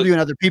you're like interviewing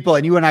other people,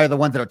 and you and I are the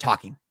ones that are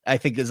talking. I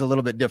think is a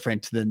little bit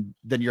different than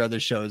your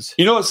other shows.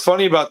 What's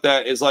funny about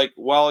that is like,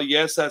 while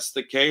yes, that's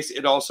the case,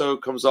 it also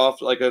comes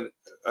off like a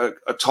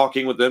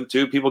talking with them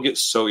too. People get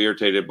so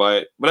irritated by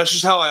it, but that's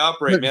just how I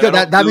operate, man.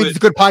 That means it's a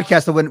good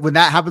podcast. So when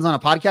that happens on a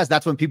podcast,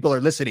 that's when people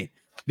are listening,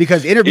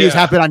 because interviews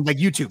happen on like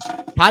YouTube.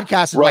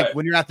 Podcasts is like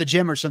when you're at the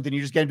gym or something,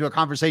 you just get into a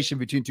conversation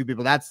between two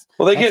people.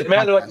 They get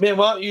mad. They're like, man,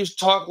 why don't you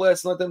talk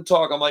less and let them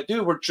talk? I'm like,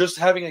 dude, we're just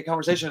having a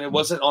conversation. It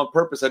wasn't on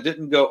purpose. I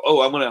didn't go,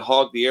 oh, I'm going to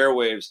hog the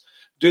airwaves.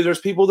 Dude,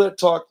 there's people that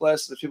talk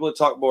less. There's people that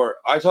talk more.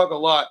 I talk a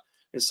lot.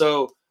 And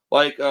so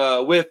like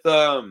with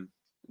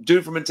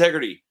dude from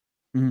Integrity,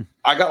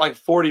 I got like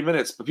 40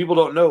 minutes, but people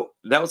don't know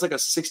that was like a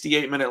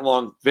 68-minute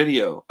long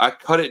video. I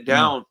cut it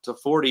down to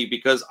 40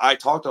 because I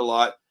talked a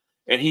lot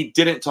and he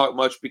didn't talk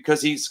much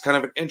because he's kind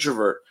of an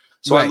introvert.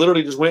 So I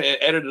literally just went and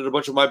edited a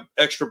bunch of my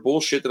extra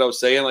bullshit that I was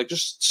saying, like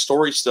just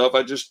story stuff.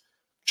 I just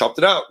chopped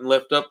it out and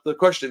left up the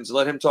questions and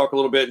let him talk a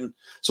little bit. And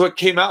so it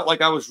came out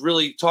like I was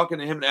really talking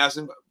to him and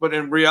asking, but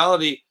in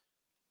reality,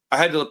 I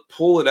had to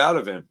pull it out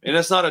of him, and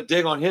that's not a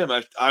dig on him.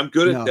 I'm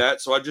good at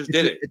that, so I just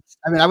did it.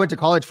 I went to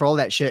college for all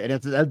that shit,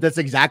 and that's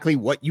exactly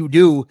what you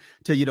do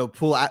to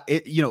pull out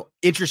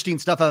interesting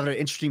stuff out of an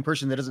interesting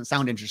person that doesn't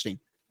sound interesting,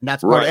 and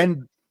that's part.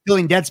 And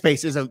filling dead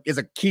space is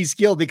a key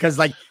skill, because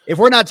like if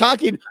we're not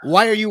talking,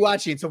 why are you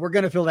watching? So we're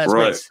gonna fill that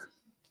space.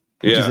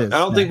 Yeah, I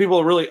don't think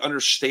people really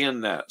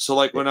understand that. So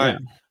like when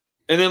and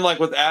then like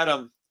with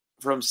Adam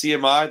from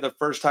CMI, the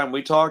first time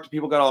we talked,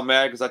 people got all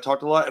mad because I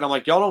talked a lot, and I'm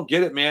like, y'all don't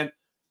get it, man.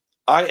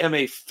 I am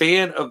a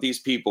fan of these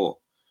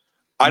people.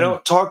 I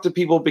don't talk to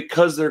people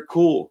because they're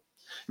cool.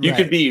 You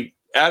could be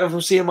Adam from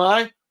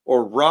CMI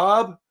or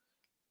Rob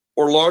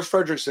or Lars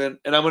Fredrickson,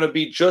 and I'm going to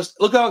be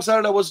look how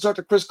excited I was to talk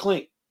to Chris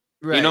Klink.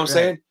 You know what I'm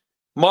saying?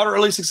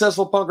 Moderately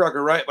successful punk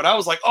rocker, right? But I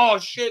was like, oh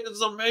shit, this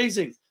is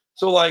amazing.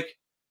 So like,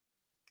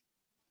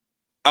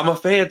 I'm a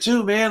fan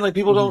too, man. Like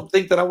people don't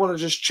think that I want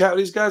to just chat with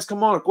these guys.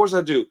 Come on, of course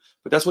I do.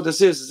 But that's what this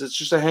is it's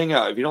just a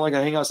hangout. If you don't like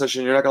a hangout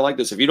session, you're not gonna like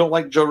this. If you don't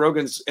like Joe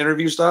Rogan's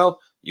interview style,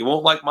 you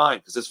won't like mine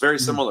because it's very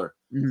similar.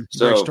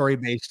 So very story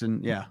based,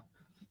 and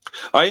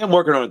I am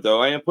working on it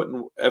though. I am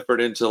putting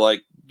effort into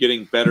like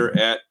getting better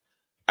at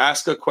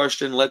ask a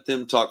question, let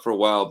them talk for a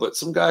while. But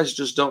some guys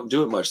just don't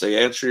do it much.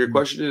 They answer your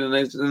question and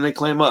then they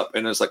clam up,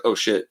 and it's like, oh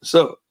shit.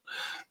 So,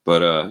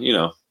 but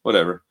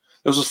whatever.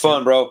 This was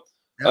fun, bro.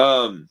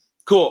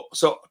 Cool.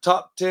 So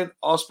top 10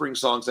 Offspring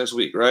songs next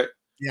week, right?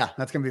 Yeah,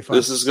 that's going to be fun.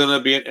 This is going to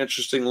be an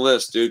interesting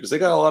list, dude, because they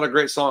got a lot of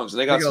great songs, and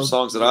they got some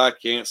songs that I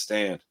can't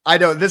stand. I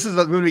know. This is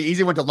going to be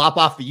easy one to lop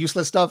off the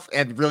useless stuff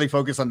and really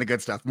focus on the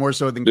good stuff, more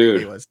so than Green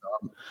Day was.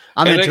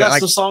 And they got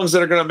some songs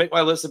that are going to make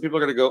my list, and people are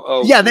going to go,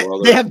 oh. Yeah,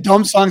 they have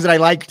dumb songs that I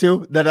like,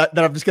 too, that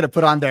I'm just going to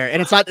put on there.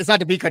 And it's not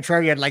to be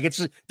contrarian. Like, it's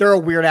just, they're a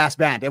weird-ass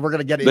band, and we're going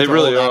to get into They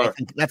really are. I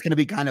think that's going to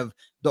be kind of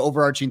the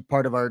overarching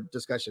part of our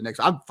discussion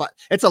next.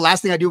 It's the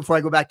last thing I do before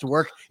I go back to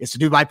work is to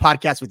do my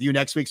podcast with you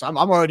next week. So I'm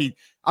already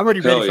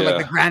ready for like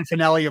the grand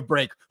finale of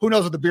Break. Who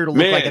knows what the beard will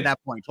look like at that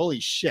point?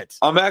 Holy shit!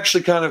 I'm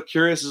actually kind of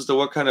curious as to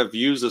what kind of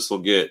views this will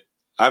get.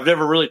 I've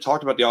never really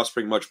talked about the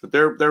Offspring much, but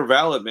they're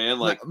valid, man.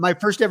 Like my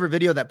first ever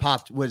video that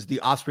popped was the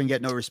Offspring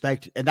Get No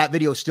Respect, and that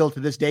video still to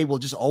this day will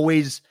just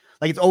always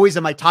it's always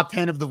in my top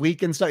 10 of the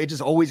week and stuff. It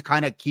just always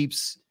kind of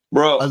keeps.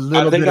 Bro, I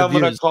think I'm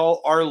going to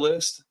call our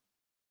list.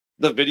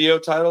 The video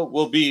title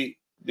will be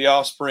The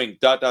Offspring ...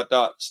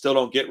 Still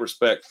Don't Get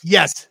Respect.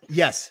 Yes,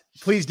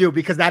 please do,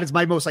 because that is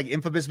my most like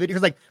infamous video.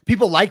 Because like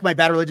people like my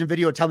Bad Religion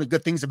video and tell me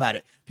good things about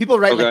it. People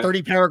write like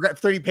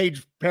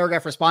 30-page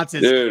paragraph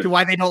responses to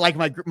why they don't like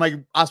my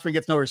Offspring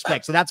Gets No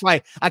Respect. So that's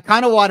why I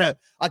kind of want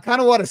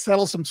to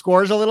settle some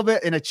scores a little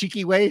bit in a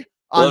cheeky way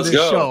on this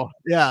show.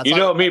 Yeah. You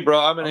know me, bro.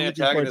 I'm an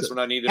antagonist when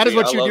I need to be. That is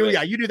what you do.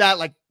 Yeah. You do that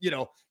like, you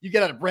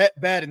get out of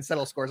bed and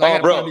settle scores. I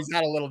got to find these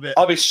out a little bit.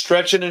 I'll be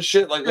stretching and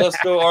shit. Like, let's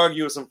go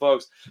argue with some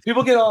folks.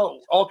 People get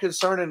all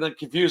concerned and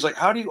confused. Like,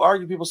 how do you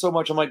argue people so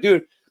much? I'm like,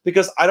 dude,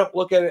 because I don't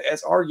look at it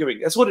as arguing.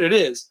 That's what it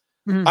is.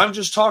 Mm-hmm. I'm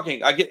just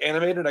talking. I get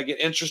animated. I get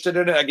interested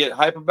in it. I get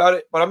hype about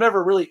it, but I'm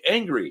never really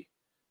angry.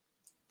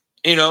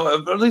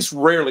 At least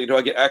rarely do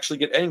I actually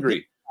get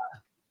angry.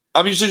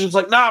 I'm usually just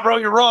like, nah, bro,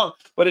 you're wrong.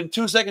 But in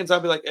 2 seconds, I'll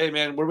be like, hey,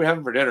 man, what are we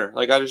having for dinner?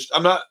 Like,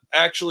 I'm not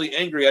actually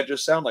angry. I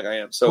just sound like I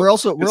am. So we're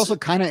also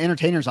kind of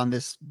entertainers on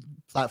this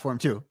platform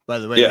too, by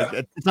the way. Yeah.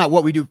 Like, it's not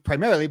what we do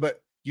primarily,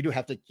 but you do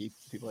have to keep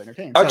people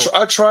entertained.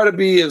 I try to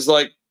be as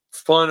like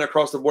fun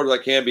across the board as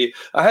I can be.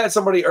 I had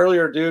somebody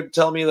earlier, dude,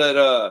 tell me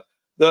that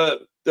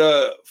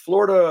the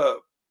Florida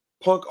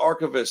punk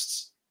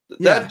archivists,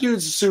 that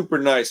dude's super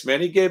nice,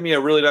 man. He gave me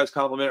a really nice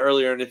compliment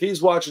earlier. And if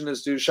he's watching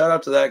this, dude, shout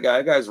out to that guy.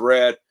 That guy's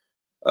rad.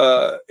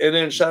 And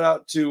then shout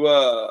out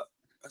to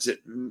is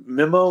it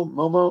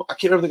Momo? I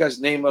can't remember the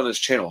guy's name on his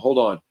channel. Hold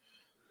on.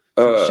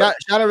 Shout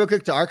out real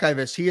quick to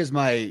Archivist. He is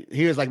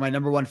like my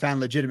number one fan,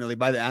 legitimately,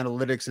 by the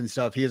analytics and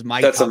stuff. He is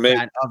my top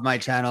fan of my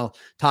channel,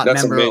 top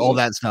member, amazing. All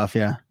that stuff.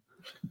 Yeah.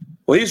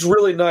 Well, he's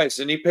really nice,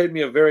 and he paid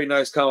me a very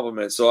nice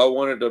compliment. So I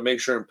wanted to make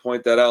sure and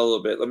point that out a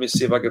little bit. Let me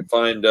see if I can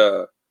find.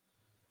 Oh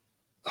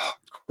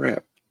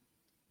crap!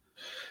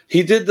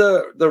 He did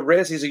the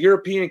rants. He's a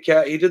European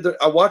cat. He did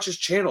I watch his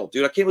channel,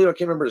 dude. I can't believe I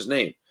can't remember his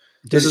name.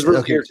 This is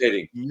really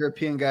irritating.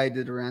 European guy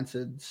did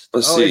rancid.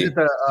 Let's see. Is it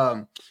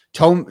the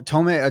Tome?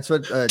 That's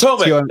what.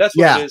 Tome. That's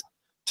what it is.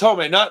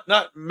 Tome,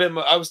 not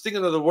Memo. I was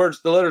thinking of the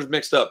letters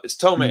mixed up. It's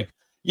Tome. Mm-hmm.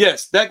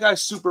 Yes, that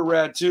guy's super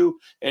rad too,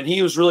 and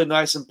he was really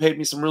nice and paid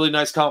me some really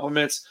nice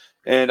compliments.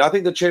 And I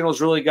think the channel's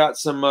really got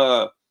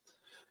some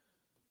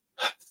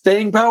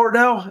staying power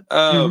now.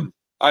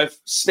 I've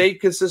stayed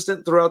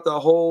consistent throughout the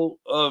whole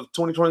of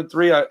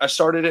 2023. I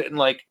started it in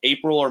like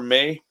April or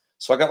May,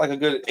 so I got like a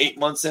good 8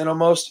 months in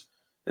almost.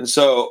 And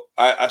so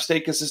I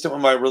stayed consistent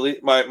with my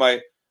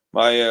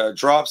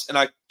drops,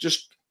 and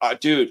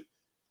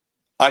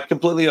I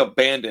completely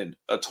abandoned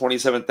a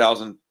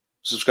 27,000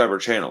 subscriber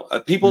channel.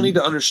 People need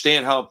to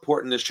understand how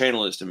important this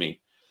channel is to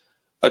me.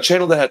 A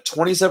channel that had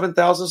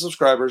 27,000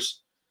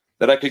 subscribers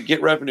that I could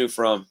get revenue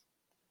from.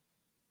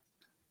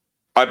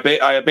 I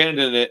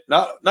abandoned it,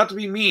 not to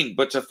be mean,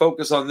 but to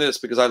focus on this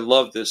because I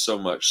love this so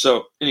much.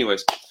 So,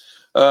 anyways,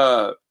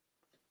 yeah,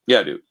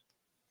 dude,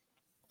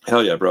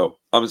 hell yeah, bro,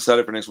 I'm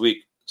excited for next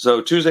week. So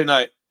Tuesday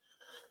night.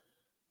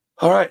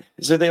 All right,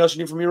 is there anything else you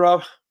need from me,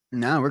 Rob?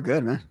 No, we're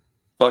good, man.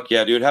 Fuck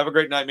yeah, dude. Have a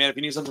great night, man. If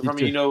you need something from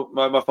me,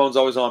 my phone's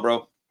always on,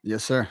 bro.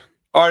 Yes, sir.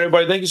 All right,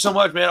 everybody. Thank you so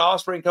much, man.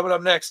 Offspring coming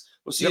up next.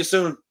 We'll see you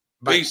soon.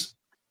 Bye. Peace.